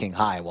just with King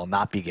High will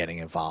not be getting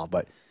involved.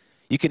 But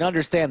you can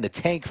understand the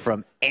tank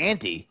from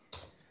Andy.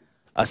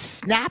 A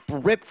snap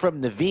rip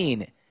from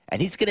Naveen,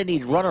 and he's going to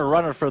need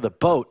runner for the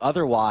boat.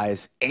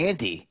 Otherwise,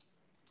 Andy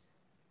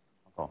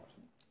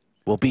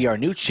will be our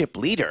new chip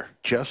leader.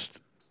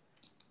 Just,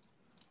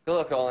 Good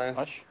luck, all in.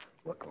 Hush.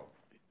 I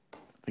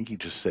think he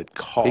just said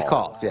call. He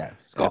calls, yeah.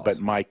 Yeah, but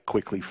Mike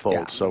quickly folds.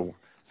 Yeah. So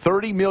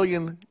 30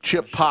 million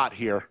chip pot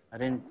here. I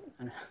didn't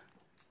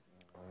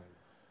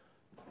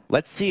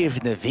Let's see if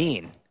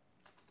Naveen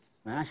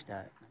smash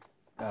that.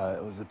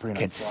 It was a pretty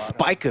can nice slot.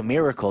 spike a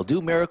miracle.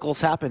 Do miracles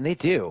happen? They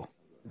do.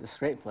 The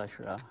straight flush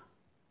draw.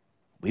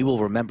 We will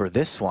remember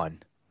this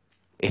one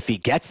if he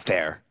gets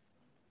there,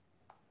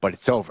 but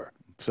it's over.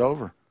 It's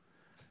over.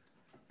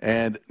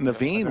 And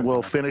Naveen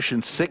will finish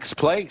in 6th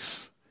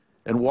place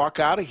and walk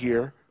out of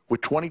here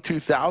with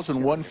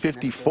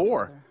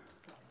 22,154.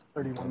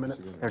 31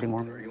 minutes. 30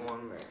 more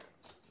minutes.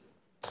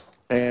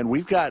 And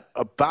we've got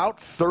about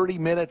 30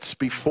 minutes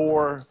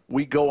before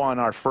we go on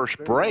our first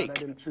I break.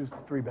 didn't choose to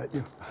 3-bet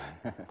you.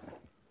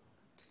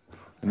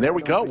 And there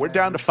we go. We're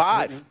down to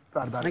 5.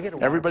 Thought about it.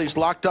 Everybody's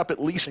locked up at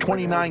least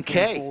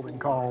 29K. Fold and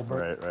call, but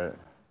Right, right.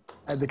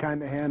 I had the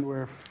kind of hand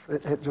where if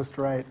it hit just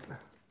right,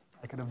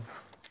 I could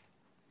have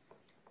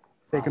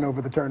taken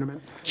over the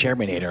tournament.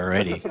 Chairmanator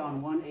already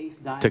On one ace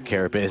diamond. took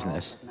care of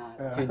business.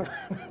 I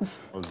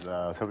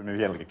was hoping maybe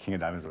he had like a king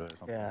of diamonds over there or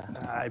something.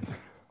 Yeah.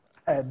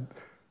 I had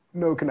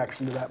no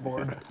connection to that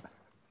board.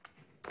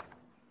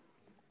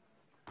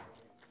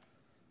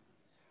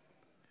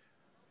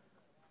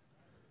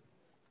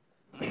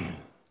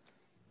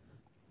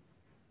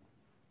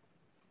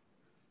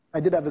 I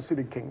did have a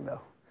suited king,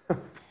 though.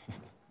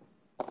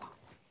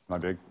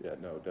 Not big? Yeah,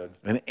 no, dead.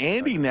 And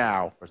Andy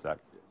now Where's that?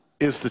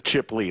 is the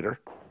chip leader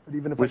But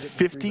even if with I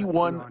didn't 3-bet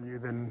you on you,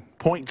 then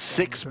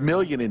 51.6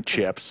 million in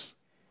chips.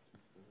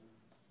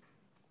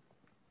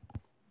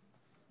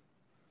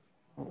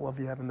 I don't love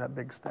you having that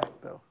big stack,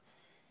 though.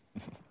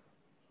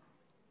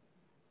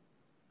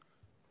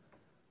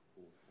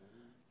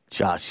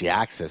 Josh, the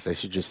access. They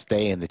should just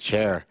stay in the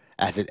chair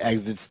as it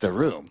exits the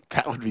room.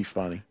 That would be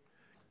funny.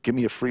 Give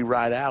me a free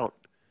ride out.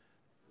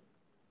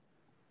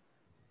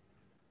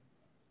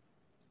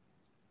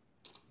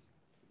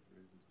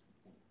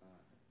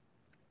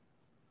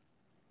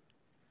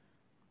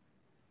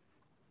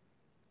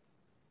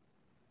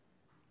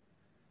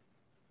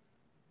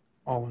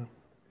 All in.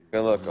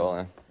 Good luck,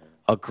 Olin.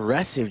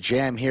 Aggressive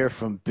jam here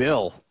from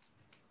Bill.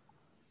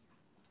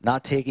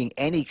 Not taking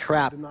any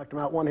crap Knocked him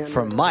out one hand.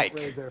 from Mike.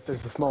 Raise there if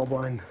there's the small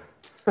blind.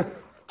 And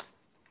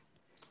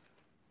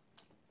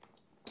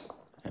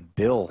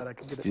Bill Bet I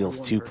could get it steals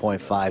to one person,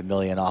 $2.5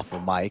 million off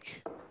of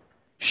Mike.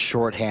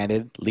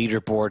 Short-handed,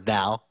 leaderboard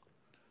now.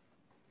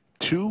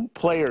 2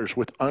 players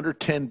with under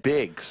 10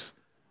 bigs.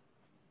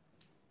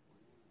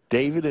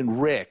 David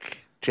and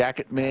Rick.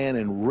 Jacket Man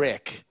and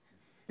Rick.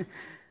 No,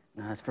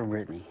 that's for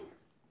Brittany.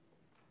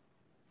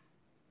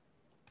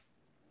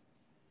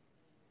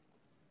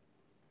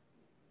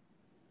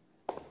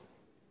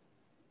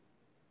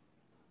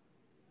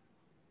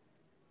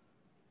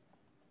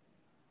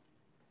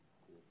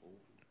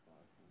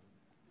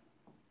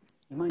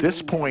 At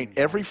this point,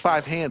 every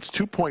 5 hands,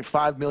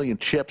 2.5 million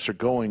chips are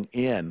going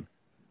in.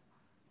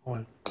 All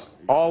in.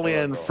 All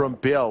in from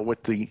Bill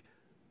with the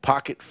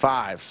pocket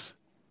fives.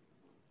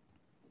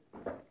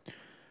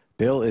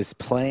 Bill is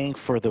playing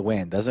for the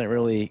win. Doesn't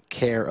really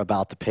care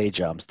about the pay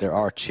jumps. There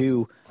are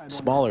 2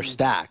 smaller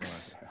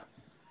stacks.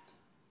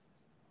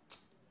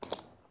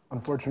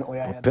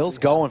 Unfortunately, I had Bill's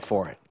going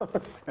for it.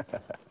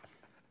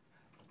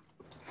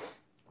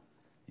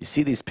 You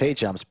see these pay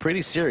jumps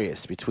pretty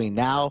serious between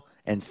now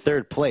and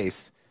third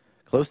place,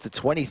 close to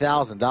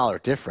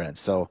 $20,000 difference.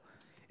 So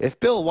if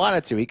Bill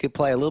wanted to, he could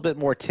play a little bit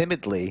more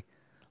timidly,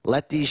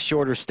 let these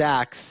shorter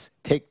stacks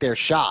take their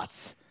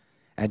shots,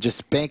 and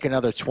just bank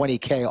another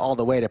 20K all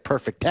the way to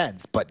perfect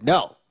tens. But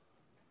no,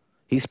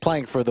 he's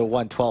playing for the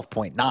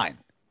 112.9.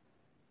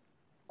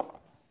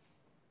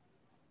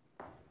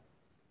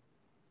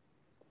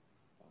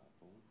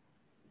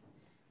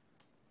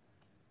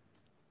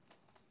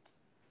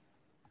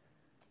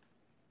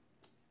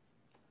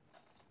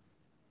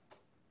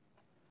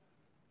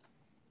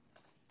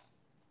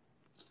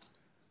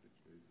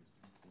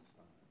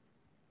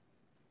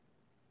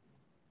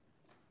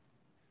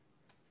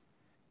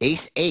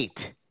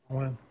 Ace-8.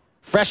 All in.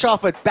 Fresh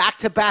off with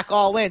back-to-back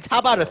all-ins. How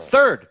about a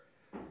third?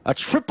 A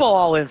triple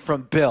all-in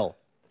from Bill.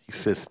 He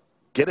says,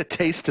 get a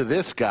taste of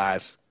this,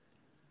 guys.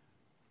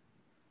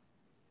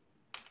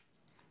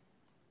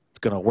 It's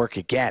going to work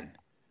again.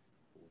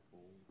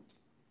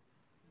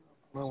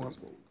 Well,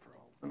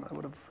 I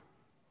would have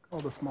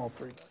called a small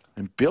 3.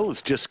 And Bill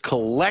is just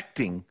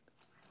collecting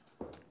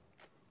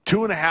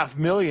 $2.5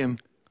 million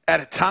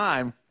at a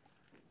time.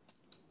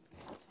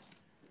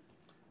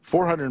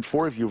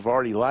 404 of you have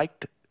already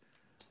liked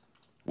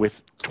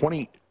with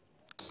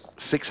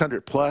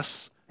 2,600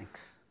 plus.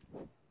 Thanks.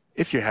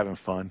 If you're having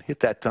fun, hit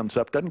that thumbs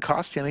up. Doesn't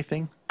cost you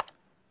anything.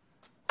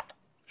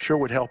 Sure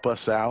would help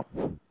us out.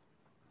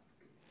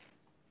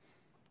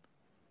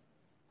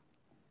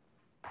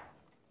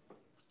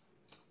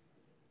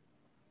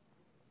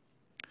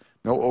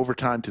 No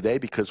overtime today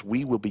because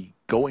we will be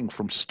going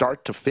from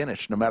start to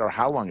finish no matter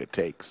how long it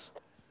takes.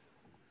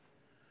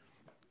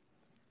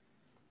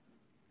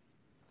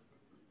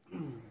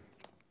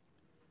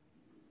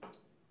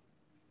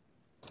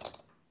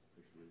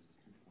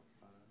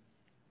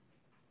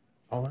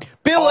 All in.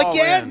 Bill All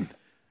again. in.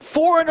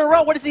 4 in a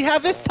row. What does he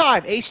have this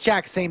time?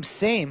 Ace-Jack,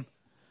 same.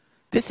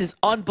 This is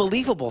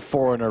unbelievable,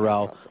 4 in a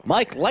row.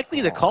 Mike,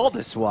 likely to call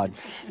this one.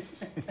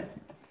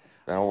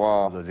 Been a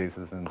while. Those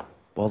aces and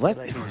Well,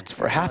 it's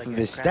for half of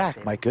his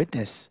stack. My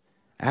goodness.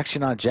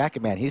 Action on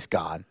Jacket Man. He's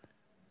gone.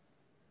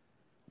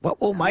 What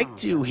will Mike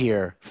do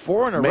here?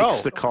 4 in a row.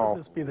 Makes the call.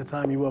 This be the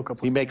time you woke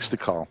up. He makes the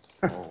call.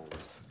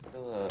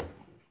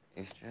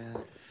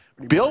 Ace-Jack.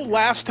 Bill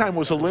last time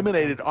was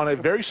eliminated on a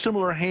very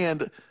similar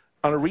hand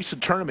on a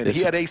recent tournament.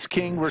 He had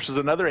ace-king versus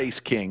another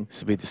ace-king.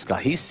 This will be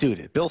discussed. He's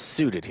suited. Bill's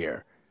suited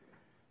here.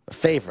 A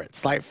favorite,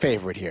 slight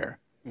favorite here.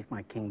 See if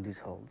my king deuce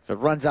holds. If it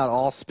runs out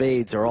all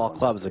spades or all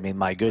clubs, I mean,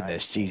 my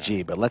goodness,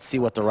 GG. But let's see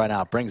what the run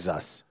out brings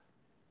us.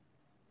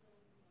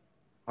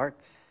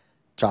 Hearts.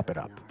 Chop it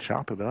up.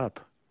 Chop it up.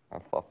 I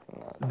flopped the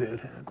nut.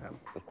 Dead hand.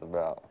 Just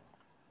about.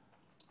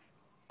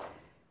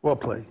 Well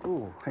played.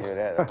 Ooh. Yeah,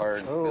 that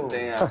hard. Good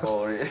thing I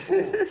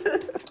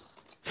folded.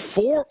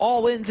 4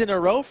 all-ins in a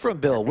row from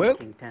Bill. Will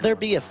there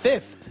be a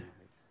 5th?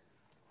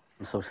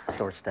 I'm so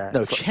short stacked.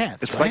 No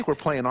chance, It's right? like we're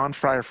playing on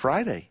Fire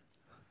Friday.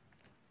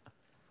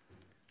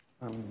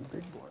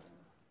 Big blind.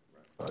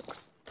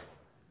 Sucks.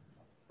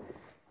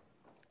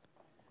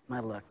 My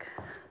luck.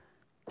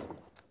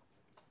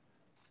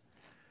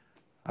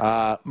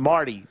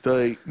 Marty,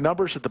 the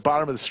numbers at the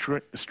bottom of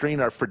the screen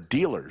are for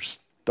dealers.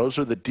 Those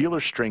are the dealer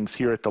strings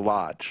here at the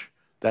lodge.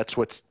 That's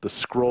what's the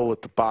scroll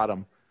at the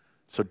bottom.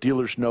 So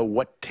dealers know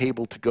what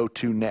table to go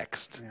to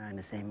next. We're in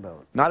the same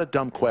boat. Not a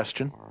dumb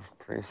question.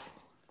 pretty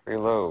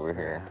low over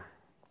here.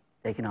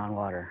 Taking on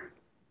water.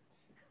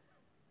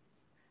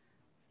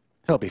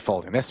 He'll be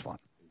folding this one.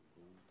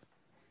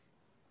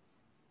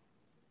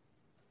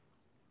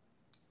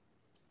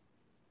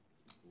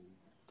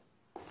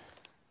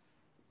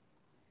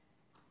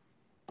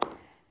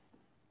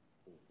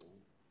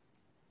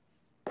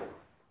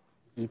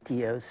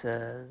 ETO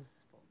says.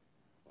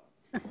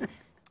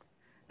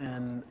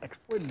 And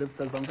Exploitative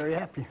says, I'm very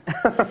happy.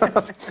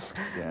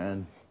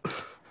 again.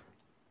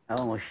 I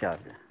almost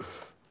shoved.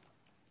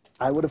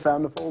 I would have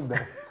found a fold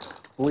there.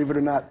 Believe it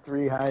or not,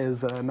 3 high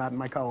is not in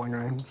my calling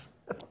range.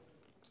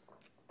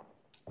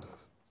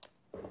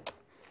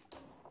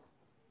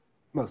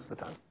 Most of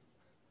the time.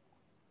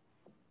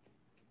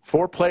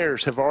 4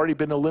 players have already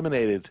been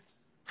eliminated.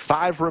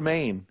 5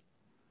 remain.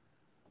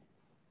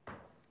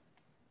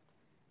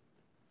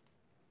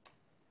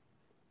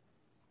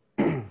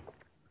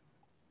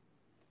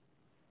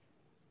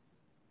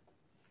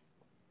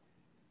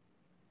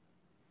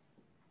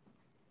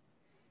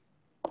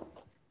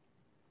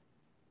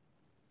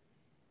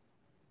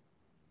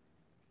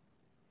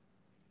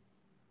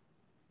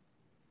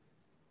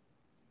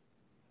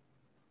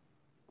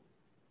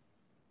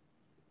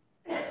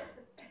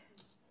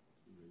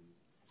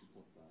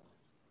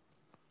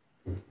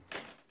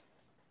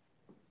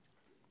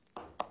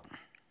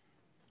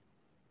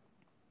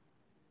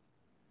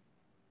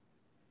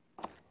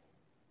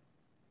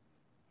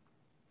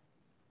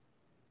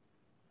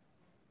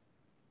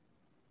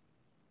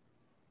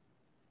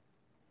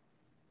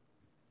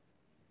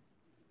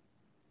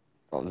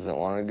 Paul doesn't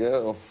want to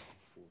go.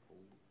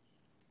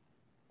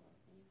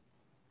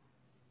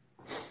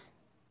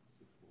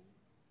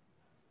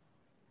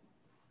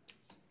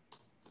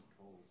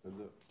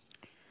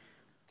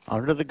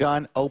 Under the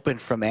gun, open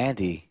from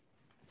Andy.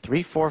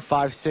 3, 4,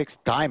 5, 6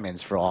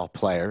 diamonds for all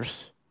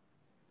players.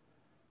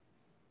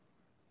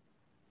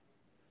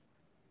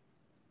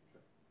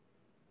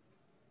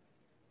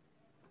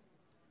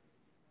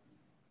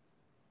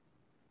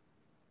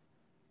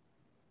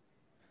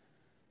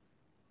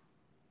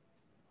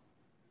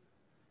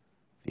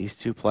 These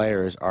 2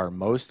 players are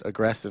most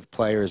aggressive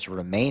players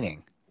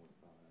remaining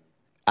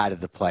out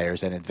of the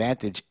players, and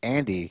advantage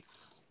Andy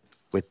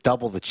with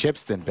double the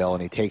chips than Bill,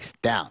 and he takes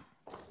it down.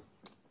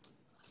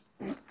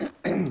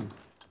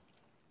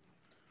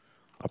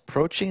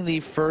 Approaching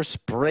the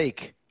first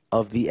break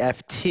of the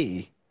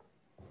FT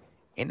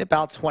in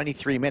about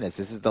 23 minutes.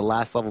 This is the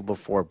last level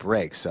before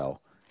break, so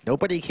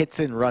nobody hits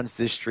and runs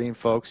this stream,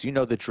 folks. You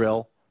know the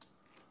drill.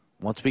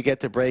 Once we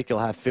get to break, you'll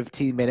have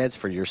 15 minutes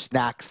for your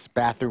snacks,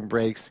 bathroom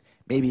breaks,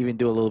 maybe even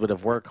do a little bit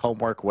of work,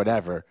 homework,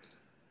 whatever.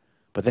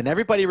 But then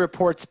everybody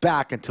reports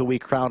back until we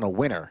crown a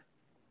winner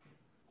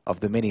of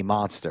the mini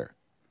monster.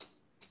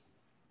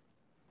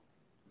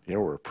 Yeah,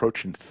 we're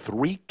approaching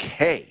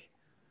 3K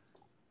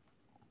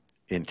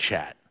in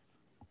chat.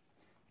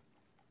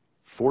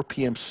 4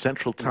 p.m.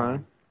 Central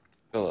Time.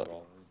 Philip.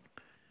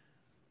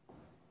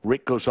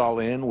 Rick goes all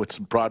in with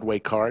some Broadway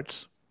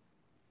cards.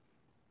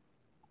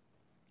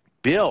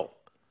 Bill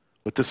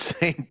with the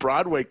same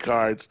Broadway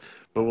cards,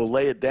 but we'll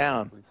lay it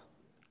down.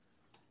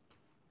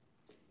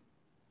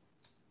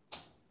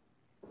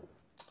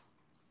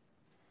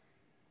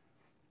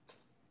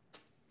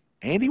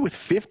 Andy with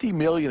 50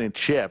 million in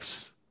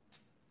chips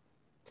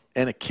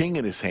and a king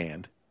in his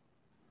hand.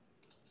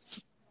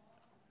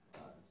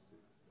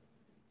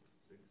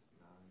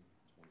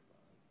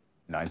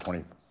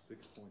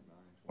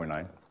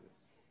 $9.9.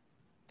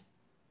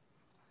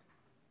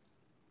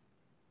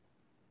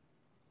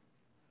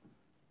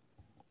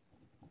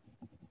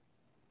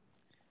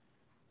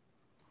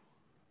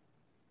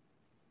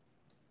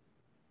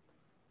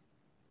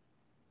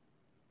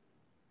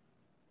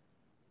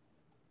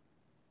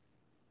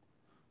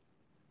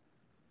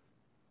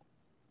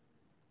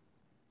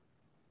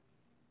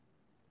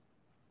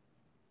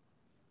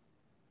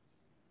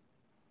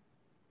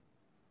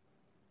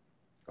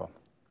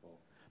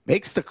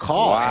 Makes the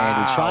call,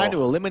 Andy, trying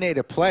to eliminate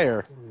a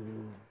player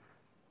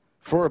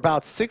for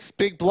about 6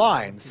 big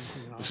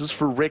blinds. This is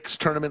for Rick's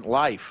tournament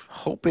life.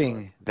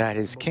 Hoping that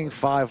his King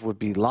 5 would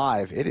be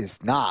live. It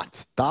is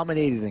not.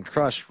 Dominated and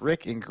crushed.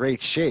 Rick in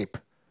great shape.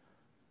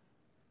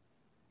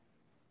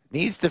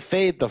 Needs to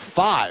fade the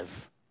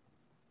 5.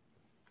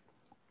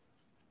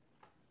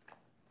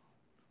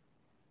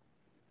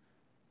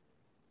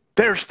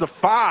 There's the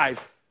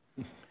 5.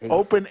 Ace.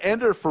 Open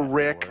ender for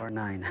Rick. Or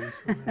 9.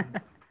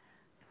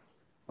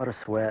 What a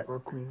sweat. Or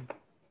queen.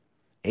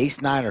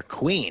 Ace, 9, or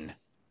queen.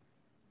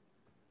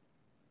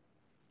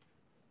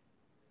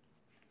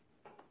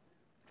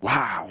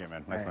 Wow. Yeah,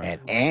 man. Nice Right. man.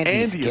 And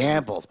Andy's Andy is-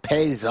 gamble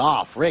pays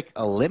off. Rick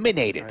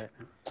eliminated All right.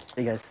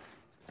 See you guys.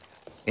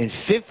 in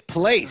 5th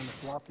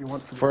place Flop you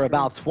want for the for stream.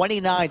 about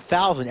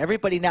 $29,000.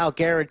 Everybody now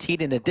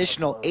guaranteed an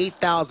additional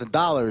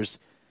 $8,000.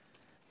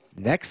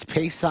 Next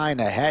pay sign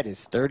ahead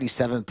is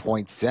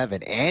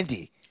 37.7.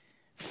 Andy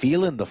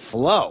feeling the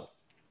flow.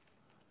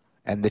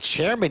 And the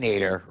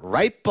Chairmanator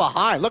right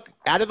behind. Look,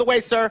 out of the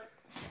way, sir.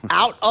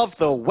 Out of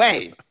the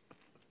way.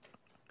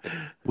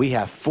 We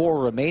have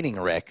 4 remaining,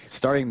 Rick,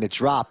 starting to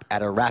drop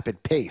at a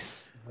rapid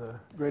pace. It's the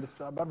greatest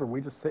job ever.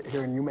 We just sit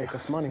here and you make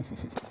us money.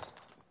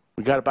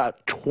 We got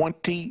about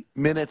 20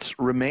 minutes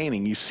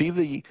remaining. You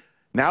see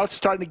now it's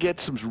starting to get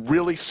some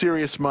really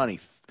serious money.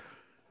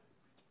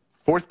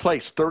 4th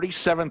place,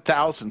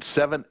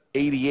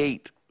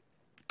 37,788.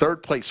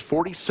 3rd place,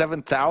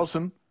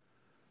 47,000.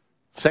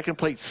 2nd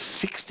place,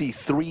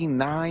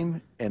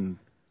 63,900, and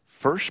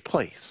 1st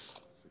place,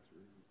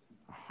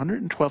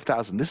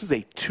 112,000. This is a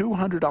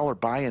 $200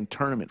 buy-in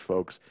tournament,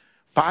 folks.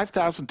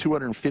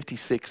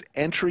 5,256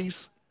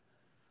 entries,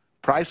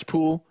 Prize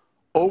pool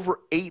over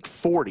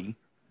 840.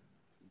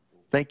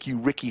 Thank you,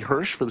 Ricky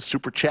Hirsch, for the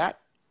super chat.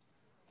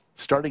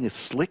 Starting a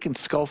Slick and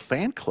Skull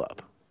fan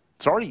club.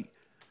 It's already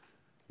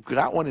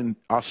got one in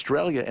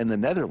Australia and the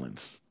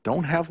Netherlands.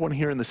 Don't have one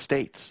here in the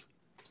States.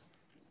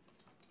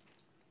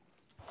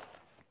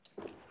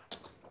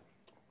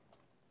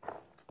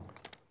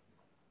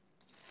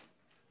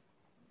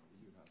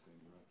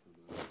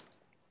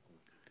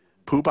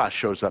 Poobah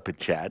shows up in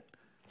chat.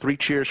 3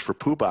 cheers for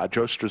Poobah.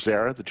 Joe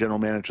Strazzera, the general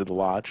manager of the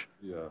lodge.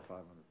 Yeah, 500 for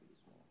the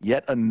small.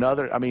 Yet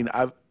another. I mean,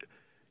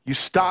 you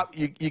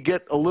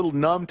get a little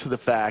numb to the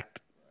fact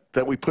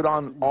that we put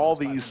on all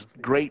these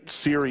great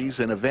series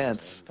and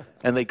events,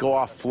 and they go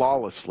off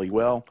flawlessly.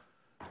 Well,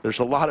 there's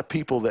a lot of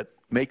people that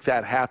make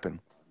that happen.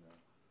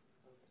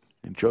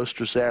 And Joe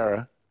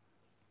Strazzera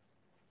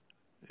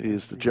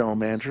is the general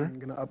manager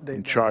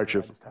in charge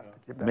of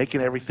making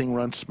everything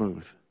run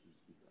smooth.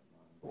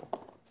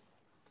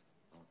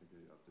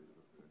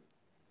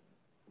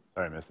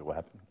 Sorry, I missed it. What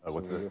happened?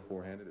 What's so it?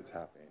 Four-handed, it's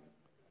half Amy.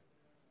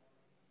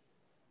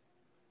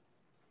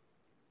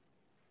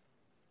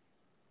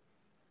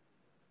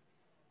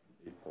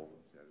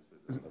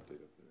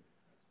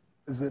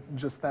 Is it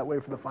just that way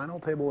for the final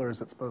table, or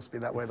is it supposed to be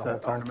that way the whole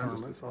tournament?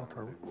 All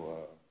tournaments.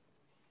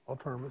 All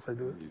tournaments, they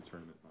do it.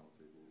 Tournament final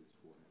table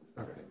is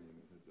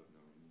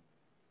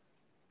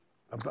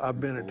four-handed. I've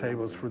been at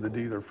tables where the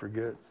dealer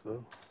forgets,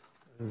 so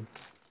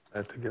I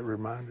have to get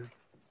reminded.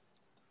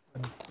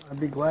 I'd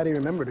be glad he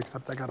remembered,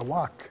 except I got to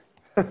walk.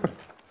 I'm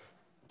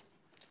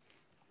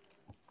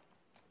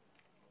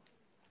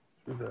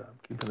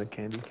keeping the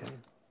candy cane.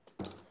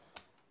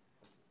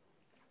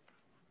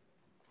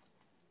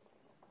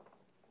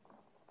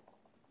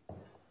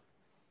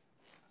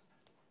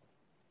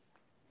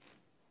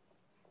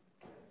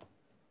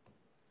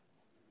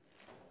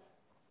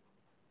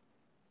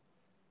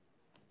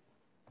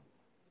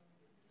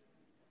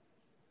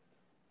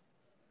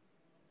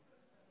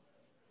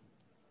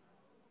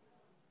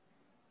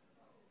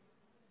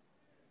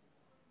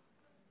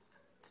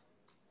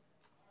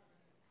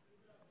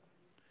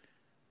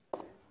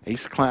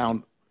 Ace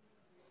Clown.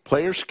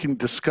 Players can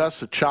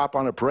discuss a chop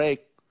on a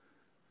break,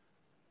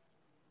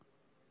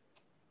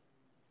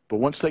 but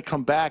once they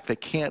come back, they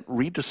can't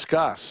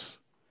rediscuss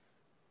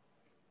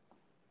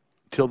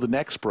till the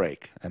next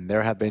break. And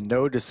there have been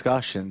no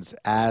discussions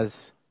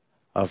as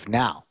of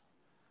now.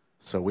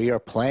 So we are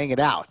playing it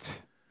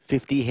out.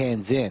 50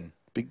 hands in.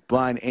 Big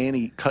blind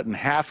Annie cut in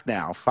half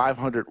now.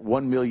 500,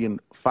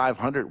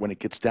 1,500,000 when it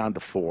gets down to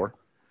 4.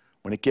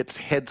 When it gets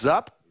heads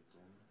up,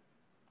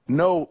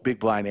 no big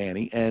blind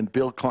Annie, and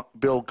Bill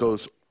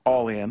goes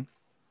all in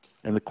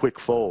and the quick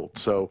fold.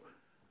 So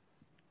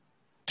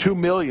 2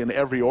 million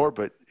every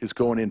orbit is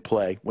going in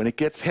play. When it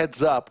gets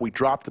heads up, we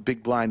drop the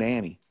big blind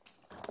Annie.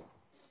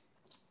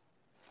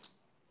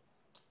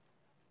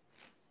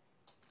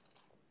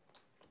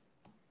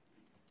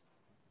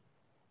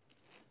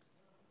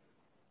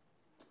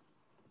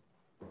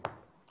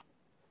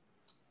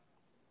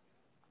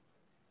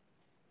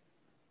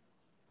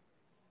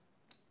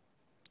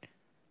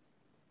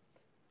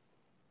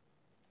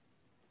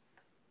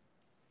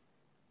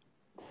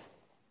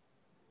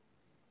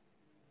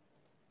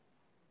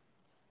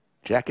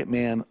 Jacket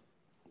Man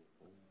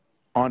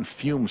on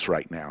fumes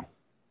right now.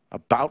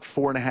 About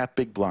 4.5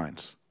 big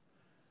blinds.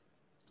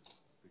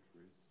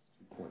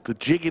 The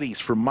jiggities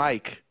for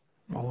Mike.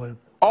 All in.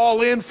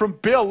 All in from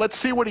Bill. Let's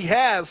see what he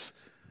has.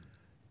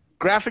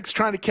 Graphics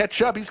trying to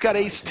catch up. He's got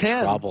ace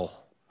 10. Trouble.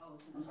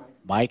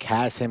 Mike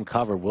has him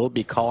covered. We'll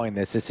be calling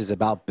this. This is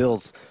about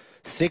Bill's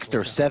 6th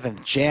or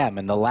 7th jam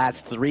in the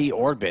last 3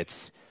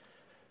 orbits.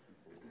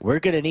 We're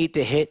going to need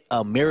to hit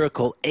a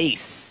miracle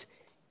ace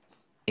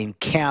in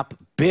Camp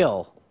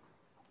Bill.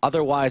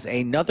 Otherwise,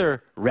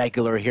 another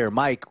regular here,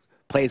 Mike,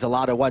 plays a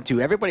lot of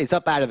 1-2. Everybody's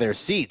up out of their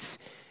seats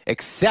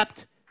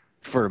except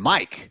for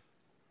Mike.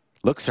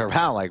 Looks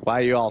around like, why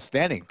are you all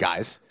standing,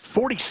 guys?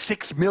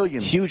 46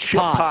 million. Huge chip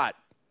pot.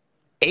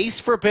 Ace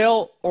for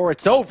Bill or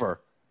it's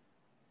over.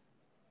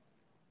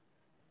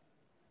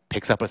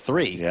 Picks up a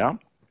 3. Yeah.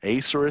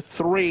 Ace or a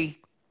 3.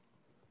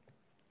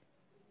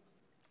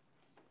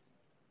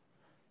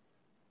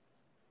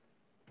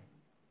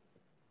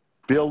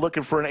 Bill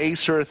looking for an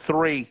ace or a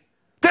 3.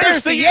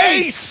 There's the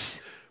ace!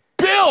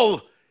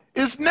 Bill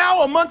is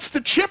now amongst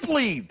the chip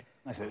lead.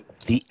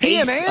 The He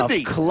and ace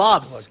Andy. of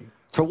clubs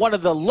for one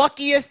of the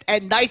luckiest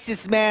and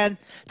nicest man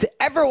to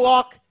ever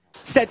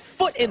set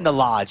foot in the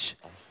lodge,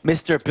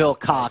 Mr. Bill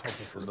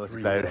Cox.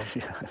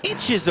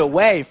 Inches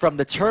away from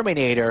the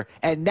Terminator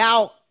and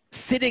now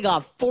sitting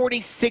on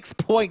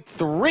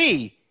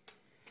 46.3.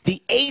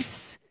 The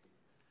ace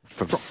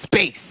from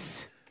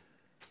space.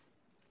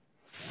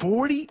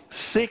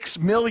 46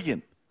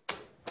 million.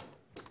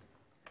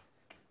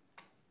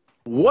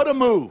 What a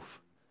move.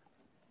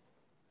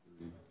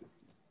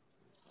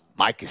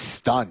 Mike is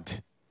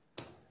stunned.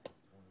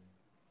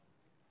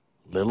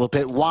 Little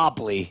bit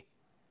wobbly.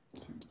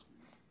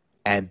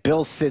 And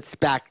Bill sits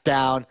back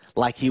down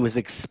like he was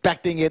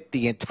expecting it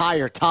the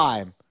entire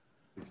time.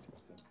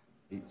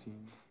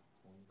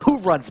 Who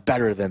runs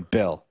better than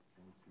Bill?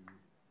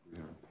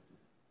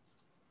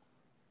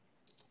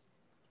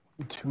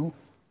 2.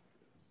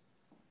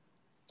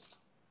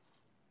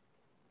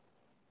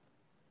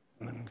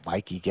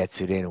 Mikey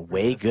gets it in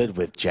way good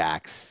with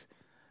jacks.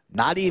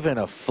 Not even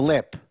a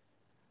flip.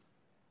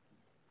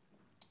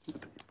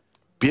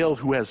 Bill,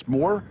 who has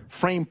more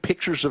framed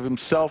pictures of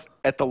himself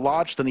at the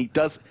lodge than he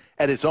does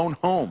at his own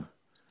home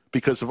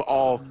because of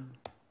all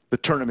the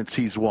tournaments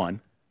he's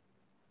won.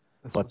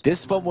 But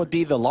this one would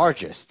be the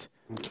largest.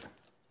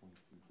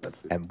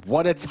 And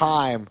what a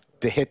time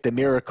to hit the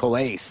miracle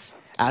ace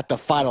at the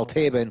final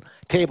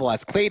table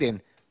as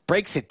Clayton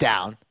breaks it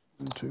down.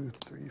 1, 2,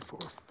 3, 4,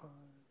 5.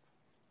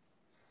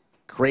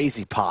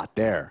 Crazy pot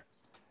there.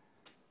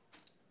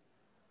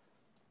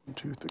 1,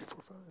 2, 3,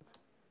 4, 5.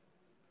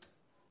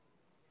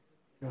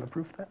 You want to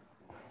proof that?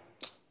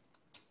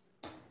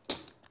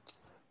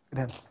 Good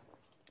hand.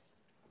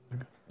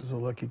 It was a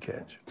lucky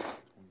catch.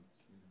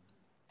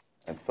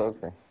 That's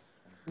poker.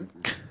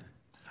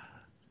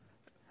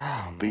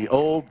 The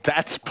old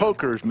 "that's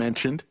poker" is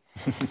mentioned.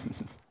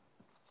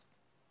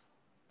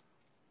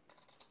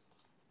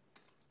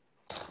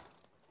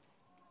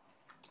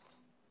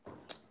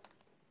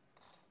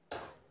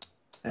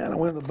 And I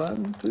win the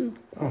button, too.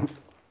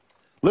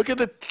 Look at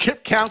the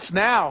chip counts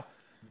now.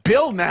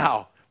 Bill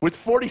now with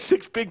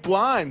 46 big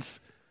blinds.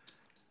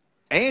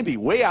 Andy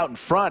way out in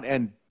front,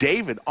 and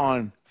David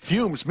on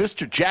fumes.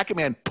 Mr. Jacket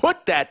Man,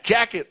 put that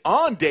jacket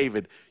on,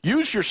 David.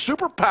 Use your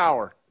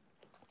superpower.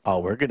 Oh,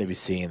 we're going to be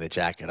seeing the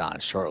jacket on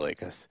shortly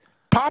because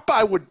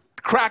Popeye would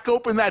crack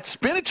open that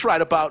spinach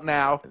right about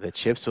now. the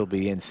chips will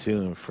be in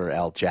soon for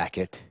El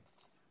Jacket.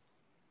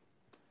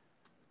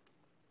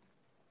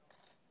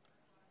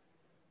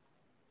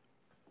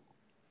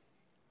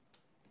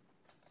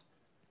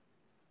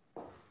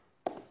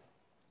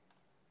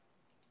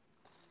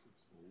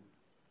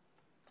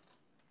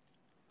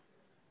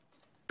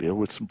 Bill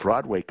with some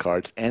Broadway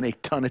cards and a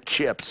ton of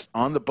chips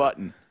on the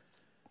button.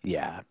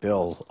 Yeah,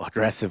 Bill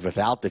aggressive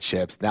without the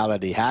chips. Now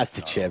that he has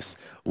the chips,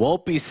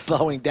 won't be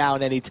slowing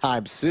down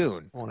anytime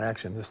soon. On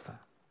action this time.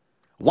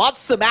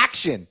 Wants some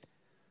action.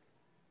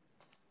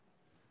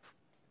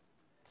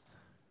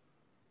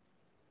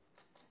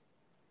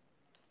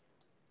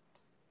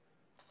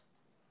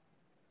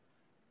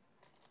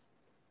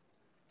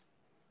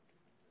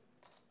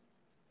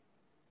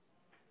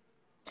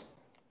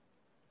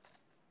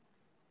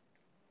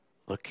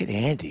 Look at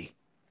Andy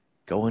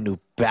going to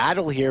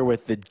battle here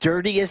with the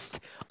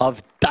dirtiest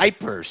of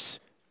diapers.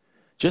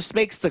 Just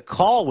makes the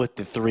call with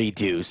the 3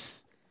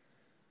 deuce.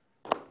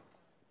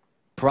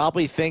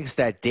 Probably thinks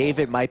that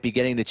David might be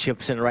getting the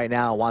chips in right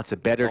now, wants a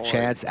better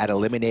chance at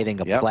eliminating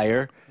a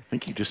player. I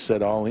think he just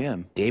said all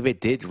in.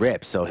 David did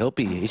rip, so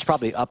he's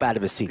probably up out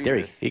of his seat. There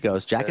he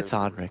goes. Jacket's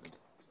on, Rick.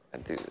 I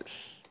do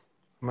this.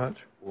 Much?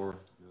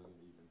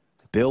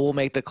 Bill will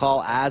make the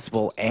call, as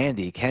will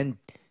Andy. Can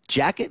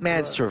Jacket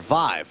Man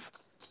survive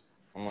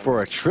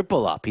for a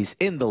triple up? He's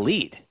in the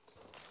lead.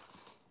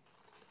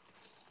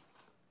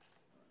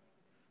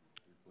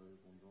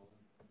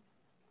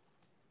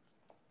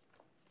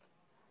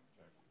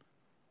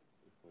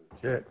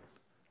 Check.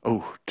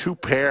 Oh, 2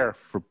 pair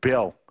for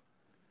Bill.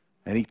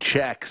 And he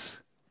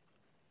checks.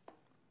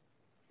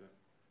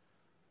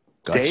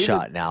 Gut David?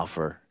 shot now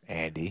for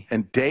Andy.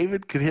 And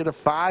David could hit a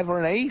 5 or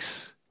an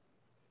ace.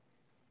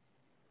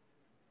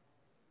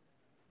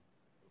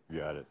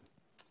 Got it.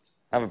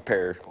 I have a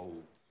pair.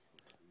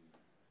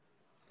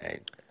 Hey.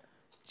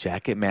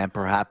 Jacket Man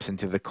perhaps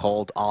into the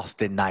cold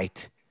Austin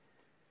night.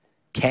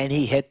 Can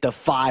he hit the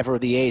 5 or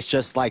the ace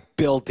just like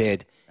Bill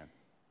did?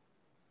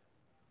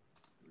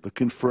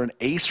 Looking for an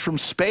ace from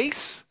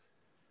space.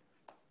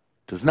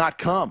 Does not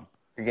come.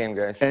 Good game,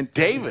 guys. And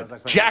David,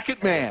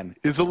 Jacket Man,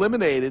 is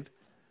eliminated.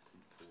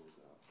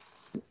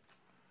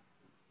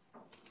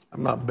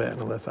 I'm not betting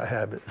unless I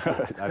have it.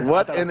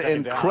 What an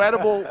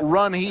incredible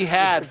run he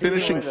had,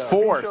 finishing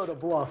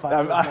 4th.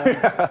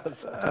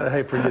 I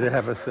hate for you to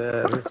have a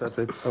set or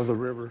something of the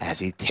river. As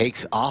he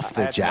takes off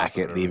the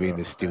jacket, leaving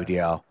the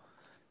studio.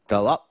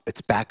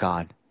 It's back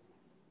on.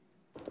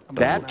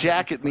 That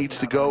jacket needs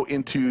to go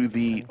into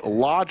the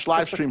Lodge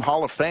Livestream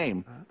Hall of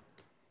Fame.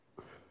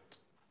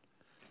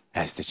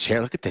 As the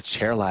chair, look at the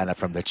chair lineup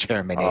from the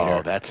Chairmanator.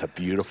 Oh, that's a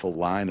beautiful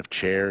line of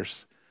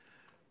chairs.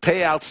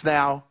 Payouts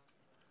now.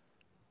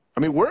 I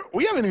mean,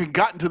 we haven't even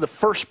gotten to the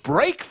first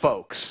break,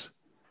 folks.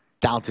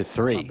 Down to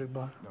 3. No, he's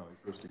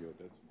supposed to go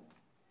dead small.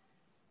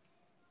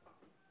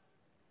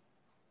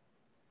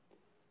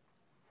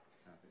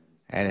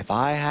 And if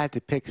I had to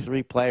pick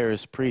 3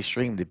 players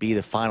pre-stream to be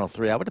the final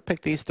 3, I would have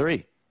picked these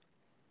 3.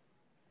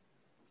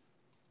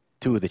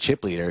 2 of the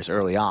chip leaders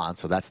early on,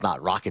 so that's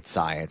not rocket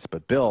science.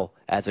 But Bill,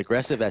 as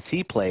aggressive as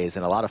he plays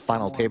and a lot of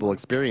final table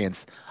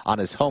experience on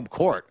his home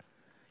court,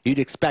 you'd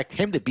expect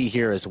him to be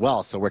here as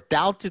well. So we're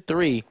down to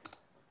 3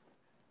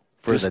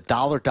 for the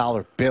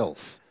dollar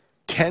bills.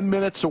 10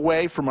 minutes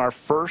away from our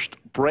first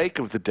break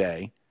of the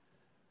day.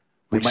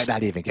 We might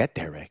not even get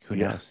there, Rick. Who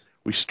knows?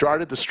 We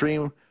started the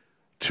stream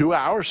 2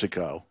 hours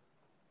ago.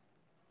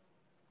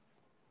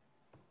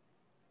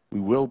 We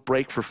will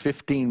break for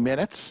 15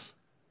 minutes.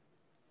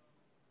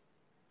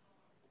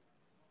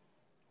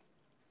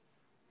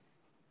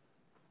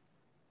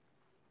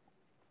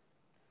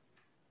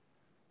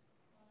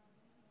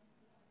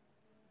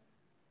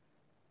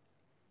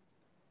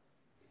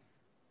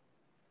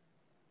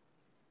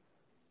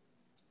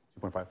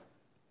 2.5.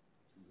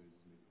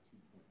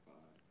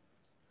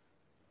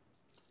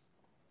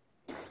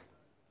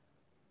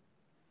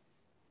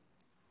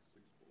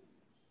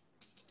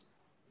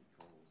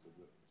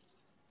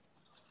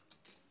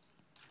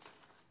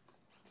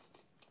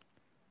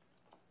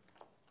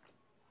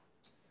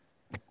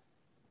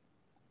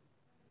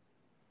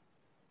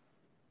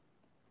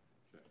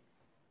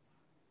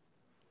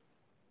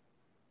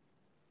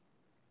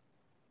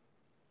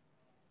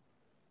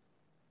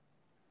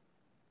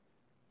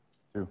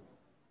 $2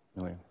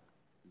 million.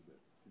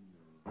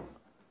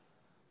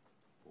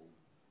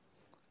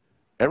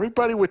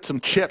 Everybody with some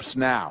chips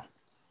now.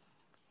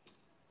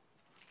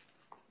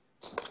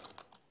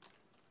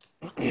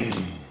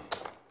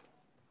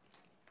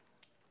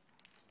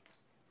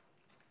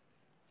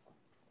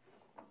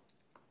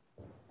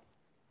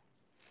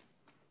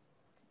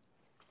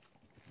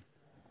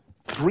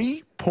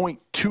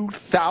 $3.2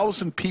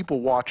 thousand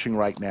people watching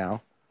right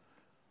now.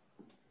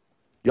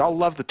 Y'all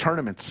love the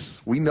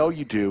tournaments. We know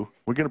you do.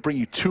 We're going to bring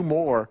you 2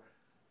 more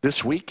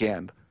this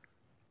weekend.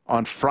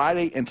 On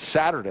Friday and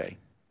Saturday,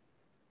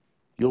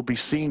 you'll be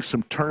seeing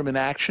some tournament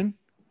action.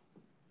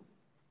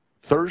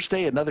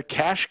 Thursday, another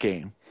cash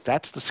game.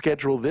 That's the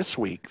schedule this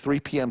week, 3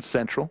 p.m.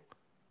 Central.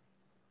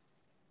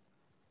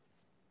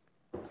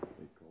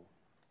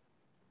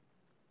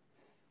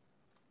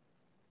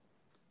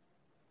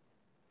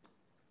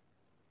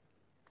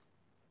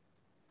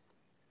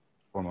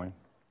 $4 million.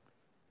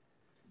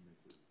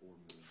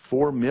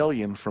 $4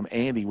 million from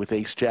Andy with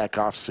ace-jack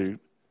offsuit.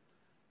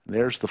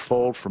 There's the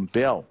fold from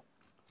Bill.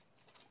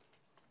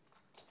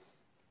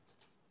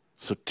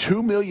 So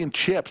 2 million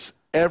chips,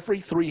 every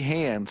 3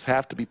 hands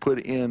have to be put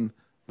in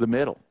the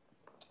middle.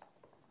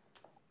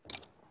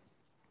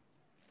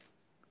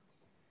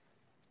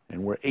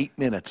 And we're 8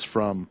 minutes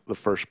from the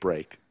first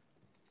break.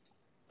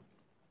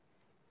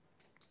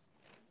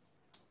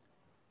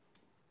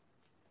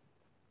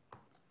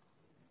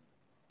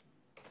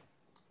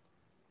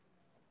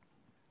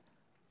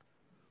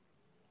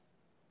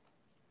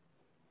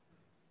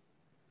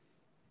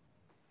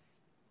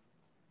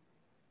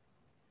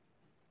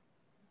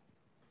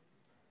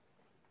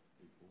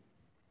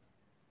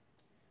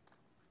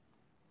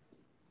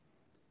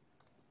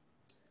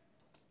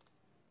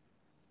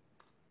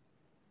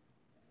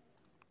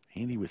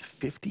 Andy with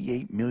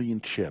 58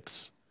 million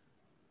chips.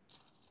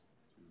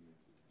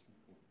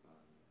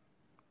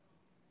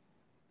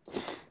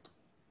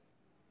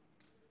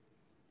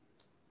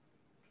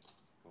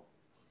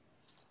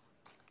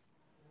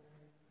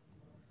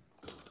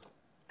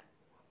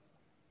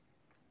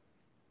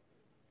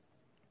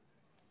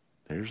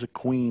 There's a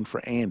queen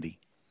for Andy.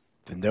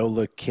 The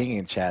no-look king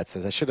in chat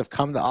says, I should have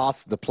come to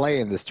Austin to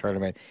play in this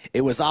tournament.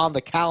 It was on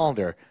the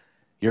calendar.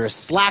 You're a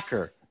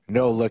slacker,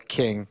 no-look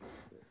king.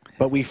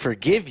 But we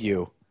forgive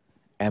you,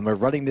 and we're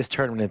running this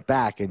tournament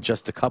back in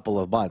just a couple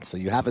of months. So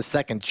you have a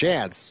second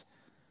chance.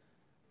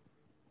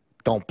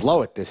 Don't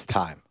blow it this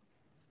time.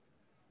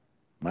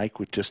 Mike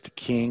with just a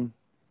king.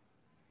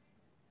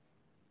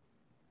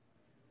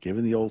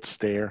 Giving the old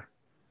stare.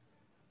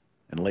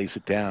 And lays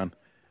it down.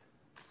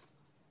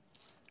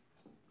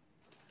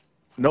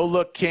 No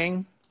look,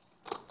 king.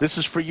 This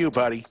is for you,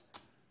 buddy.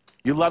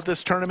 You love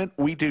this tournament?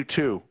 We do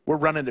too. We're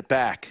running it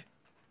back.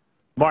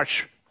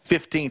 March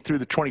 15th through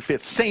the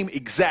 25th. Same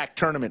exact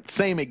tournament.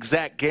 Same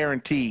exact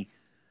guarantee.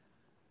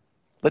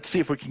 Let's see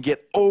if we can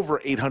get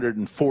over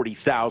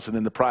 840,000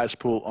 in the prize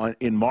pool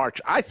in March.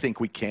 I think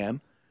we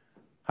can.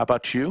 How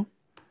about you?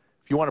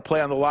 If you want to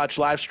play on the Lodge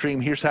live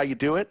stream, here's how you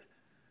do it.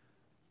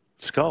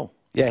 Skull.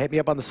 Yeah, hit me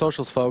up on the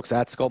socials, folks,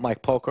 at Skull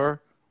Mike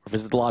Poker, or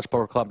visit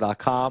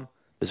thelodgepokerclub.com.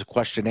 There's a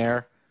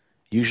questionnaire,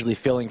 usually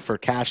filling for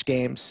cash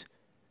games.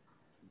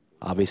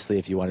 Obviously,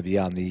 if you want to be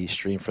on the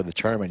stream for the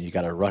tournament, you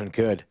got to run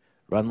good.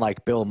 Run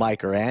like Bill,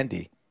 Mike, or Andy.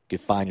 You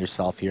could find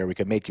yourself here. We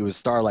could make you a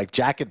star like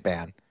Jacket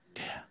Band.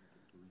 Yeah.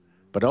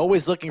 But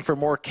always looking for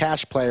more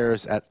cash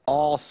players at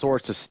all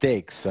sorts of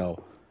stakes.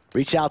 So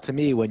reach out to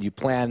me when you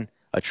plan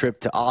a trip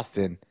to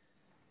Austin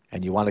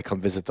and you want to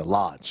come visit the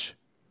Lodge.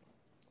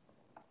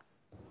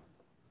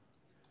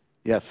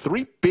 Yeah,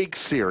 3 big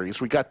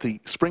series. We got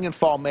the Spring and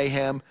Fall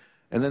Mayhem,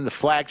 and then the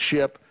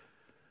flagship.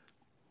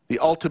 The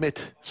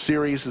Ultimate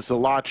Series is the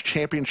Lodge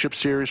Championship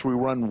Series we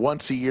run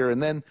once a year,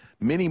 and then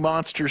mini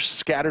monsters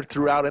scattered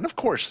throughout, and of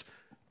course,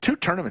 2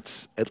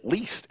 tournaments at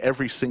least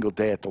every single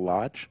day at the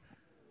Lodge.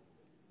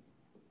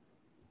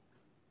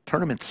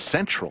 Tournament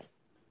Central.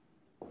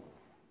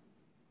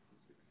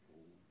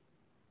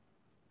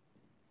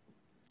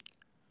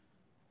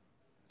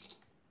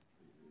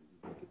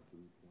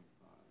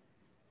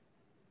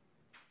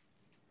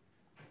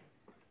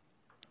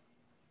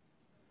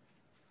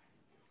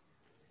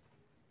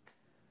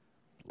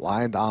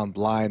 Blind on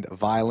blind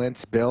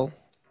violence, Bill.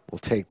 We'll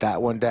take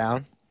that one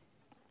down.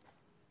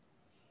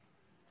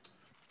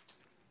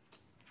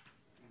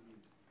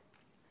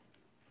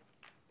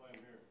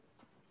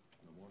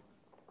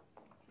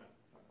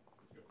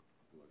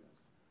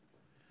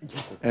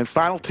 And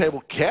final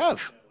table,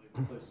 Kev.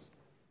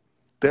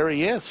 There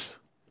he is.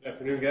 Good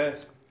afternoon,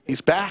 guys.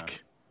 He's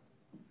back.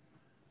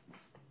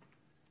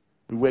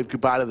 We wave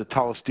goodbye to the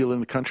tallest dealer in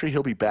the country.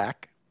 He'll be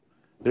back.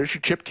 There's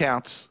your chip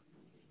counts.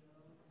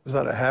 Was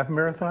that a half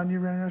marathon you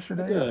ran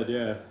yesterday? Good,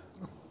 yeah.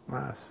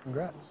 Nice.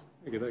 Congrats.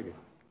 Thank you, thank you.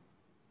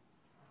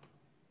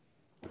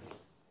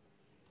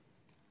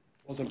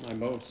 Wasn't my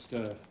most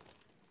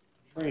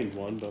trained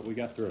one, but we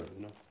got through it,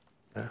 you know.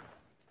 Yeah.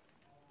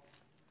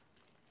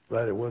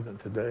 Glad it wasn't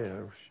today.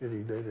 A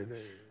shitty day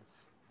today.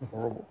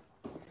 Horrible.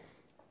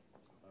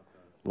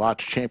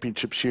 Lodge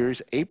Championship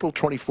Series, April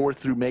 24th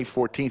through May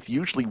 14th,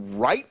 usually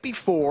right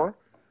before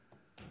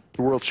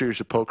the World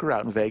Series of Poker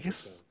out in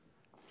Vegas.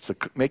 So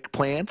make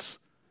plans.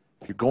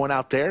 If you're going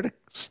out there, to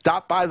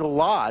stop by the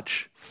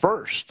Lodge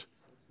first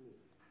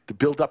to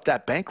build up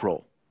that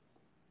bankroll.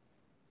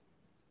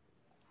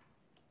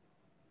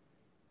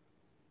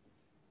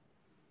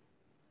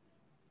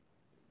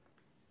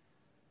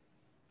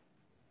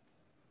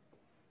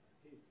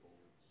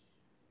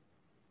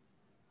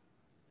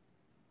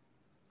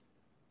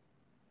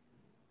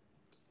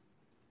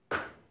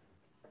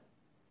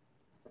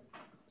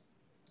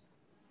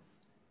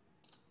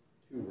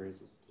 Two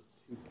raises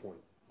to 2.5.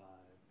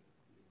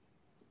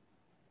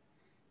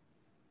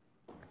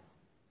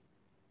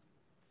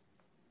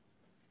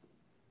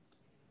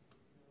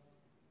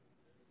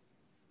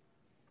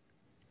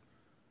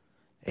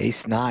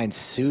 Ace-9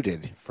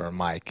 suited for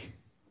Mike.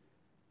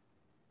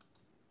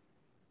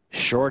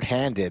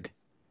 Short-handed,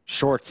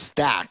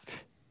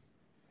 short-stacked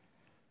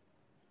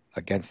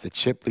against the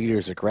chip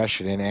leader's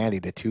aggression in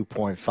Andy to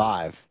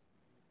 2.5.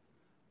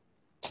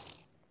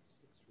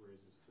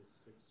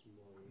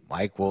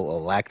 Mike will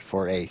elect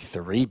for a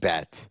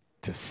 3-bet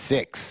to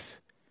 6.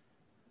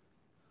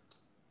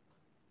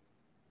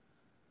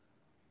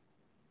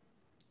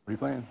 What are you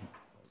playing?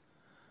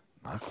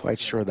 Not quite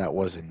sure that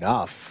was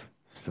enough.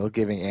 Still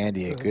giving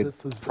Andy a good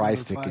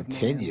price to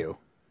continue.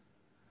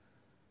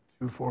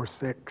 2, 4,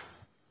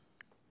 6.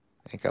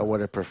 I think I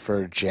would have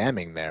preferred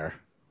jamming there.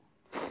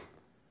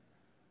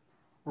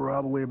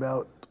 Probably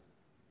about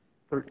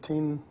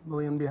 13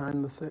 million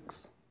behind the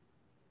 6.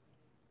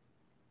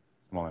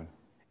 Come on.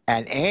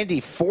 And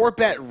Andy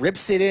 4-bet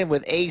rips it in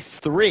with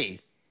ace-3.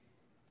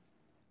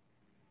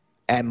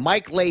 And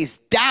Mike lays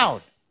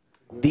down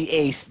the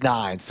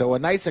ace-9. So a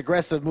nice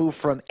aggressive move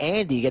from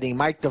Andy, getting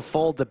Mike to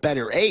fold the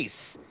better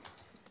ace.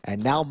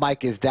 And now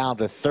Mike is down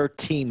to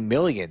 13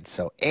 million.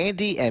 So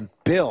Andy and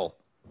Bill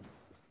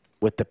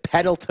with the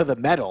pedal to the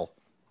metal.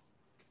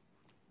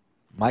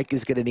 Mike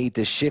is going to need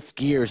to shift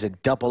gears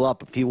and double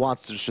up if he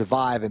wants to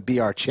survive and be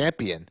our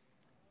champion.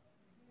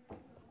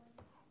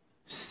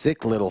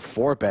 Sick little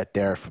 4-bet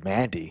there from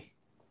Andy.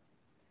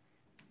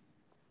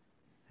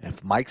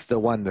 If Mike's the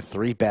one to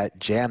 3-bet,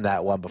 jam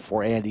that one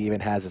before Andy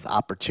even has his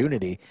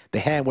opportunity, the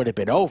hand would have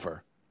been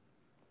over.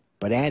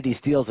 But Andy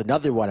steals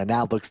another one and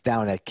now looks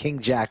down at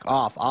King-Jack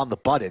off on the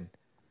button.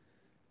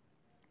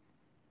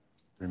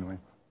 3 million.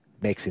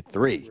 Makes it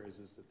 3.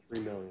 Raises to 3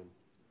 million.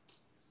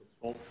 6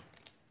 fold.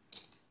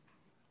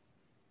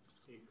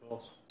 8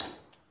 calls.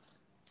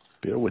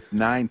 Bill with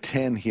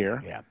 9-10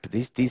 here. Yeah, but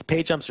these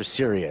pay jumps are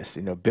serious.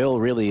 You know, Bill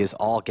really is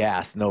all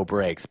gas, no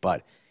brakes,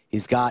 but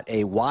he's got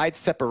a wide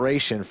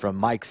separation from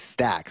Mike's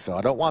stack. So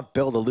I don't want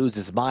Bill to lose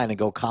his mind and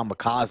go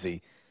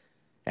kamikaze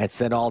and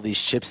send all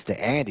these chips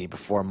to Andy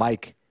before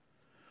Mike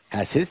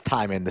has his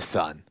time in the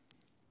sun.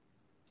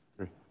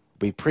 It'll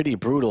be pretty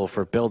brutal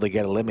for Bill to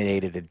get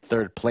eliminated in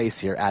 3rd place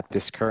here at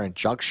this current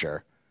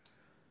juncture.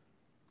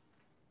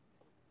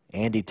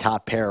 Andy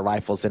top pair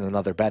rifles in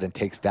another bet and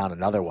takes down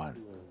another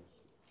one.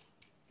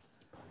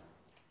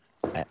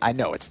 I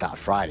know it's not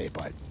Friday,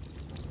 but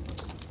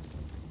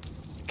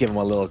give him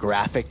a little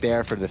graphic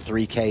there for the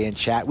 3K in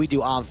chat. We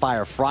do On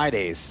Fire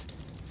Fridays,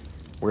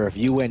 where if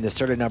you win a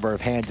certain number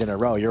of hands in a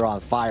row, you're on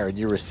fire and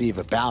you receive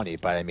a bounty.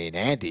 But I mean,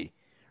 Andy,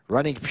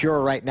 running pure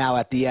right now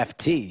at the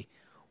FT,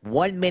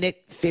 1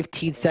 minute,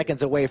 15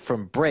 seconds away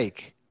from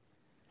break.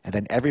 And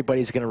then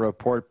everybody's going to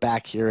report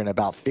back here in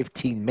about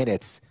 15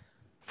 minutes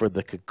for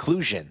the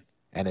conclusion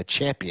and a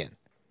champion.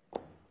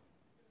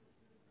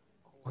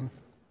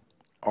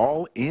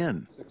 All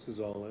in. 6 is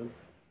all in.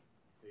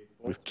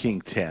 With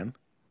King-10.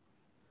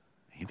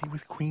 Andy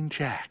with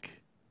Queen-Jack.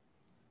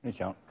 Any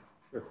count.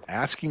 Sure.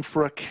 Asking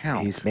for a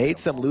count. He's made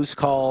some loose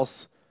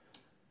calls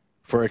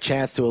for a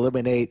chance to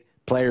eliminate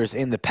players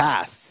in the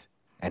past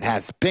and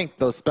has spinked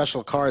those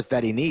special cards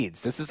that he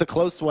needs. This is a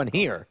close one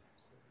here.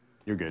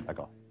 You're good. I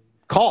call.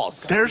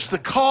 Calls. There's the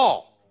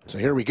call. So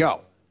here we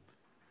go.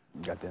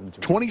 Got them.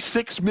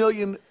 26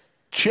 million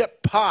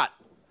chip pot.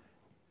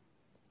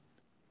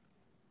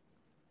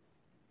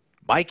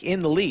 Mike in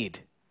the lead.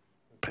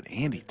 But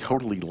Andy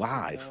totally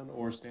live. Down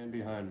or stand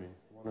behind me,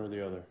 one or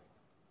the other.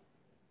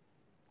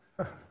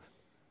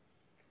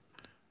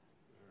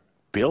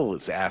 Bill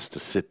is asked to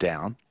sit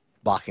down.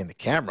 Blocking the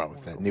camera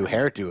with that new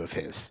hairdo of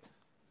his.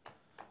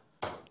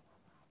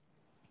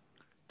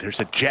 There's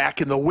a jack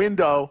in the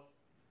window.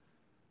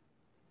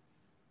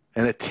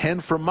 And a 10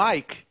 for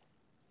Mike.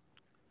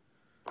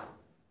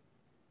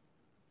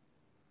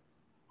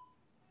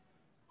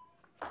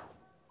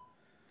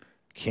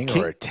 King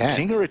or a 10.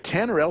 King or a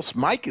 10, or else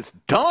Mike is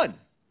done.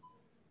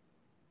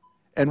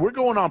 And we're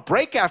going on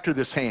break after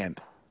this hand.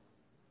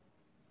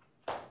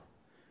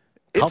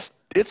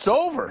 It's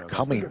over.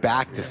 Coming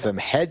back to some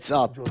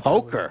heads-up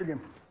poker.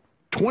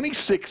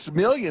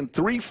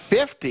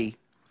 $26,350,000.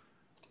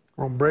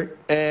 We're on break.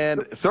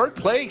 And third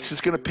place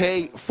is going to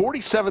pay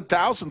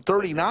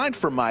 $47,039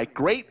 for Mike.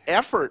 Great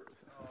effort.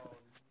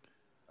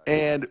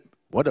 And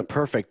what a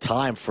perfect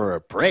time for a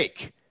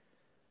break.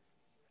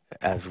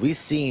 As we've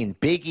seen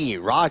Big E,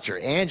 Roger,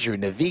 Andrew,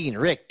 Naveen,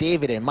 Rick,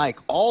 David, and Mike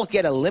all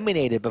get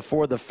eliminated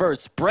before the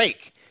first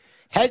break.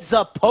 Heads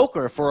up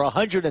poker for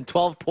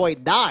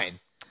 112.9.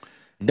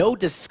 No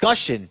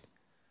discussion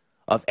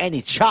of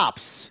any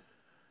chops.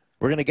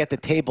 We're going to get the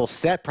table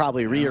set,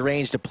 probably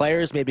rearrange the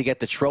players, maybe get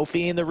the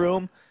trophy in the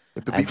room,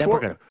 and then we're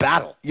going to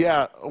battle.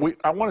 Yeah,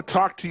 I want to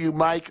talk to you,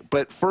 Mike,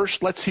 but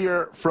first let's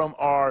hear from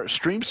our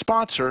stream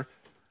sponsor,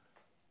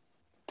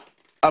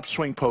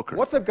 Upswing Poker.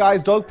 What's up,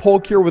 guys? Doug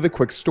Polk here with a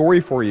quick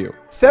story for you.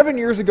 7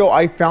 years ago,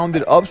 I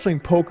founded Upswing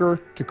Poker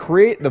to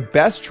create the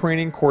best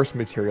training course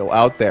material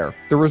out there.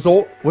 The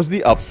result was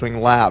the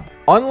Upswing Lab.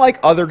 Unlike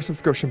other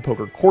subscription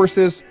poker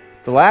courses,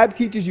 the lab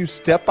teaches you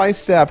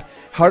step-by-step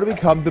how to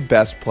become the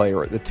best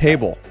player at the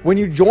table. When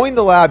you join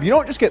the lab, you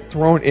don't just get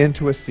thrown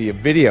into a sea of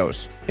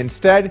videos.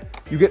 Instead,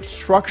 you get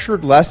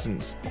structured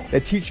lessons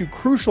that teach you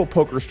crucial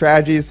poker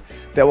strategies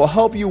that will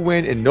help you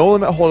win in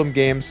no-limit hold'em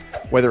games,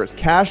 whether it's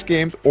cash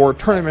games or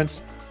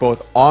tournaments,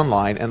 both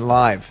online and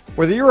live.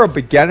 Whether you're a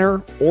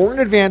beginner or an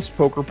advanced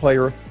poker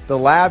player, the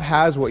lab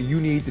has what you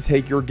need to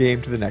take your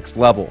game to the next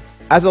level.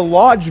 As a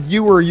Lodge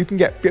viewer, you can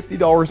get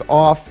 $50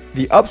 off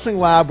the Upswing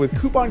Lab with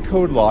coupon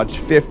code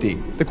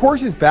LODGE50. The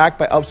course is backed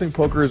by Upswing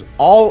Poker's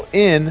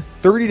all-in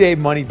 30-day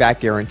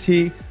money-back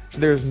guarantee, so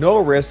there's no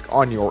risk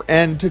on your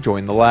end to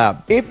join the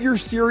lab. If you're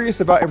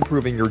serious about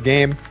improving your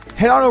game,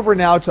 head on over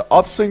now to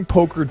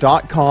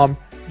upswingpoker.com,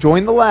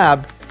 join the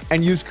lab,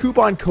 and use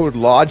coupon code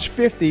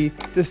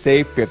LODGE50 to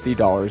save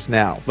 $50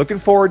 now. Looking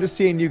forward to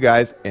seeing you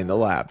guys in the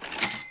lab.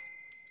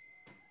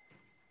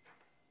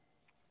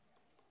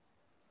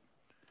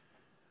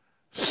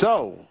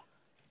 So,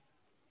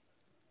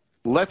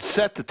 let's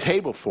set the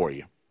table for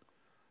you.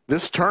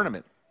 This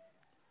tournament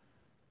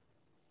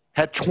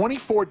had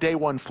 24 day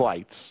one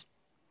flights.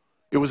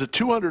 It was a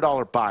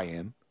 $200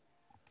 buy-in,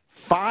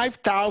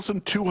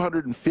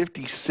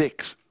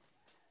 5,256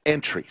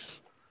 entries.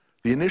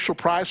 The initial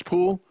prize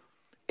pool,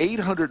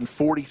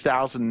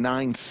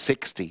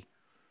 $840,960.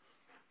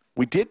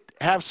 We did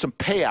have some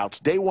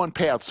payouts, day one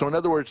payouts. So in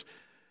other words,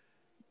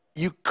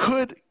 you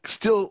could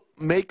still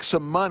make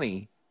some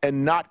money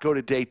and not go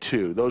to day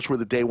two. Those were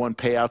the day one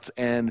payouts,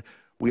 and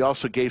we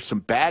also gave some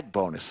bag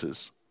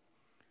bonuses.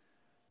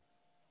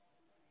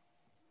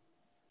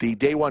 The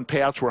day one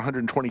payouts were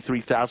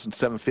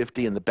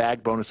 $123,750, and the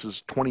bag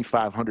bonuses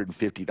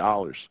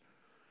 $2,550,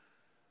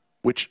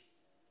 which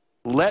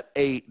let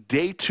a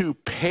day two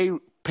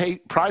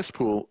prize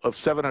pool of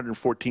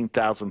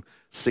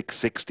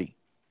 $714,660.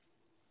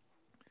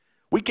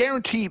 We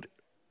guaranteed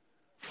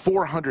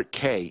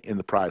 $400K in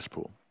the prize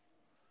pool.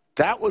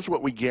 That was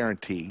what we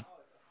guaranteed.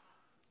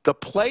 The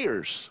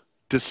players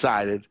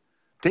decided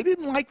they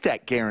didn't like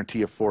that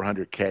guarantee of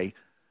 $400K.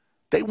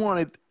 They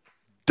wanted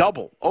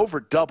double, over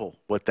double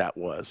what that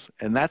was.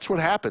 And that's what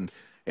happened.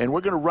 And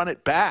we're going to run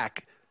it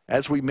back,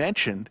 as we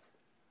mentioned,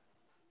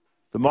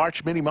 the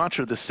March Mini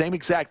Monster, the same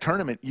exact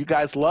tournament. You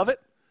guys love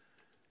it?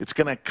 It's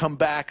going to come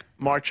back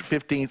March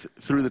 15th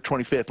through the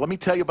 25th. Let me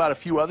tell you about a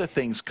few other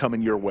things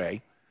coming your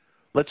way.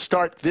 Let's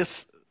start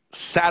this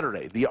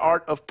Saturday. The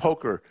Art of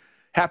Poker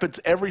happens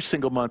every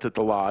single month at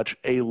the Lodge,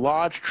 a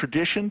Lodge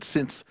tradition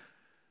since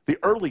the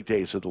early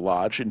days of the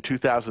Lodge in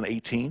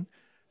 2018.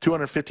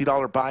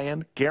 $250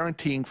 buy-in,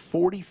 guaranteeing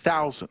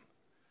 $40,000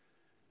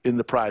 in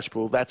the prize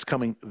pool. That's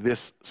coming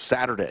this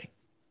Saturday.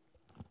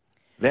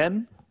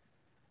 Then,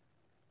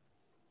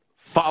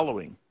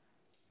 following,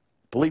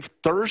 I believe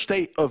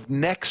Thursday of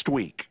next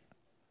week,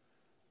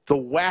 the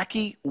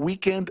Wacky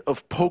Weekend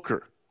of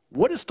Poker.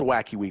 What is the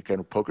Wacky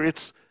Weekend of Poker?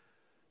 It's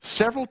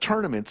several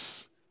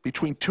tournaments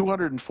between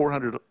 200 and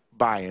 400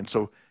 buy-in,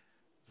 so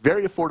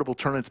very affordable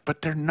tournaments,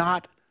 but they're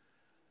not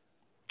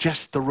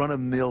just the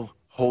run-of-the-mill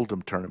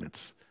hold'em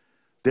tournaments.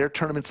 They're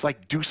tournaments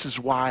like Deuces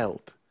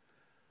Wild,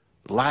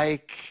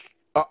 like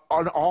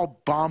an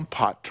all-bomb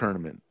pot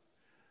tournament.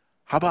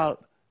 How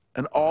about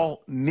an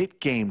all-knit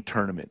game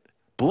tournament?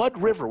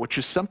 Blood River, which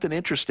is something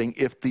interesting.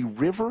 If the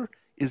river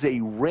is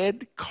a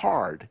red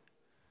card,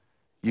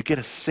 you get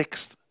a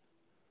sixth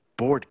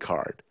board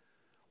card.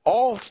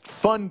 All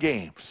fun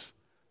games.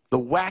 The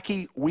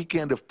Wacky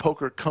Weekend of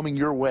Poker coming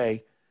your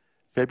way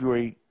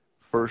February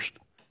 1st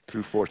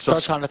through 4th. So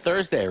Starts on a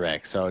Thursday,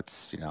 Rick. So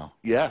it's,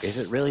 yes. Is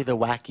it really the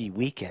Wacky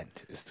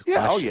Weekend is the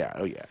question.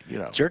 Oh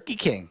yeah. Jerky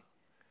King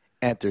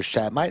enters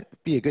chat. Might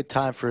be a good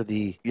time for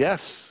the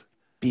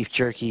beef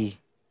jerky,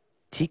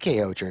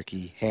 TKO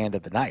jerky hand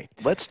of the night.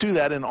 Let's do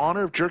that. In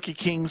honor of Jerky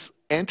King's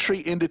entry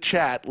into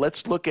chat,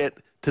 let's look at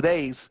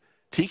today's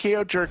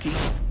TKO jerky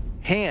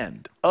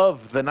hand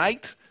of the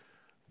night.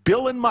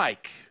 Bill and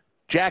Mike.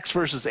 Jacks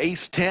versus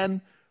Ace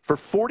 10 for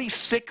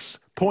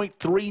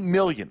 $46.3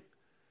 million.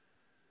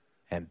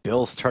 And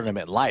Bill's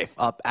tournament life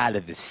up out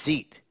of his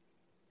seat.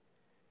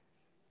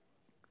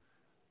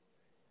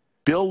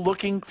 Bill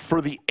looking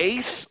for the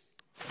ace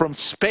from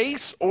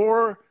space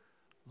or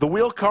the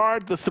wheel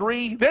card, the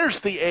 3.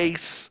 There's the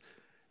ace.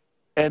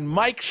 And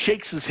Mike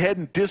shakes his head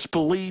in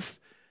disbelief.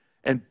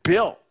 And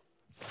Bill,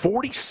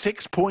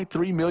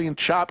 46.3 million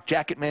chop.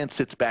 Jacket Man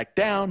sits back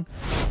down.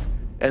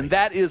 And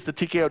that is the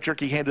TKO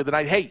Jerky hand of the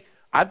night. Hey,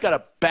 I've got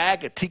a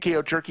bag of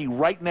TKO Jerky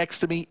right next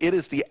to me. It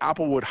is the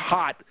Applewood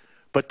Hot,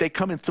 but they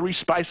come in 3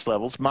 spice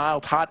levels,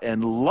 mild, hot,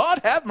 and Lord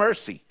have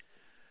mercy.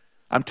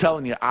 I'm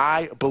telling you,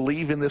 I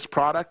believe in this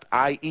product.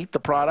 I eat the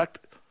product.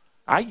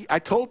 I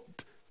told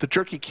the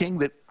Jerky King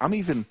that I'm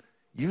even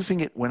using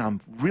it when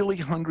I'm really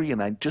hungry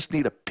and I just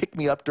need a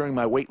pick-me-up during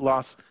my weight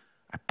loss.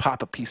 I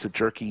pop a piece of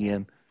jerky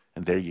in,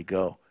 and there you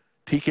go.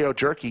 TKO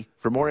Jerky.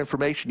 For more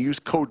information, use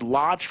code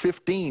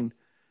LODGE15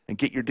 and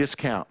get your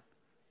discount.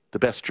 The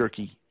best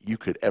jerky you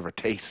could ever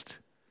taste.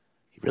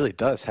 He really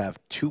does have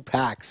 2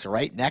 packs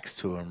right next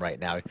to him right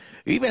now. You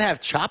even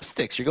have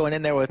chopsticks. You're going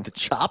in there with the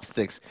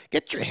chopsticks.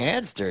 Get your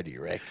hands dirty,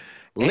 Rick.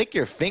 Lick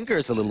your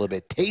fingers a little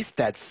bit. Taste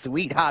that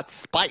sweet, hot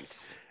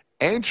spice.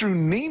 Andrew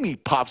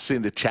Neeme pops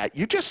into chat.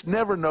 You just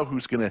never know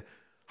who's going to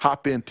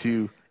hop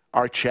into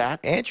our chat.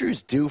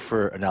 Andrew's due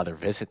for another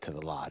visit to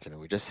the lodge. I mean,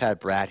 we just had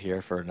Brad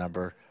here for a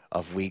number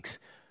of weeks.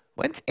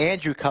 When's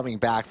Andrew coming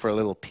back for a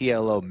little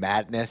PLO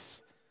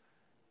madness?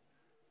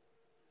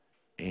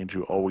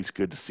 Andrew, always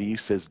good to see you.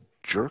 Says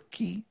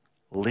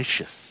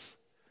jerky-licious.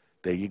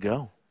 There you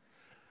go.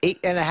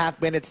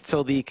 8.5 minutes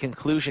till the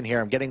conclusion here.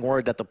 I'm getting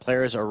word that the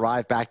players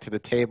arrive back to the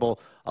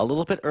table a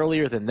little bit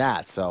earlier than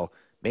that. So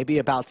maybe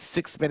about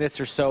 6 minutes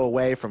or so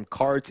away from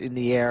cards in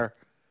the air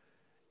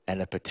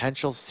and a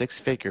potential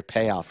 6-figure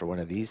payout for one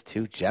of these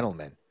 2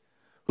 gentlemen.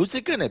 Who's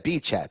it going to be,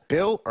 Chat?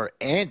 Bill or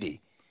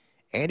Andy?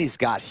 Andy's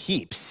got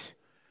heaps.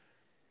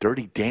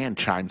 Dirty Dan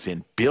chimes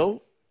in.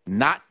 Bill,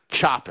 not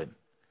chopping.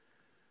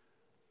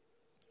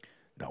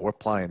 No, we're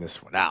playing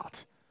this one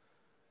out.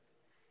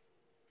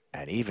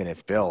 And even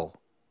if Bill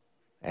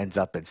ends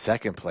up in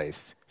second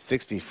place,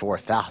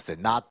 64,000,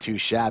 not too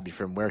shabby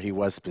from where he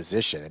was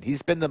positioned. And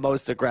he's been the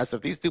most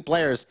aggressive. These 2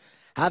 players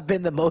have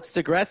been the most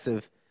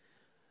aggressive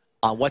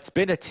on what's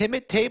been a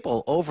timid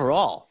table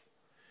overall.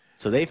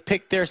 So they've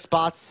picked their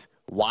spots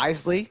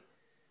wisely.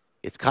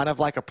 It's kind of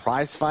like a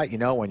prize fight, you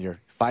know, when you're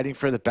fighting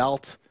for the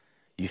belt.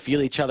 You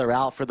feel each other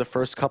out for the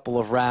first couple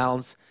of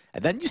rounds,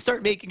 and then you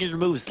start making your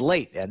moves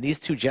late. And these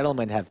 2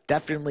 gentlemen have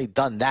definitely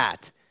done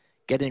that,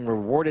 getting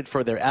rewarded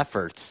for their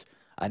efforts.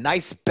 A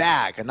nice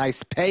bag, a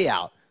nice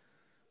payout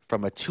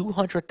from a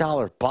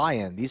 $200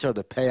 buy-in. These are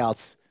the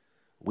payouts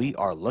we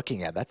are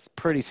looking at. That's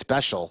pretty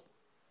special.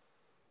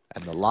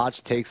 And the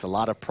lodge takes a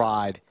lot of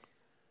pride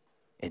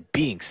in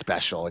being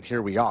special, and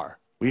here we are.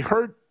 We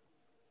heard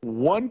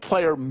one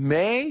player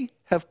may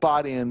have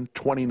bought in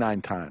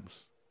 29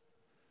 times.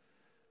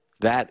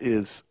 That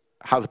is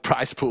how the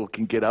prize pool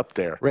can get up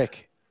there.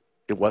 Rick.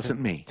 It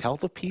wasn't me. Tell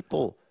the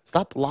people.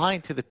 Stop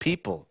lying to the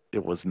people.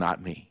 It was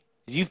not me.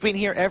 You've been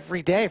here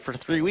every day for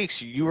 3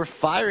 weeks. You were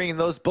firing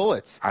those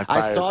bullets.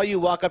 I saw you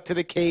walk up to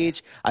the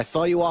cage. I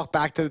saw you walk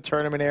back to the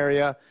tournament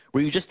area.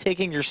 Were you just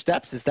taking your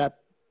steps? Is that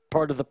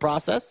part of the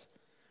process?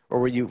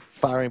 Or were you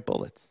firing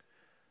bullets?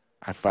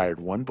 I fired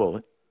 1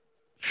 bullet.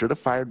 Should have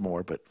fired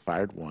more, but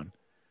fired 1.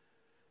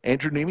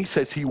 Andrew Neeme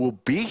says he will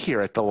be here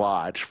at the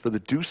lodge for the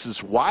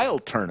Deuces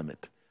Wild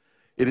tournament.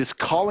 It is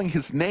calling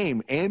his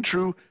name,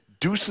 Andrew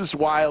Deuces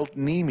Wild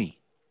Neeme.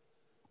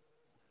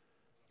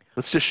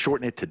 Let's just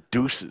shorten it to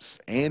Deuces.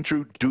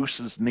 Andrew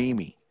Deuces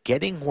Neeme.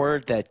 Getting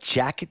word that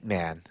Jacket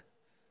Man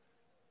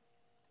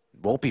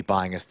won't be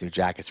buying us new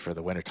jackets for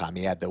the wintertime.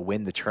 He had to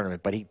win the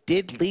tournament, but he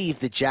did leave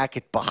the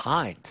jacket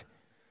behind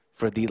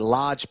for the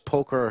Lodge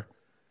Poker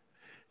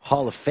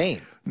Hall of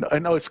Fame.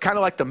 No, it's kind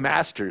of like the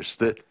Masters.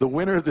 The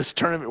winner of this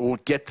tournament will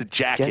get the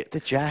jacket. Get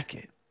the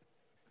jacket.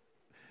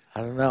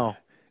 I don't know.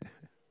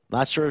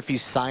 Not sure if he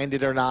signed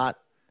it or not,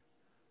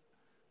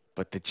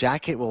 but the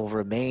jacket will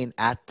remain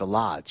at the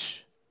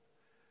lodge.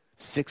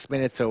 6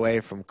 minutes away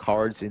from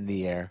cards in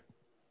the air.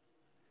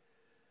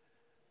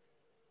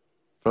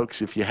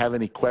 Folks, if you have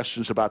any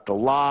questions about the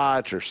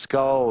lodge or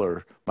Skull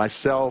or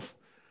myself,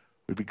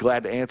 we'd be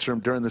glad to answer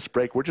them during this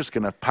break. We're just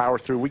going to power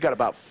through. We got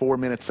about 4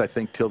 minutes, I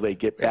think, till they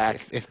get back.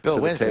 If Bill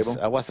to wins the this,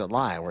 table. I wasn't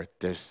lying.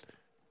 There's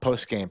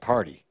post-game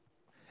party.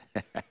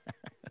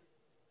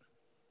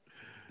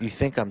 You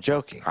think I'm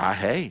joking?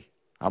 Hey,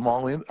 I'm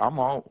all in. I'm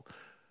all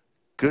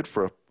good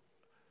for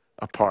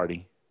a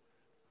party.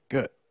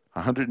 Good.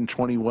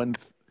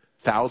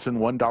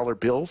 $121,000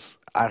 bills.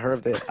 I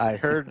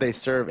heard they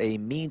serve a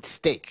mean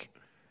steak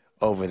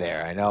over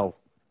there. I know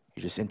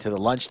you're just into the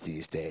lunch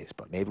these days,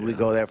 but maybe we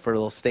go there for a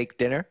little steak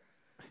dinner.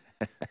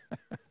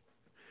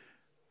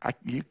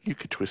 You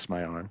could twist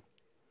my arm.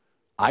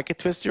 I could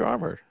twist your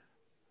arm, or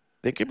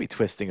there could be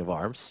twisting of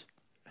arms,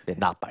 but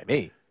not by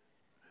me.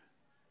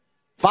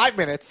 5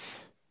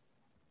 minutes.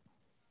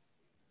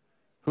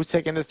 Who's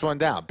taking this one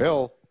down?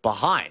 Bill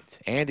behind.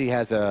 Andy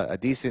has a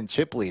decent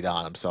chip lead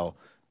on him, so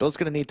Bill's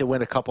going to need to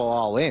win a couple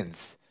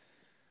all-ins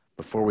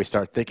before we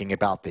start thinking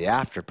about the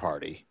after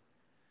party.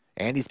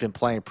 Andy's been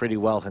playing pretty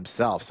well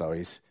himself, so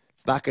it's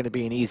not going to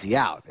be an easy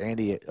out.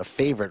 Andy, a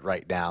favorite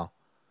right now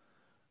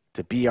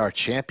to be our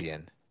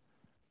champion.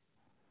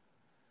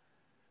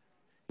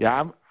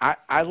 Yeah,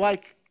 I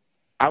like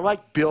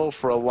Bill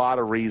for a lot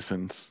of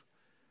reasons.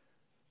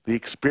 The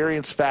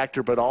experience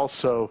factor, but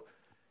also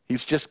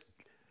he's just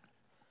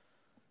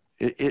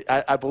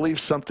I believe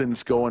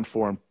something's going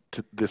for him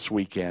this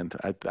weekend.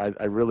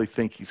 I really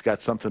think he's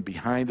got something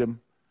behind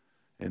him,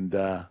 and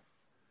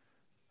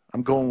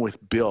I'm going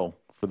with Bill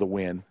for the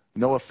win.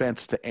 No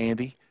offense to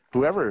Andy.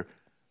 Whoever,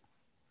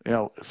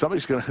 they're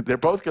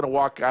both going to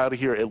walk out of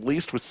here at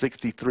least with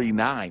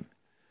 63-9.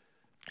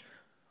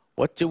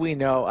 What do we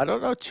know? I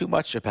don't know too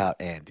much about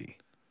Andy.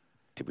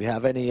 Did we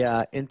have any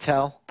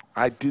intel?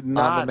 I did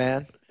not. On the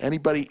man?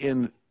 Anybody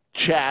in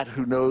chat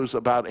who knows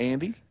about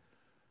Andy,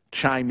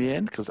 chime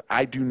in, because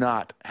I do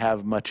not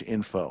have much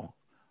info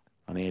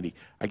on Andy.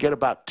 I get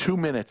about 2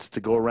 minutes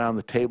to go around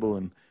the table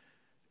and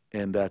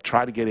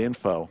try to get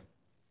info,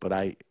 but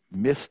I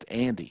missed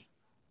Andy.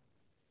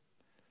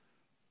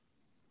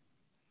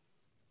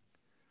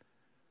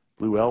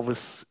 Blue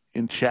Elvis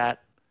in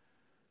chat.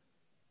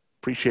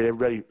 Appreciate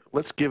everybody.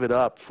 Let's give it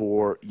up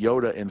for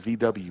Yoda and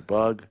VW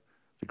Bug,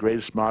 the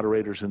greatest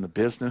moderators in the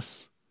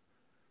business.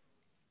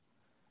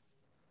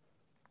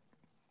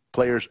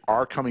 Players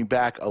are coming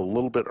back a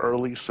little bit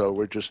early, so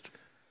we're just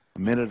a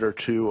minute or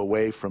two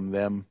away from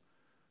them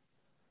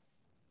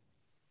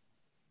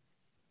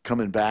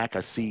coming back.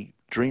 I see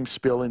Dream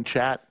Spill in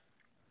chat.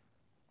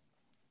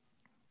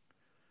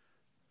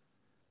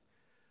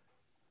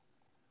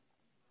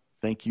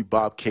 Thank you,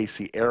 Bob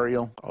Casey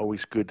Ariel.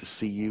 Always good to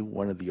see you,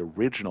 one of the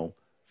original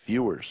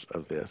viewers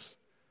of this.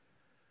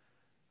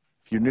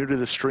 If you're new to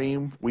the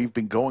stream, we've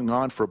been going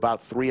on for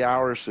about 3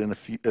 hours and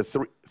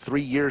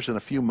 3 years and a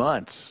few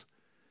months.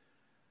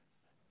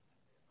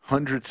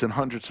 Hundreds and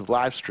hundreds of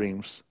live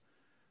streams.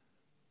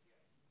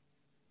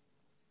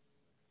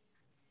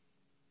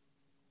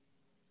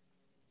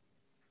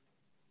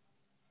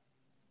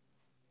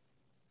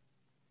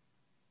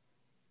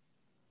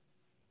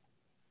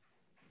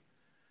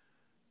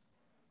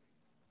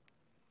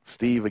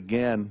 Steve,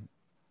 again,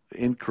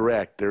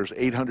 incorrect. There's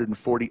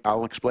 840.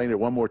 I'll explain it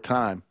one more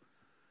time.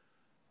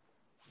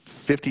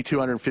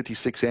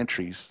 5,256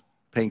 entries,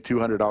 paying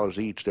 $200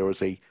 each. There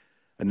was a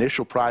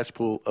initial prize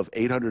pool of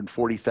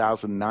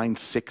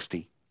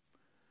 $840,960.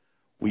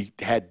 We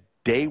had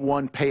day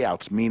one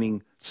payouts,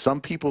 meaning some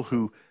people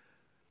who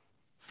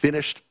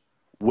finished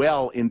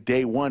well in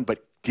day one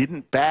but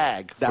didn't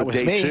bag That for was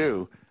day me.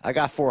 two. I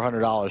got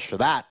 $400 for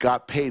that.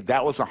 Got paid.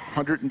 That was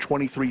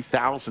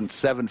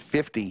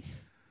 $123,750,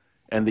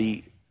 and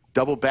the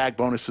double bag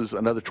bonuses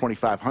another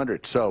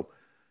 $2,500. So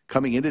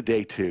coming into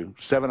day two,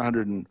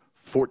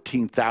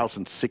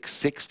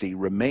 $714,660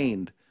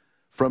 remained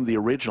from the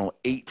original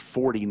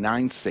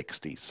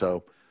 $840,960.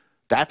 So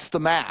that's the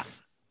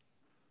math.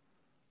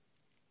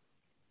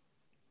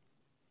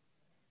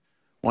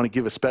 Want to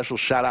give a special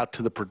shout out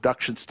to the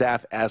production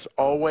staff, as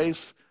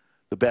always,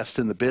 the best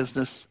in the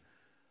business.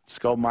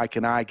 Skull Mike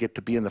and I get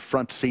to be in the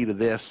front seat of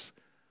this,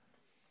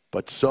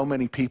 but so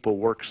many people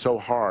work so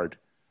hard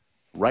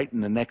right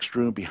in the next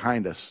room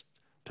behind us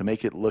to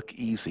make it look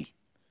easy.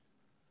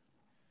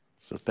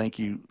 So thank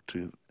you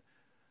to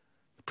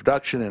the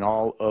production and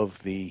all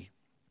of the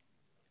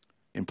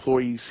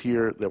employees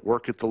here that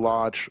work at the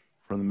lodge,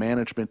 from the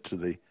management to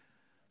the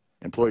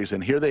employees.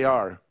 And here they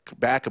are,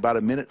 back about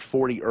a minute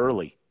 40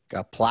 early.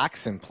 Got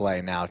plaques in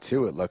play now,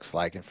 too, it looks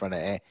like, in front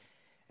of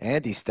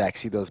Andy Stack.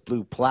 See those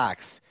blue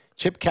plaques.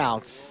 Chip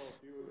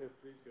counts.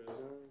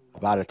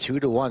 About a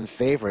 2-1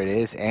 favorite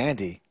is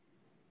Andy.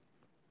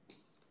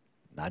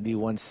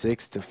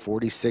 91.6 to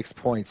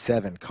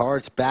 46.7.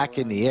 Cards back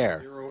in the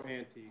air. Zero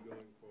ante going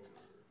forward.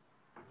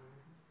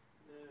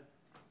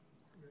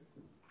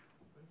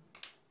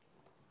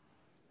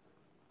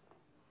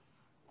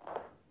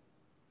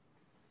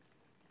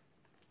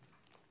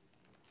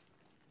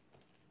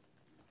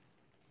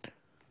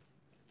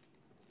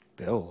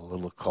 Bill, a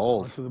little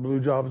cold. So the blue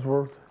job's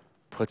worth.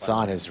 Puts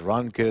on his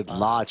Run Good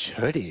Lodge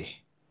hoodie.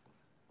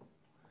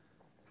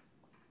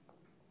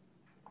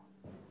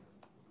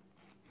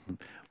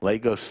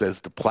 Lego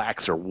says the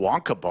plaques are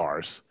Wonka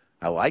bars.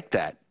 I like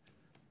that.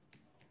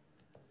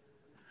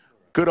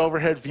 Good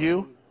overhead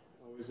view.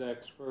 Always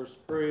X first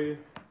pre, and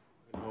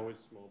always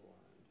small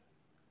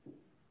blind.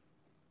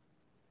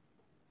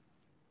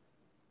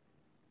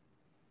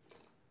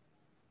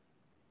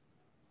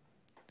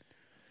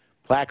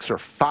 Plaques are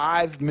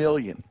 $5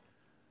 million.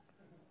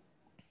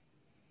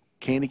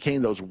 Candy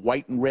cane, those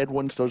white and red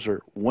ones, those are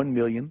 $1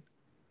 million.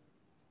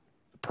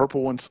 The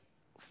purple ones,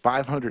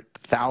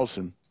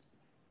 $500,000.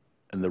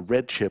 And the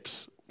red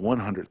chips,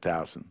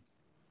 $100,000.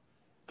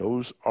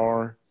 Those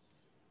are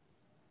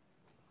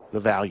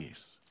the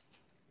values.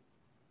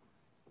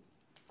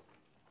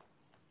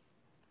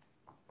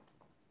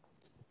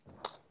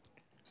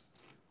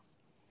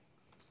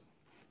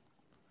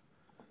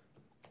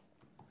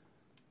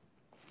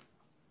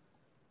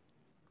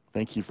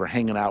 Thank you for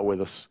hanging out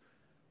with us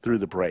through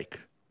the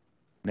break.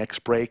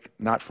 Next break,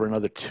 not for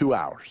another 2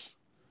 hours.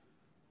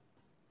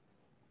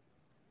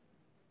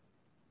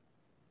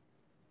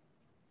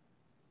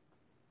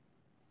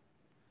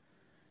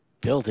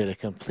 Bill did a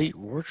complete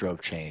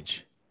wardrobe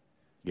change.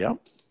 Yep.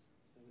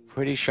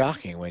 Pretty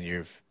shocking when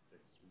you've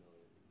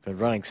been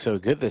running so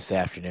good this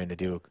afternoon to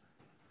do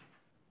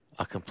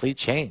a complete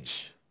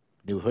change.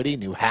 New hoodie,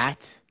 new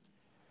hat.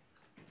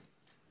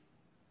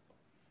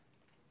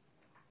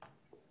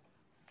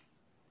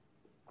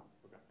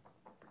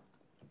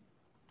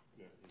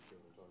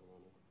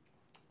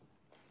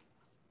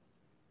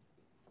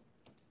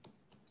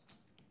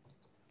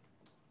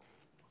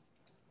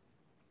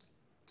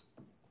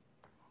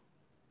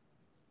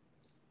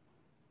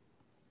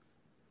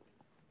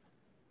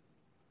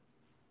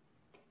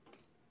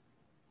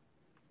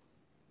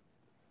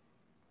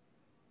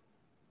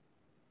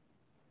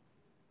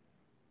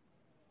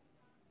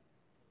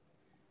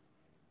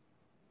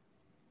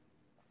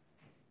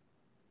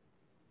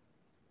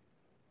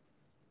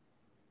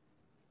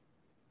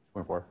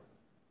 Point four.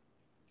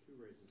 2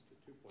 raises to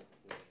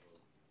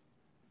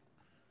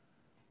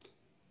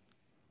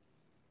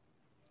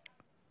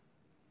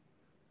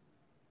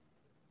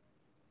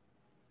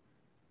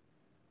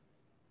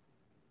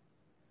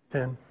 2.4.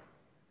 $10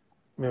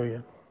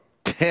 million.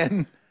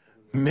 10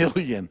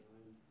 million.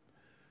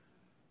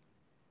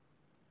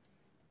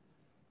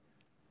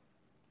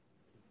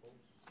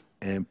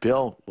 And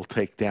Bill will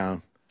take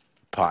down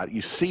the pot.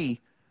 You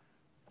see,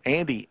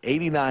 Andy,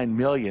 89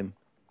 million,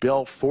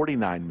 Bill,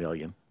 49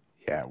 million.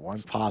 Yeah,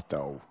 one pot,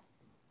 though.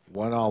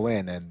 One all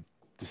in, and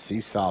the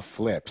seesaw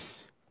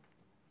flips.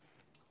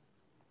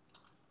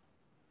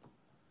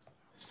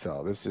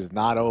 So this is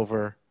not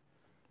over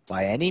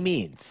by any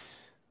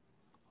means.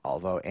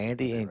 Although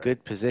Andy in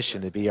good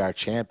position to be our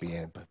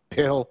champion, but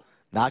Bill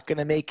not going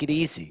to make it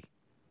easy.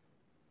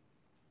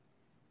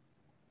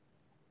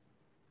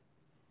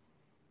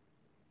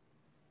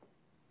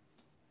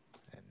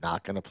 And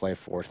not going to play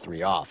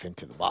 4-3 off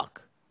into the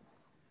muck.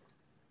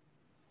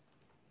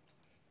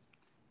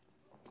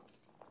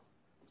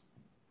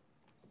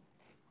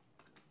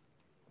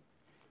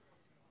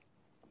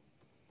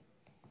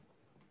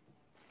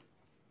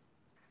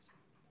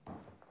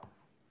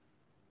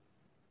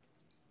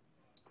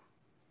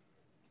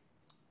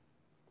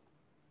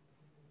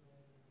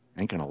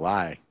 Ain't gonna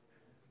lie,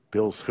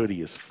 Bill's hoodie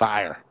is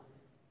fire.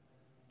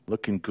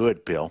 Looking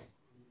good, Bill.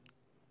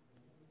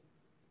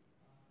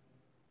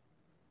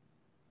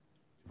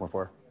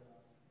 2.4.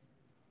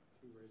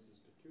 2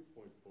 raises to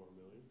 2.4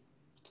 million.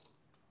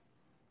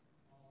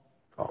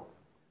 Call.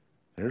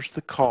 There's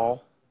the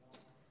call.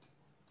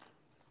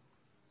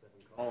 7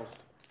 calls.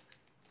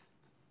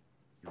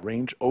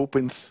 Range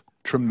opens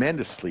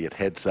tremendously at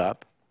heads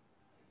up.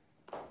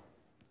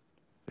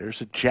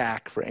 There's a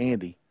jack for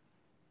Andy.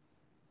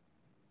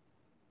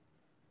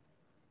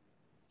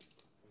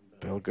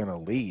 Bill gonna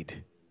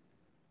lead.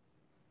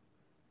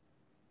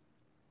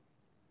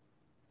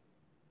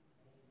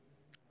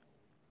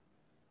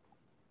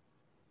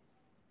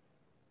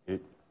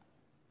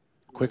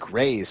 Quick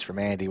raise from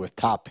Andy with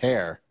top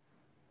pair,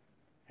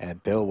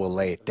 and Bill will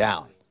lay it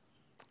down.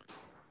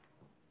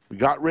 We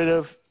got rid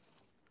of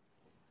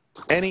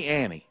any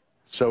ante,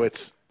 so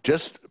it's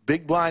just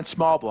big blind,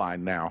 small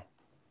blind now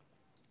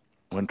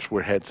once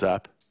we're heads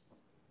up.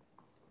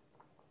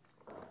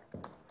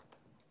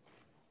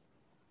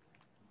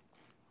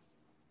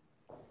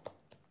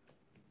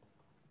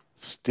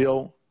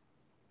 Still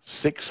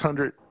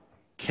 600K,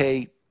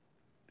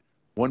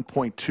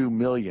 1.2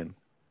 million,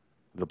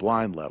 the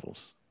blind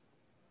levels.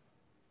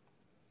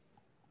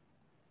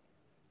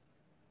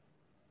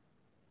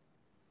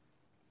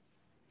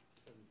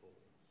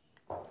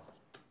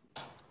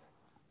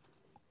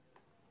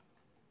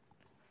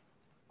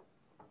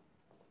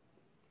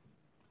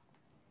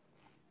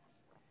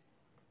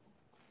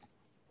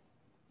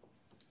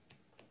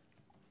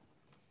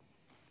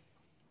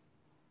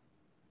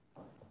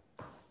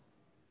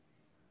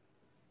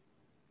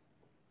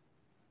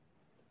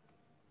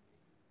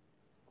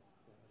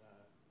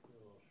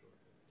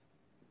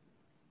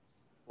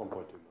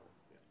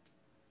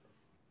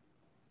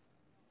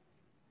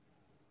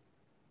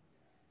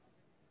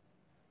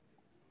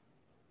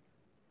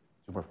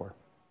 Yeah. 2.4.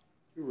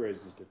 2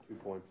 raises to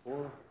 2.4.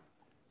 7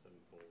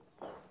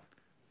 folds.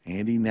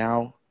 Andy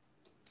now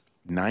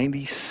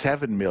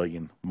 97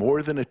 million,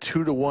 more than a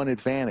 2-to-1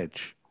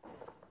 advantage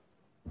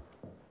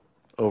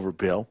over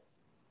Bill.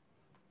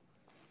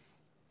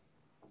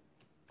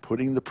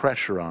 Putting the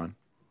pressure on.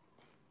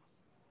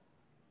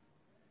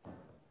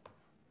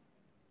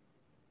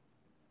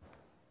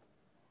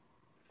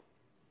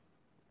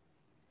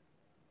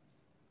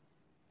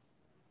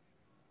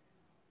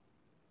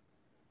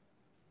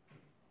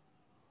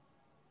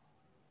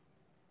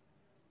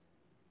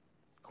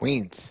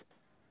 Queens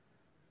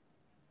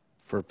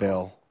for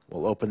Bill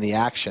will open the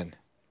action.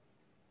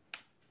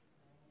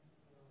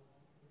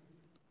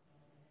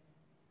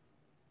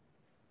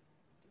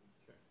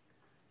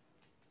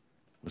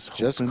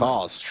 Just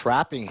calls.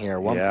 Trapping here,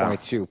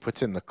 1.2.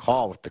 Puts in the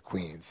call with the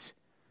queens.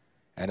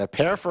 And a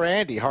pair for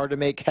Andy. Hard to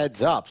make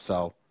heads up,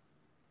 so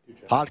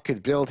Pot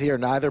could build here.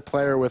 Neither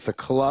player with a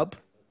club.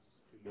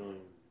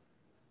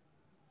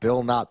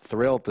 Bill not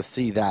thrilled to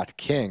see that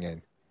king,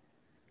 and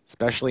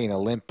especially in a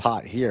limp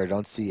pot here,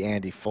 don't see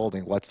Andy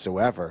folding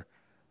whatsoever.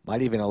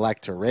 Might even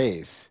elect to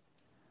raise,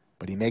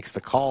 but he makes the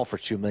call for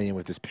 $2 million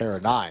with his pair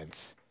of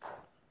nines.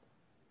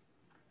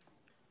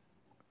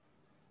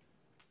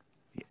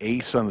 The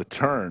ace on the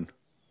turn.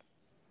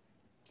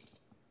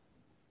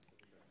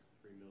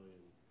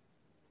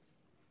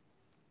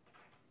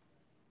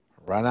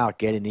 Run out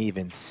getting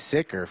even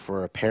sicker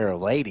for a pair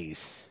of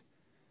ladies.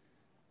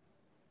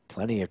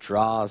 Plenty of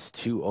draws,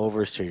 2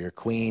 overs to your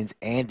queens.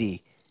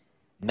 Andy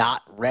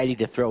not ready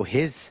to throw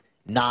his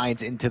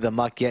nines into the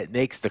muck yet,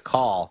 makes the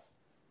call.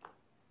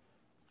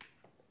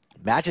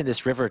 Imagine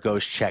this river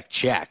goes check,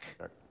 check.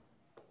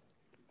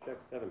 Check,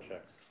 7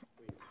 checks.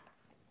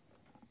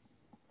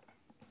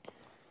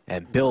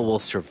 And Bill will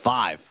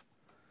survive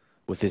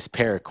with his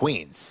pair of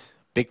queens.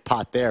 Big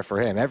pot there for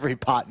him. Every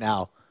pot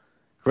now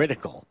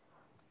critical.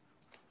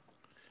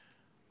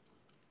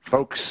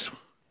 Folks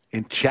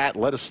in chat,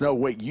 let us know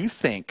what you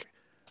think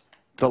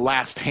the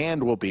last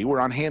hand will be.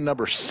 We're on hand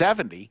number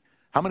 70.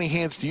 How many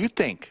hands do you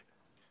think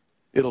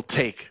it'll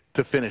take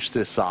to finish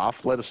this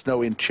off? Let us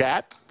know in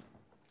chat.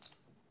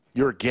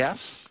 Your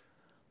guess?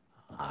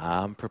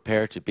 I'm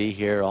prepared to be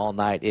here all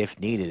night if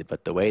needed,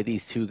 but the way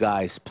these two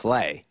guys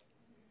play,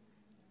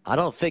 I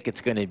don't think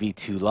it's going to be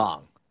too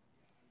long.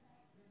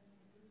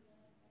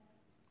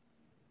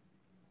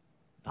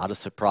 Not a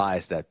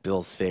surprise that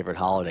Bill's favorite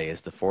holiday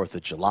is the 4th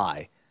of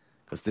July,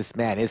 because this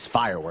man is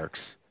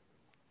fireworks.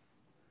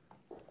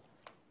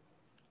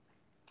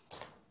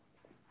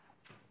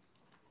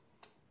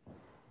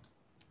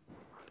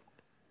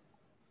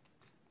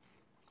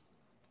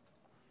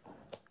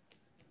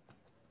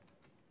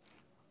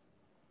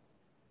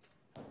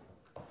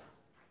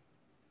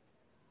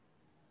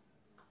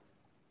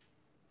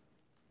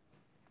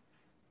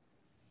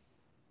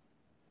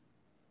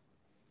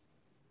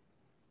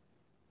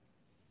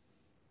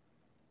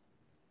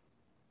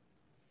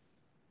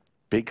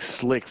 Big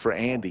slick for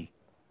Andy.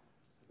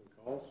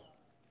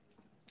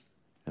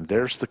 And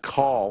there's the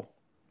call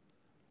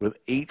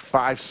with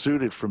 8-5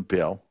 suited from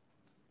Bill.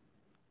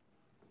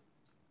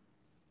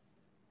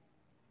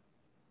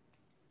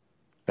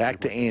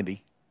 Back to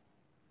Andy.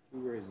 2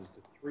 raises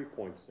to 3.6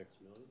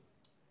 million.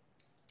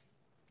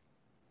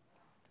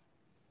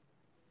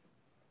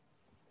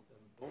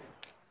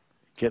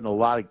 Getting a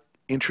lot of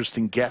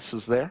interesting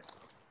guesses there.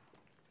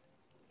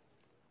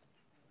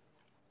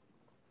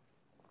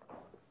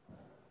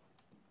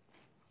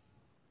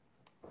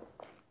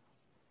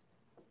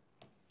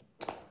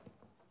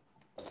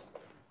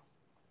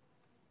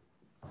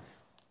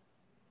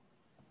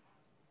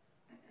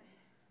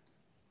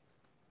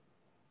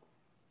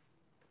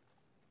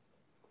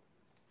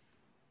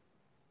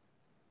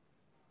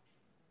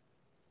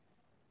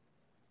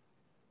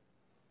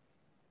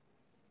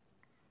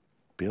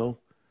 Bill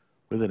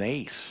with an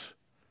ace.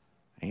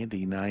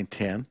 Andy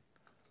 9-10.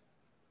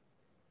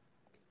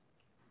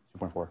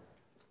 2.4.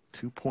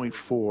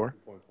 2.4.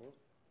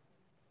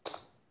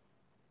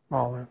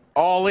 All in.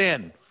 All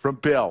in from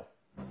Bill.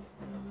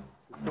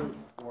 2.4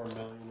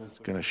 million is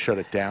Going to shut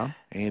it down.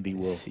 Andy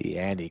will. See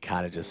Andy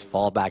kind of just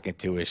fall back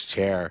into his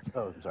chair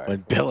Oh, sorry. when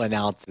Bill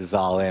announces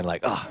all in,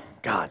 like, oh,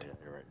 God,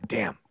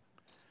 damn.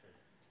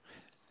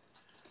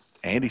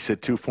 Andy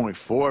said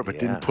 2.4, but Yeah.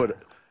 didn't put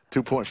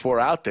 2.4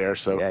 out there.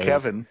 So Yeah,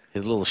 Kevin,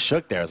 his little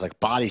shook there. It was like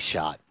body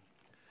shot.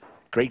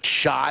 great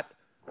shot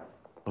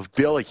of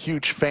Bill, a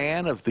huge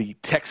fan of the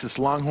Texas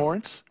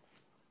Longhorns.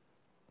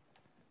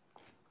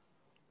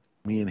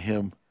 Me and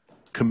him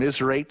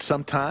commiserate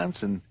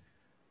sometimes and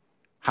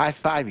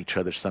high-five each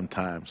other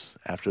sometimes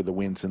after the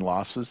wins and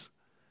losses.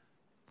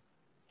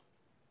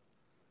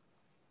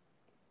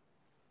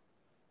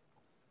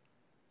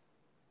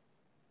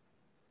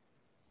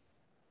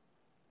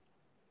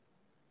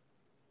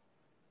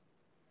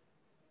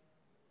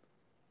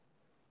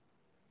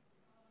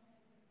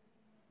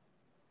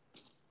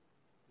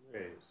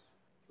 raise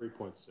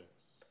 3.6.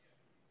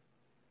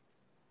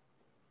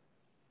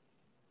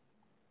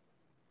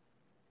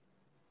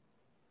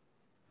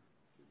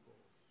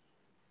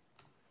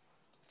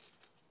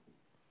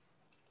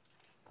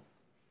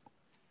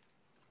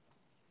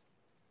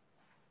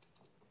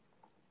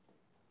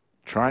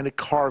 Trying to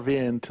carve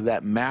into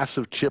that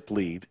massive chip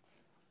lead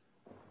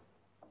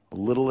a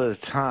little at a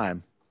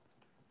time.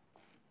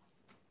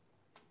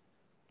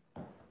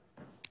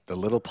 The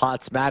little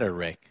pots matter,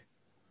 Rick.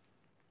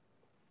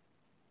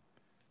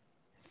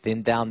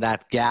 Thin down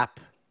that gap.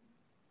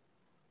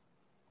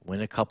 Win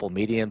a couple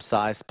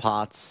medium-sized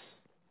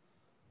pots.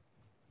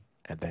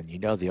 And then you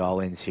know the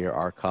all-ins here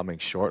are coming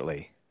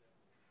shortly.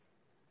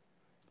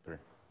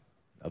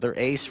 Another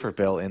ace for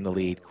Bill in the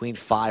lead. Queen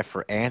 5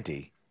 for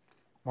Andy.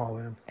 All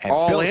in. And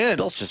All in.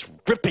 Bill's just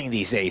ripping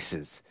these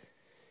aces.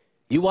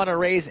 You want to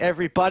raise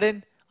every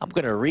button? I'm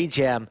going to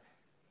rejam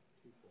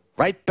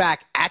right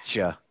back at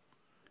you.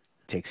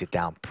 Takes it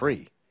down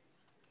pre.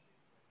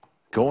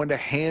 Going to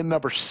hand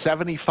number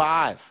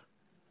 75.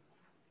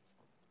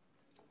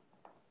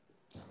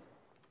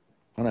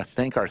 I want to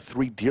thank our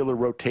 3-dealer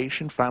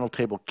rotation. Final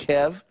table,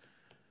 Kev,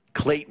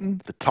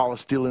 Clayton, the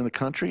tallest dealer in the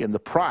country, and the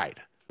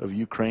pride of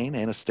Ukraine,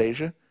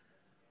 Anastasia.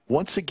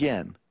 Once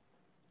again,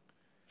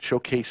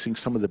 showcasing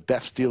some of the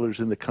best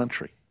dealers in the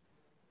country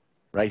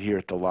right here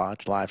at the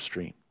Lodge live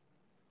stream.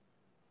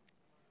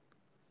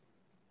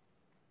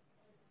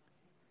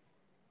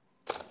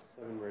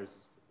 Seven raises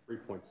for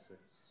 3.6.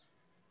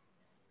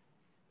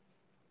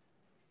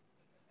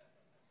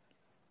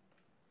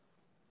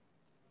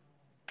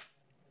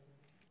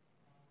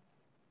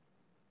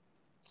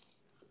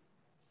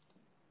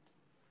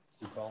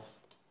 Two calls.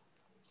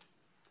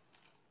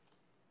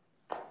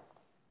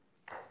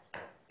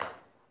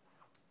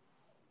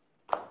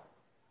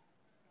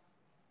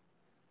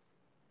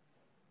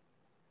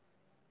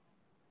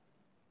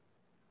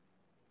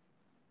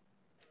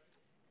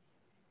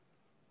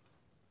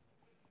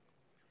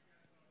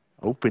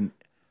 Open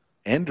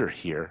ender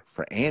here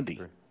for Andy.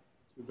 2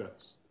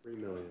 bets, 3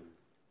 million.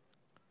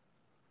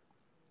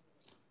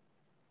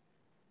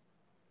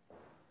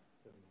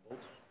 7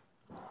 bolts.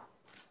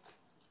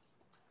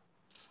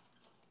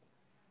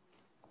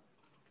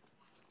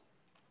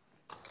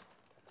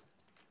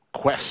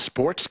 Quest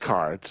Sports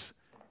Cards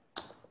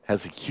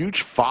has a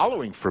huge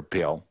following for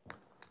Bill.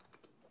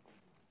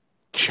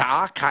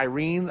 Cha,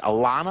 Kyrene,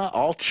 Alana,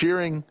 all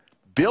cheering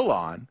Bill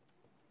on.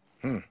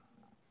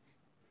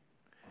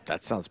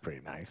 That sounds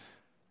pretty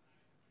nice.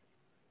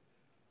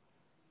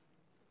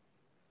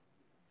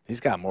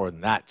 He's got more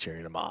than that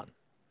cheering him on.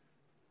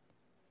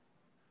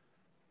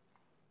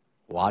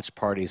 Watch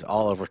parties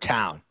all over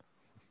town.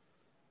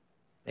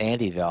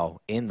 Andy, though,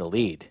 in the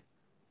lead.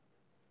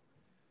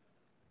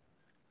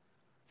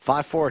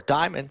 5-4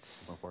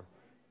 diamonds. 1-4.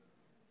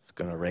 He's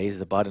going to raise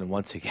the button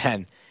once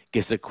again.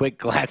 Gives a quick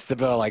glance to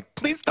Bill like,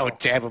 please don't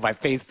jam in my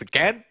face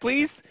again,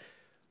 please.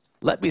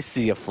 Let me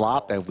see a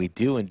flop, and we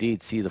do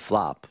indeed see the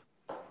flop.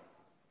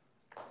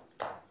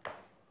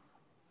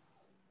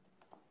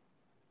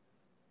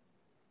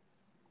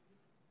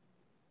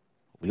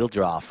 Wheel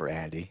draw for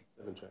Andy.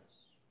 7 checks.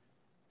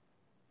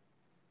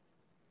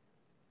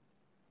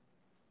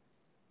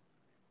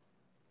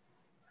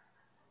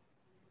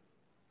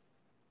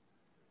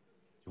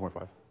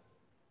 $2.5.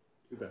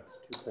 2 bets,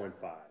 2.5. 7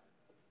 bolts.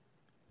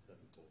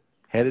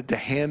 Headed to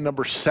hand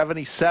number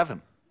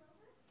 77.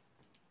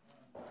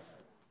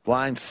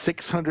 Blind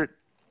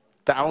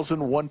 600,000,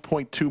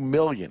 1.2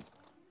 million.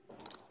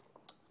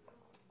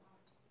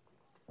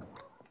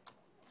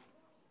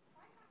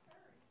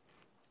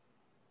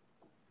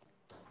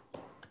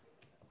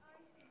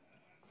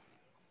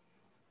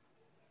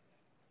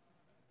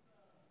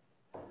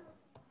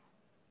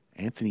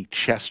 Anthony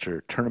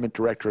Chester, tournament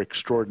director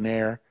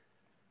extraordinaire.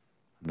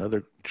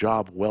 Another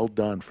job well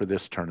done for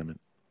this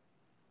tournament.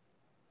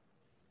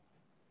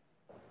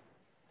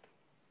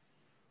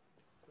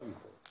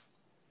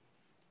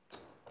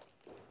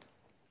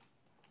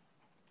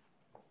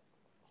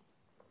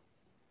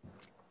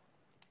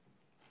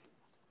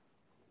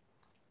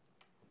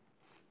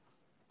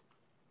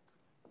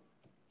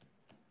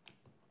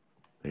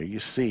 There you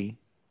see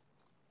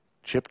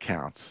chip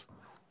counts.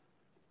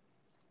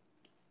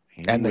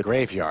 And the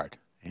graveyard.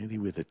 Andy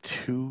with a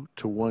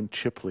 2-1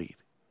 chip lead.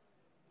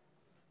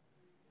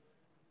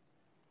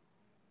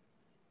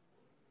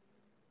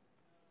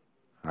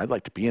 I'd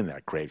like to be in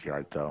that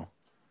graveyard, though.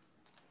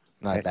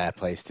 Not a bad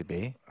place to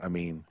be. I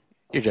mean,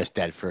 you're just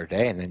dead for a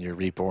day, and then you're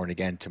reborn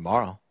again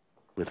tomorrow.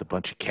 With a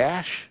bunch of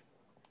cash.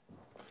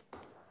 I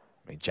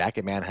mean,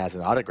 Jacket Man has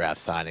an autograph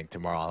signing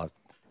tomorrow.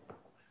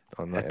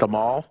 At the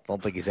mall?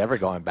 Don't think he's ever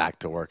going back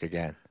to work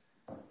again.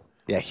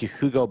 Yeah,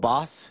 Hugo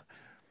Boss.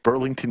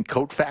 Burlington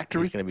Coat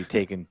Factory. He's going to be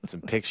taking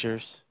some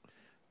pictures.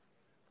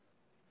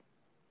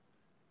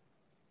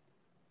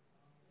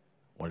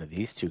 One of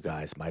these two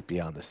guys might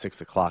be on the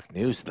 6 o'clock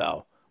news,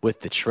 though,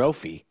 with the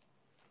trophy.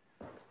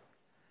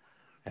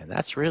 And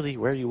that's really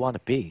where you want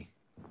to be.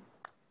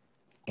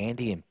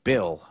 Andy and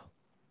Bill.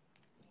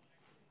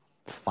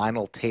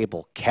 Final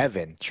table,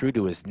 Kevin, true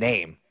to his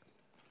name.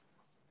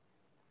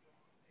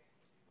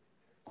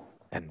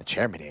 And the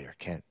Chairmanator,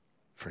 can't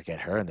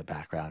forget her in the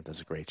background. Does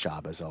a great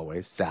job, as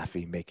always.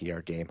 Safi, Mickey,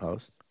 our game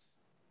hosts.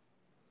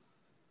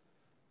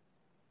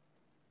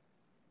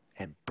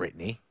 And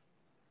Brittany.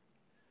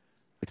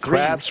 The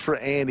crabs for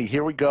Andy.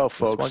 Here we go,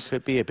 folks. This one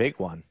could be a big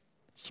one.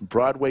 Some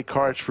Broadway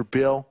cards for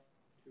Bill.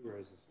 2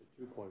 raises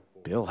for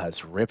 2.4. Bill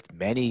has ripped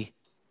many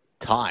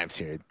times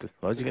here.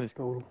 What is he going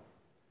to...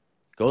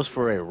 Goes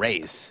for a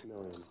raise.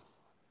 Million.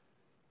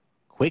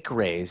 Quick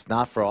raise,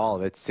 not for all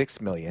of it.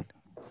 6 million.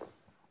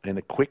 And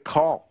a quick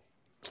call.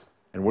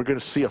 And we're going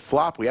to see a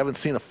flop. We haven't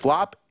seen a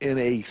flop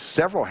in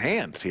several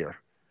hands here.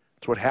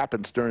 That's what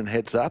happens during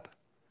heads up.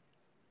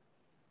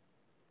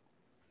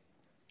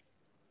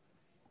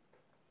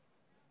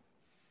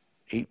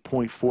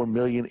 $8.4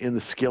 million in the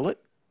skillet.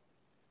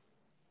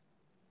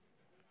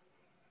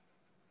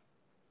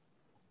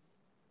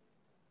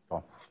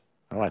 Call.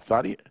 Oh, I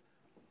thought he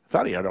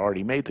had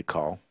already made the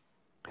call.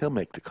 He'll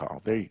make the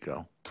call. There you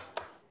go.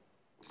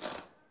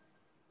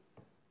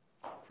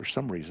 For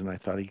some reason, I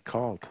thought he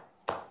called.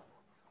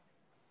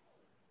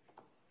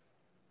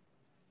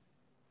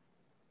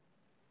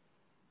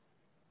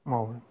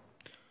 All in.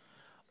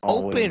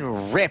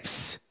 Open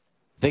rips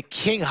the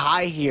king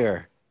high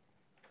here.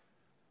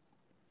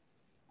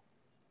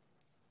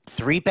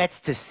 3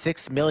 bets to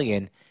 6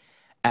 million,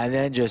 and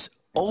then just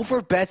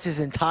over bets his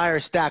entire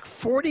stack,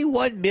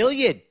 41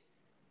 million.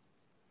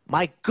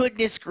 My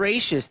goodness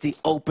gracious, the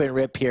open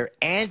rip here.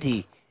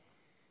 Andy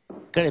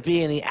going to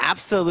be in the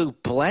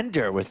absolute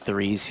blender with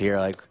threes here.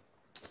 Like,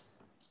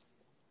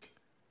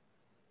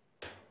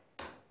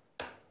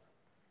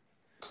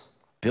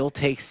 Bill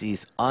takes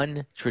these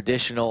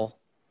untraditional,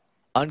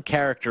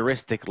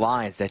 uncharacteristic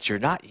lines that you're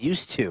not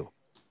used to.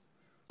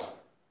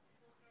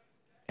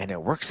 And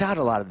it works out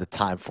a lot of the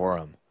time for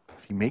him.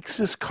 If he makes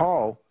this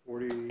call,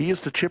 he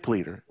is the chip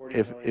leader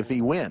if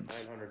he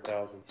wins.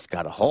 He's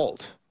got to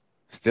hold.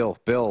 Still,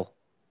 Bill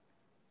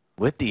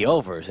with the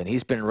overs, and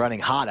he's been running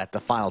hot at the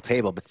final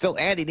table. But still,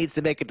 Andy needs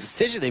to make a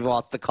decision if he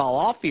wants to call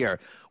off here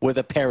with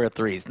a pair of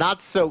threes.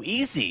 Not so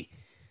easy.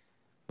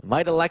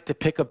 Might elect to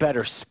pick a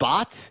better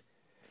spot.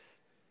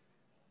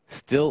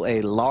 Still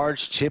a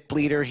large chip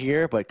leader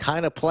here, but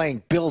kind of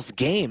playing Bill's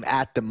game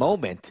at the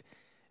moment.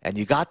 And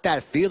you got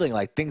that feeling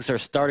like things are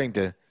starting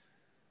to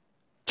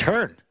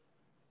turn.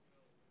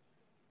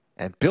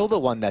 And Bill, the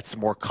one that's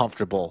more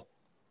comfortable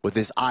with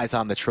his eyes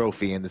on the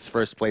trophy and this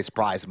first place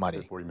prize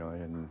money. 40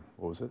 million,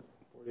 what was it?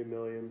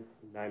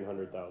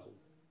 40,900,000.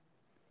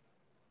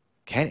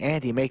 Can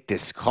Andy make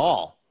this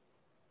call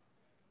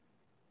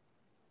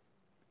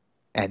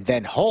and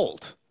then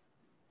hold?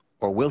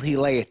 Or will he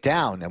lay it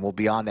down and we'll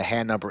be on to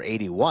hand number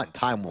 81?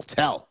 Time will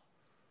tell.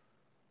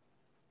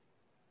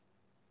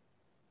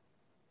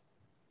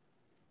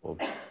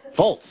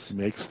 Folds.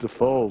 Makes the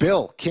fold.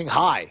 Bill, king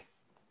high.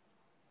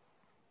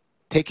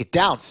 Take it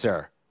down,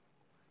 sir.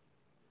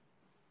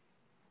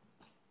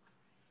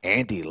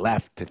 Andy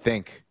left to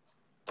think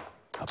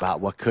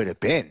about what could have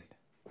been.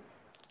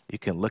 You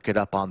can look it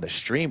up on the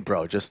stream,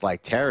 bro, just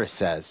like Tara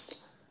says.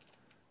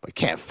 But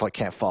can't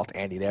fault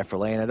Andy there for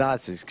laying it on.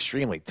 It's an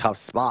extremely tough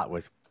spot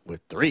with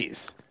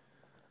threes.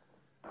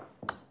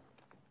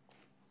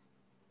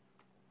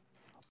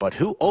 But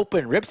who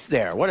open rips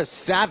there? What a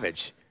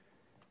savage.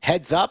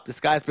 Heads up, this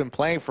guy's been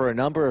playing for a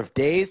number of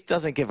days,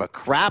 doesn't give a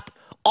crap.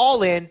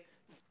 All in,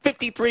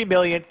 53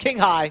 million, king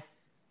high.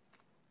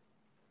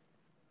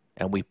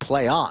 And we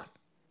play on.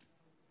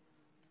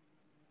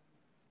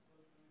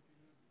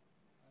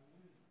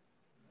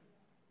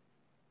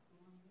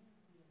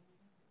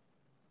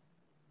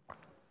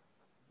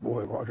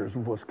 Boy, Roger's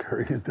voice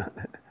carries done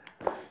it.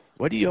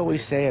 What do you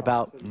always say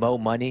about Mo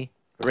Money,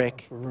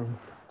 Rick?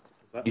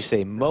 You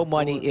say Mo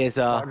Money is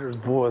a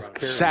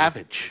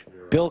savage.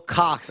 Bill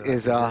Cox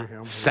is a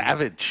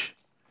savage.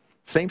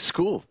 Same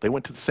school. They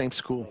went to the same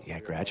school. Yeah,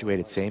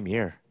 graduated same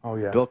year. Oh,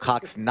 yeah. Bill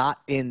Cox not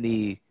in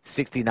the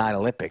 69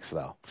 Olympics,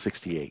 though.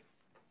 68.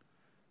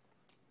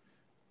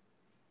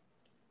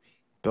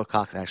 Bill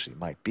Cox actually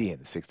might be in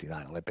the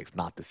 69 Olympics,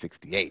 not the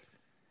 68.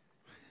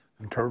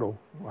 And Turtle,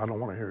 I don't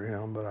want to hear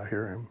him, but I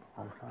hear him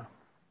all the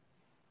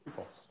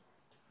time.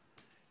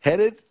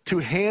 Headed to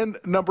hand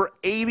number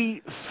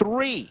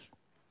 83.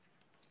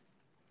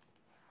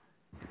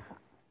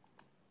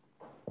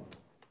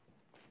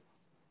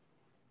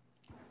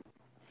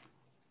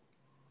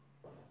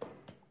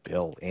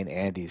 Bill in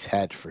Andy's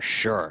head for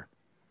sure.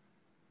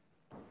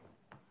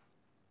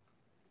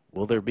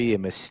 Will there be a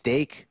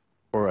mistake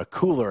or a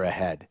cooler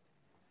ahead?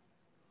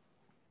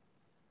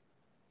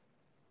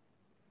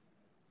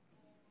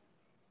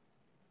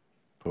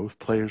 Both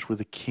players with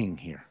a king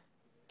here.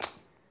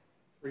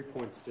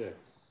 3.6.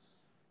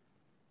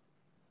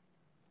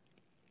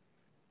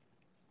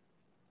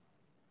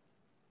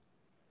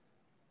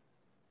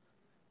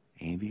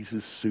 Andy's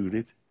is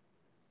suited.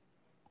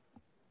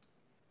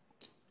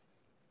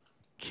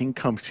 King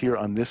comes here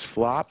on this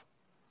flop.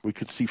 We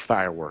could see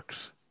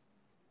fireworks.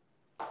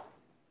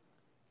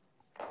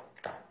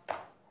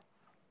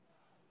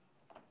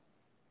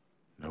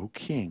 No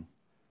king.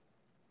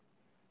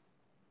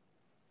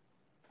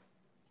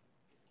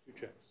 2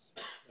 checks.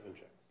 7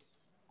 checks.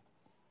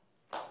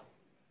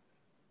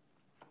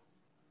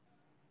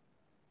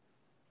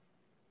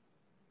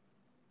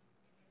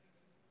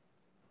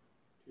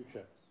 2 checks.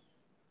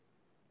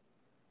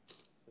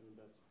 7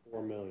 bets,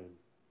 4 million.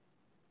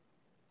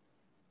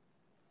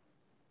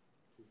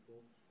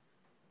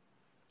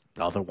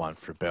 Another one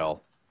for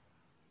Bill,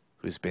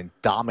 who's been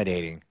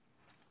dominating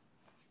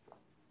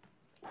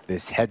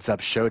this heads-up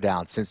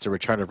showdown since the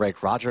return of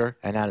break. Roger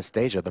and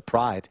Anastasia, the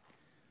pride.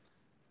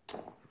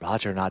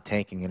 Roger not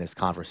tanking in his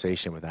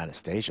conversation with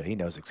Anastasia. He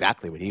knows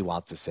exactly what he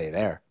wants to say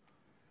there.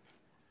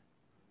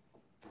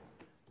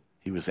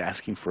 He was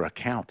asking for a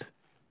count.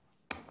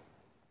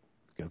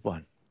 Good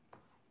one.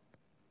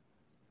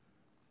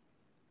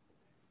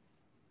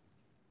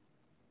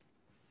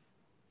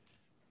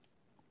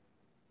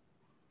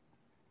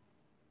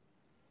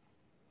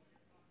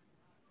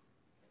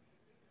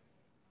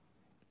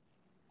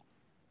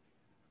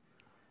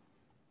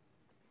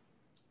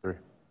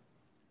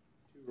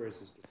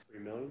 Raises to 3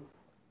 million.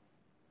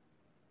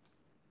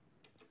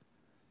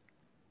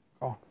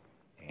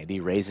 And he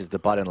raises the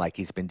button like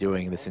he's been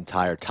doing this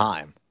entire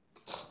time.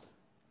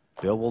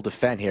 Bill will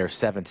defend here,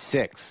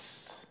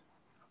 7-6.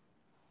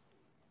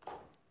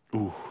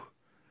 Ooh,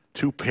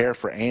 2 pair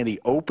for Andy.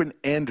 Open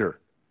ender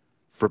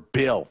for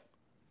Bill.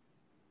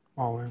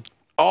 All in.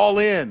 All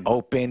in.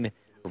 Open,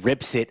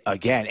 rips it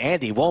again.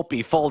 Andy won't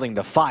be folding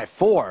the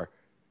 5-4.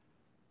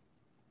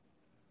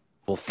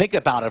 Well, think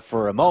about it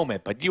for a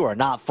moment, but you are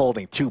not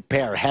folding 2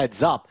 pair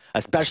heads up,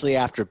 especially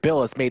after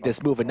Bill has made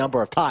this move a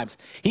number of times.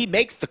 He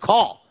makes the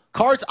call.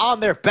 Cards on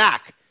their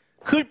back.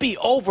 Could be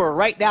over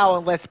right now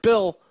unless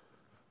Bill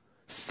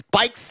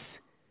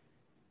spikes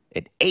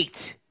an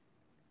 8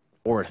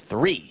 or a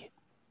 3.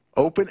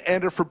 Open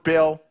ender for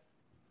Bill.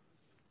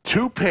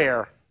 2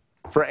 pair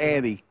for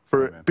Andy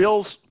for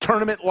Bill's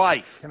tournament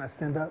life. Can I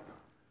stand up?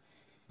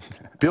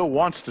 Bill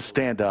wants to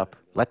stand up.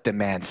 Let the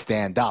man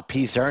stand up.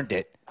 He's earned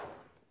it.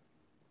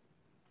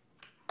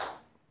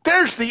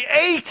 There's the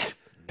 8.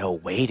 No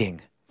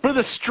waiting. For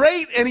the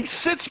straight, and he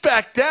sits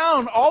back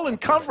down, all in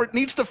comfort,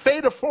 needs to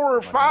fade a 4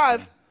 or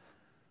 5.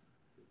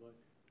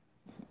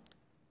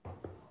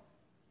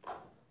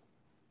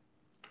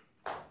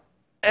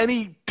 And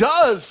he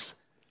does.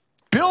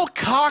 Bill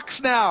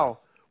Cox now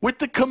with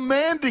the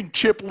commanding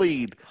chip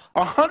lead.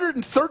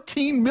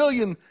 113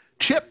 million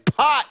chip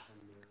pot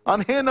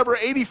on hand number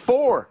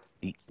 84.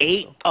 The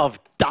 8 of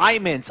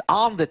diamonds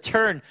on the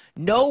turn.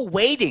 No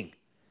waiting.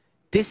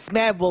 This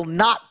man will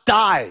not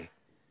die.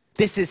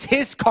 This is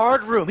his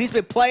card room. He's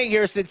been playing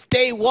here since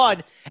day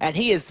one, and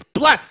he is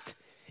blessed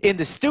in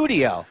the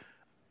studio.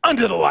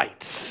 Under the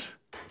lights.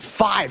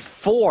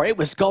 5-4. It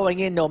was going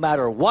in no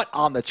matter what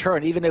on the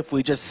turn. Even if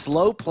we just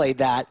slow played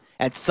that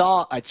and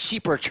saw a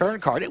cheaper turn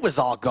card, it was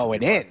all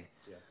going in.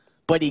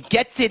 But he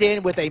gets it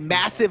in with a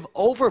massive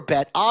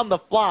overbet on the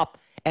flop,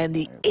 and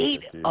the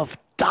 8 of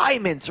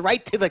diamonds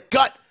right to the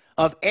gut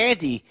of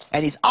Andy,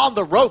 and he's on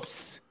the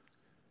ropes.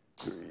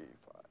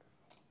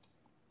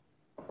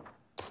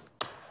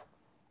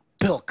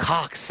 Bill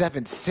Cox,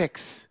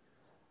 7-6.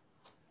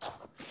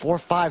 4,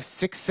 5,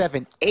 6,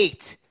 7,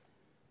 8.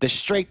 The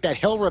straight that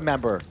he'll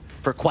remember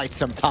for quite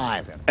some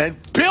time. And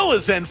Bill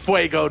is en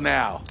fuego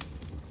now.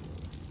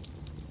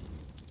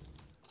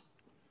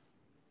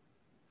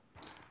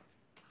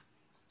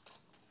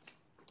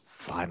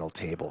 Final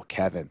table,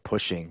 Kevin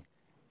pushing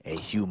a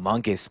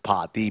humongous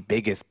pot, the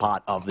biggest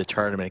pot of the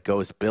tournament,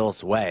 goes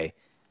Bill's way.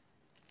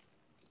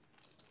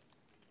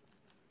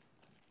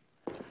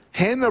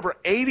 Hand number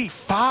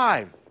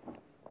 85.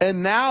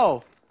 And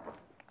now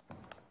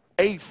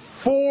a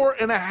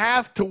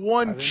 4.5 to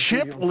 1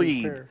 chip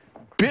lead.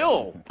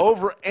 Bill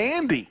over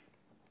Andy.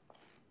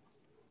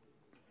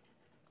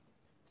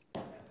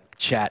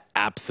 Chat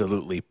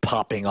absolutely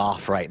popping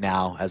off right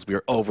now as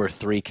we're over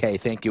 3K.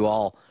 Thank you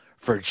all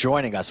for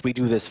joining us. We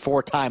do this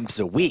 4 times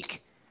a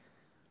week.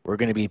 We're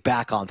going to be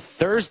back on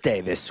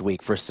Thursday this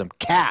week for some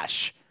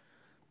cash.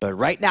 But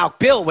right now,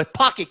 Bill with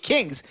pocket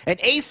kings, an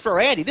ace for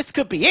Andy. This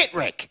could be it,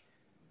 Rick.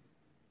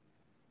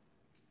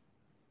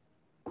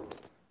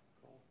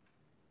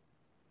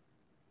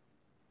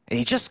 And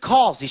he just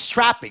calls. He's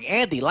trapping.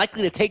 Andy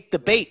likely to take the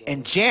bait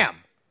and jam.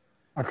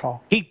 I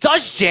call. He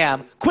does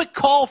jam. Quick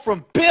call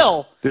from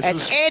Bill,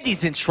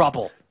 Andy's in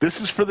trouble.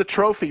 This is for the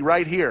trophy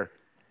right here.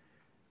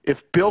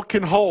 If Bill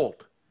can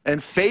hold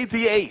and fade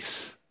the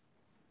ace,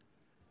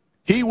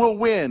 he will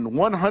win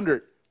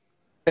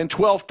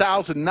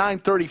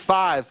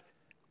 $112,935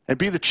 and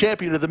be the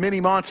champion of the Mini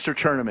Monster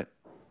Tournament.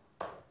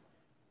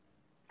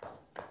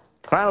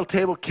 Final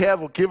table, Kev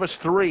will give us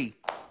 3.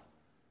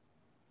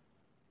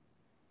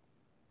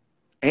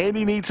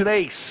 Andy needs an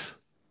ace.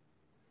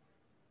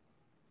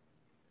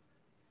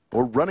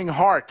 Or running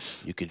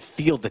hearts. You could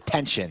feel the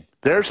tension.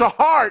 There's a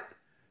heart.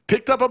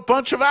 Picked up a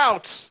bunch of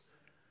outs.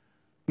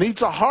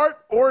 Needs a heart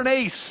or an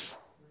ace.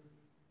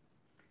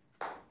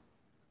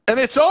 And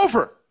it's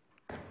over.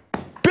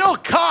 Bill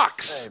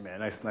Cox. Hey,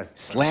 man, nice.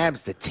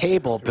 Slams the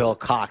table, Bill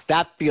Cox.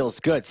 That feels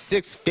good.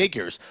 6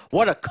 figures.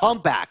 What a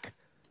comeback.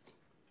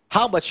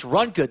 How much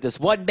run good does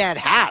one man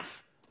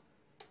have?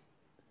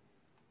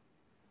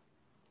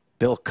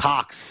 Bill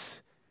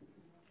Cox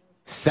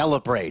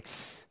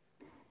celebrates.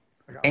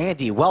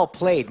 Andy, well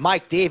played.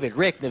 Mike, David,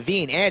 Rick,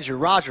 Naveen, Andrew,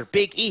 Roger,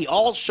 Big E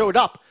all showed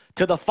up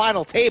to the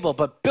final table,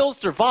 but Bill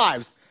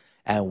survives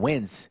and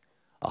wins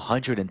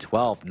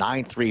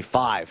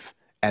 $112,935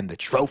 and the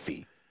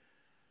trophy.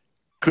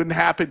 Couldn't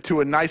happen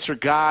to a nicer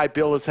guy.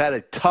 Bill has had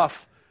a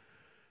tough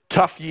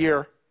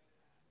year.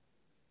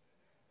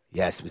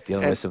 Yes, was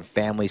dealing with some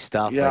family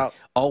stuff. Yeah. But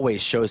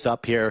always shows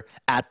up here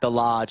at the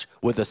lodge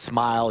with a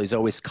smile. He's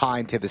always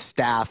kind to the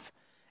staff,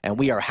 and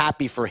we are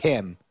happy for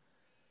him.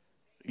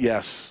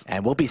 Yes.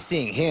 And we'll be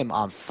seeing him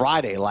on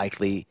Friday,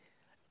 likely,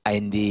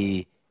 in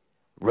the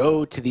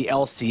road to the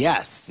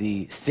LCS,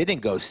 the Sit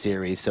and Go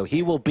series. So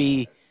he will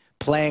be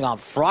playing on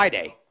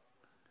Friday.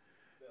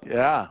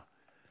 Yeah.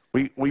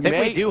 We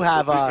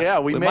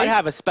might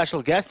have a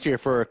special guest here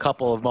for a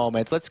couple of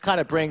moments. Let's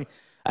kind of bring.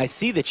 I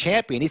see the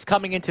champion. He's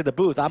coming into the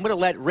booth. I'm going to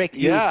let Rick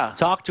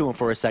talk to him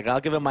for a second.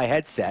 I'll give him my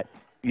headset.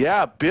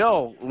 Yeah,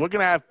 Bill. We're going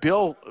to have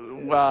Bill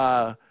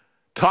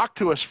talk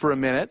to us for a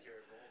minute.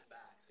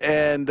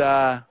 And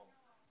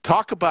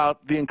talk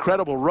about the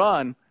incredible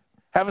run.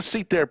 Have a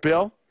seat there,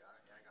 Bill.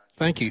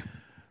 Thank you.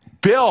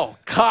 Bill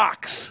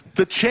Cox,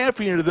 the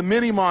champion of the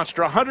Mini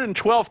Monster,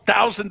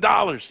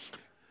 $112,000.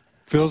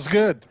 Feels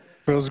good.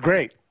 Feels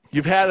great.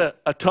 You've had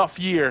a tough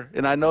year,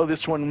 and I know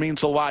this one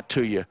means a lot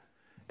to you.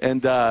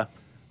 And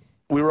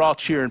we were all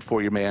cheering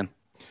for you, man.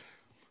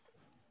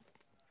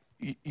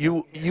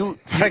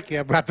 Thank you.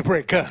 I'm about to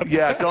break up.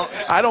 Yeah,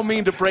 I don't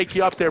mean to break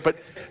you up there, but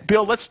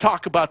Bill, let's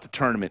talk about the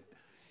tournament.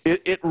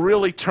 It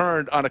really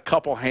turned on a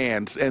couple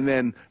hands, and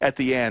then at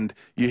the end,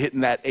 you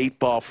hitting that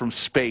 8-ball from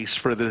space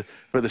for the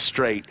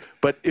straight.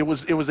 But it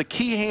was a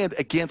key hand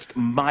against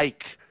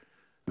Mike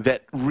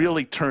that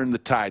really turned the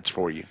tides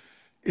for you.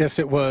 Yes,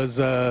 it was.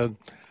 The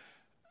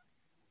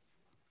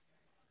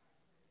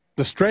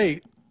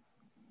straight,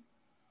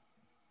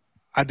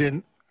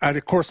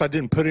 of course, I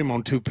didn't put him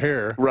on 2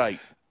 pair. Right.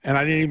 And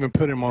I didn't even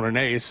put him on an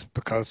ace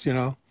because,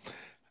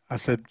 I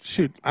said,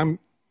 shoot, I'm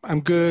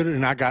good,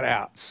 and I got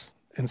outs.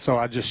 And so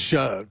I just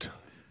shoved.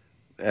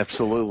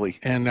 Absolutely.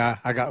 And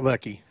I got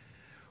lucky.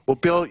 Well,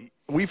 Bill,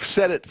 we've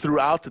said it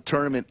throughout the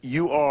tournament.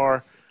 You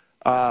are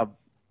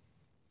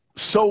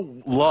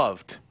so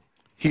loved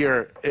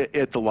here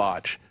at the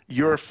Lodge.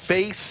 Your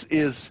face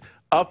is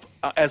up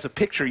as a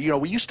picture.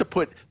 We used to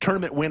put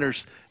tournament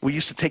winners, we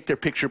used to take their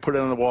picture, put it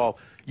on the wall.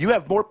 You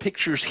have more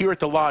pictures here at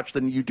the Lodge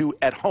than you do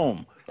at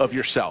home of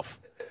yourself.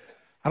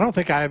 I don't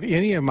think I have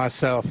any of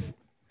myself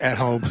at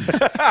home.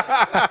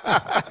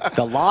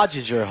 The Lodge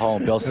is your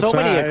home, Bill. So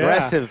many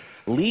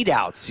aggressive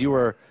lead-outs. You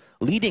were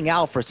leading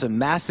out for some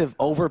massive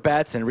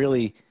overbets and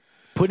really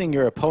putting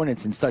your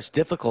opponents in such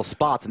difficult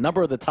spots. A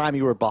number of the time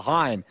you were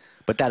behind,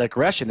 but that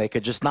aggression, they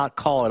could just not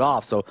call it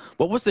off. So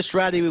what was the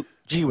strategy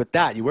with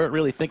that? You weren't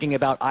really thinking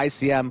about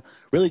ICM,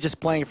 really just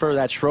playing for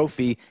that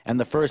trophy and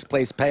the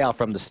first-place payout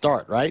from the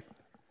start, right?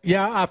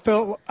 Yeah,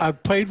 I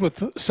played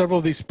with several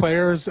of these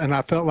players, and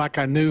I felt like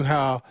I knew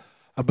how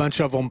a bunch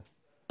of them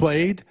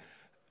played,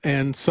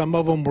 and some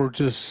of them were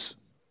just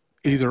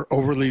either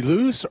overly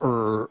loose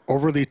or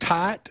overly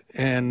tight,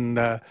 and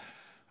I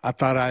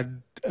thought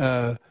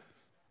I'd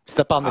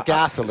step on the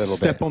gas a little bit.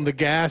 Step on the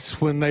gas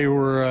when they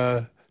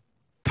were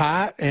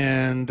tight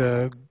and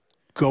go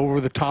over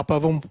the top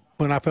of them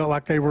when I felt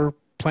like they were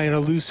playing a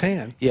loose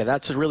hand. Yeah,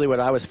 that's really what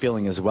I was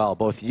feeling as well.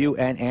 Both you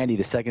and Andy,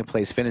 the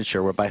second-place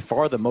finisher, were by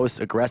far the most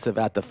aggressive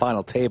at the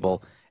final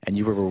table, and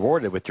you were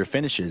rewarded with your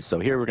finishes. So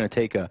here we're going to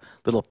take a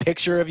little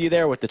picture of you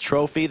there with the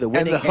trophy, the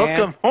winning hand. And the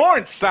hook 'em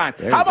horns sign.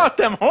 How about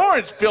them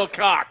horns, Bill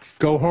Cox?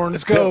 Go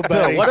horns, go,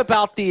 buddy. Bill, what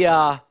about the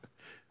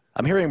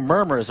I'm hearing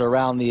murmurs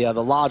around the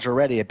Lodge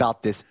already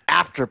about this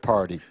after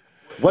party.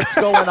 What's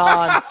going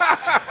on?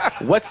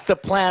 What's the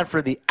plan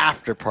for the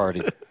after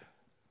party?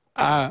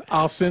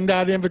 I'll send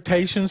out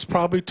invitations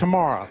probably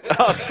tomorrow.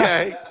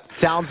 Okay.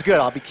 Sounds good.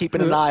 I'll be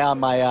keeping an eye on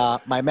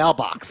my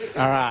mailbox.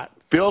 All right.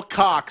 Bill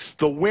Cox,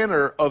 the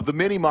winner of the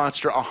Mini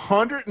Monster,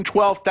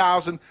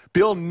 $112,000.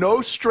 Bill, no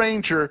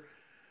stranger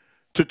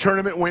to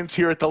tournament wins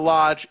here at the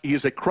Lodge. He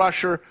is a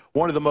crusher,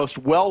 one of the most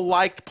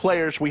well-liked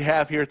players we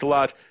have here at the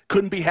Lodge.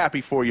 Couldn't be happy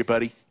for you,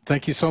 buddy.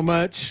 Thank you so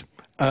much.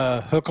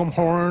 Hook 'em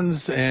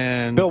horns,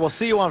 and Bill, we'll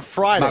see you on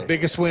Friday. My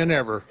biggest win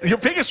ever. Your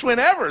biggest win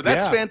ever.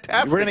 That's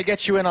fantastic. We're going to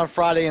get you in on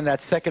Friday in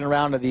that second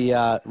round of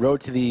the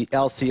Road to the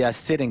LCS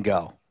Sit and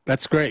Go.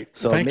 That's great.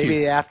 So Thank maybe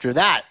you. After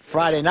that,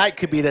 Friday night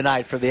could be the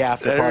night for the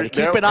after party.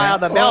 Keep an eye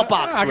on the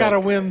mailbox. I got to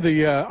win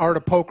the Art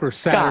of Poker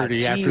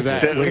Saturday after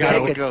that.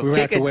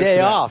 Take a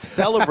day off.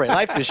 Celebrate.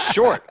 Life is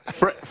short.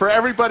 For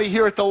everybody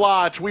here at the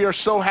Lodge, we are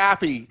so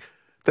happy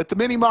that the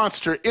Mini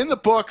Monster in the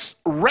books,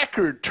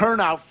 record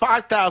turnout,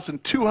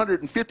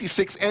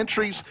 5,256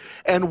 entries,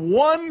 and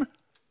one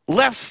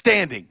left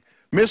standing,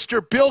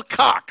 Mr. Bill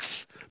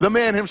Cox, the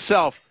man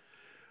himself.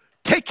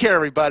 Take care,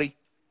 everybody.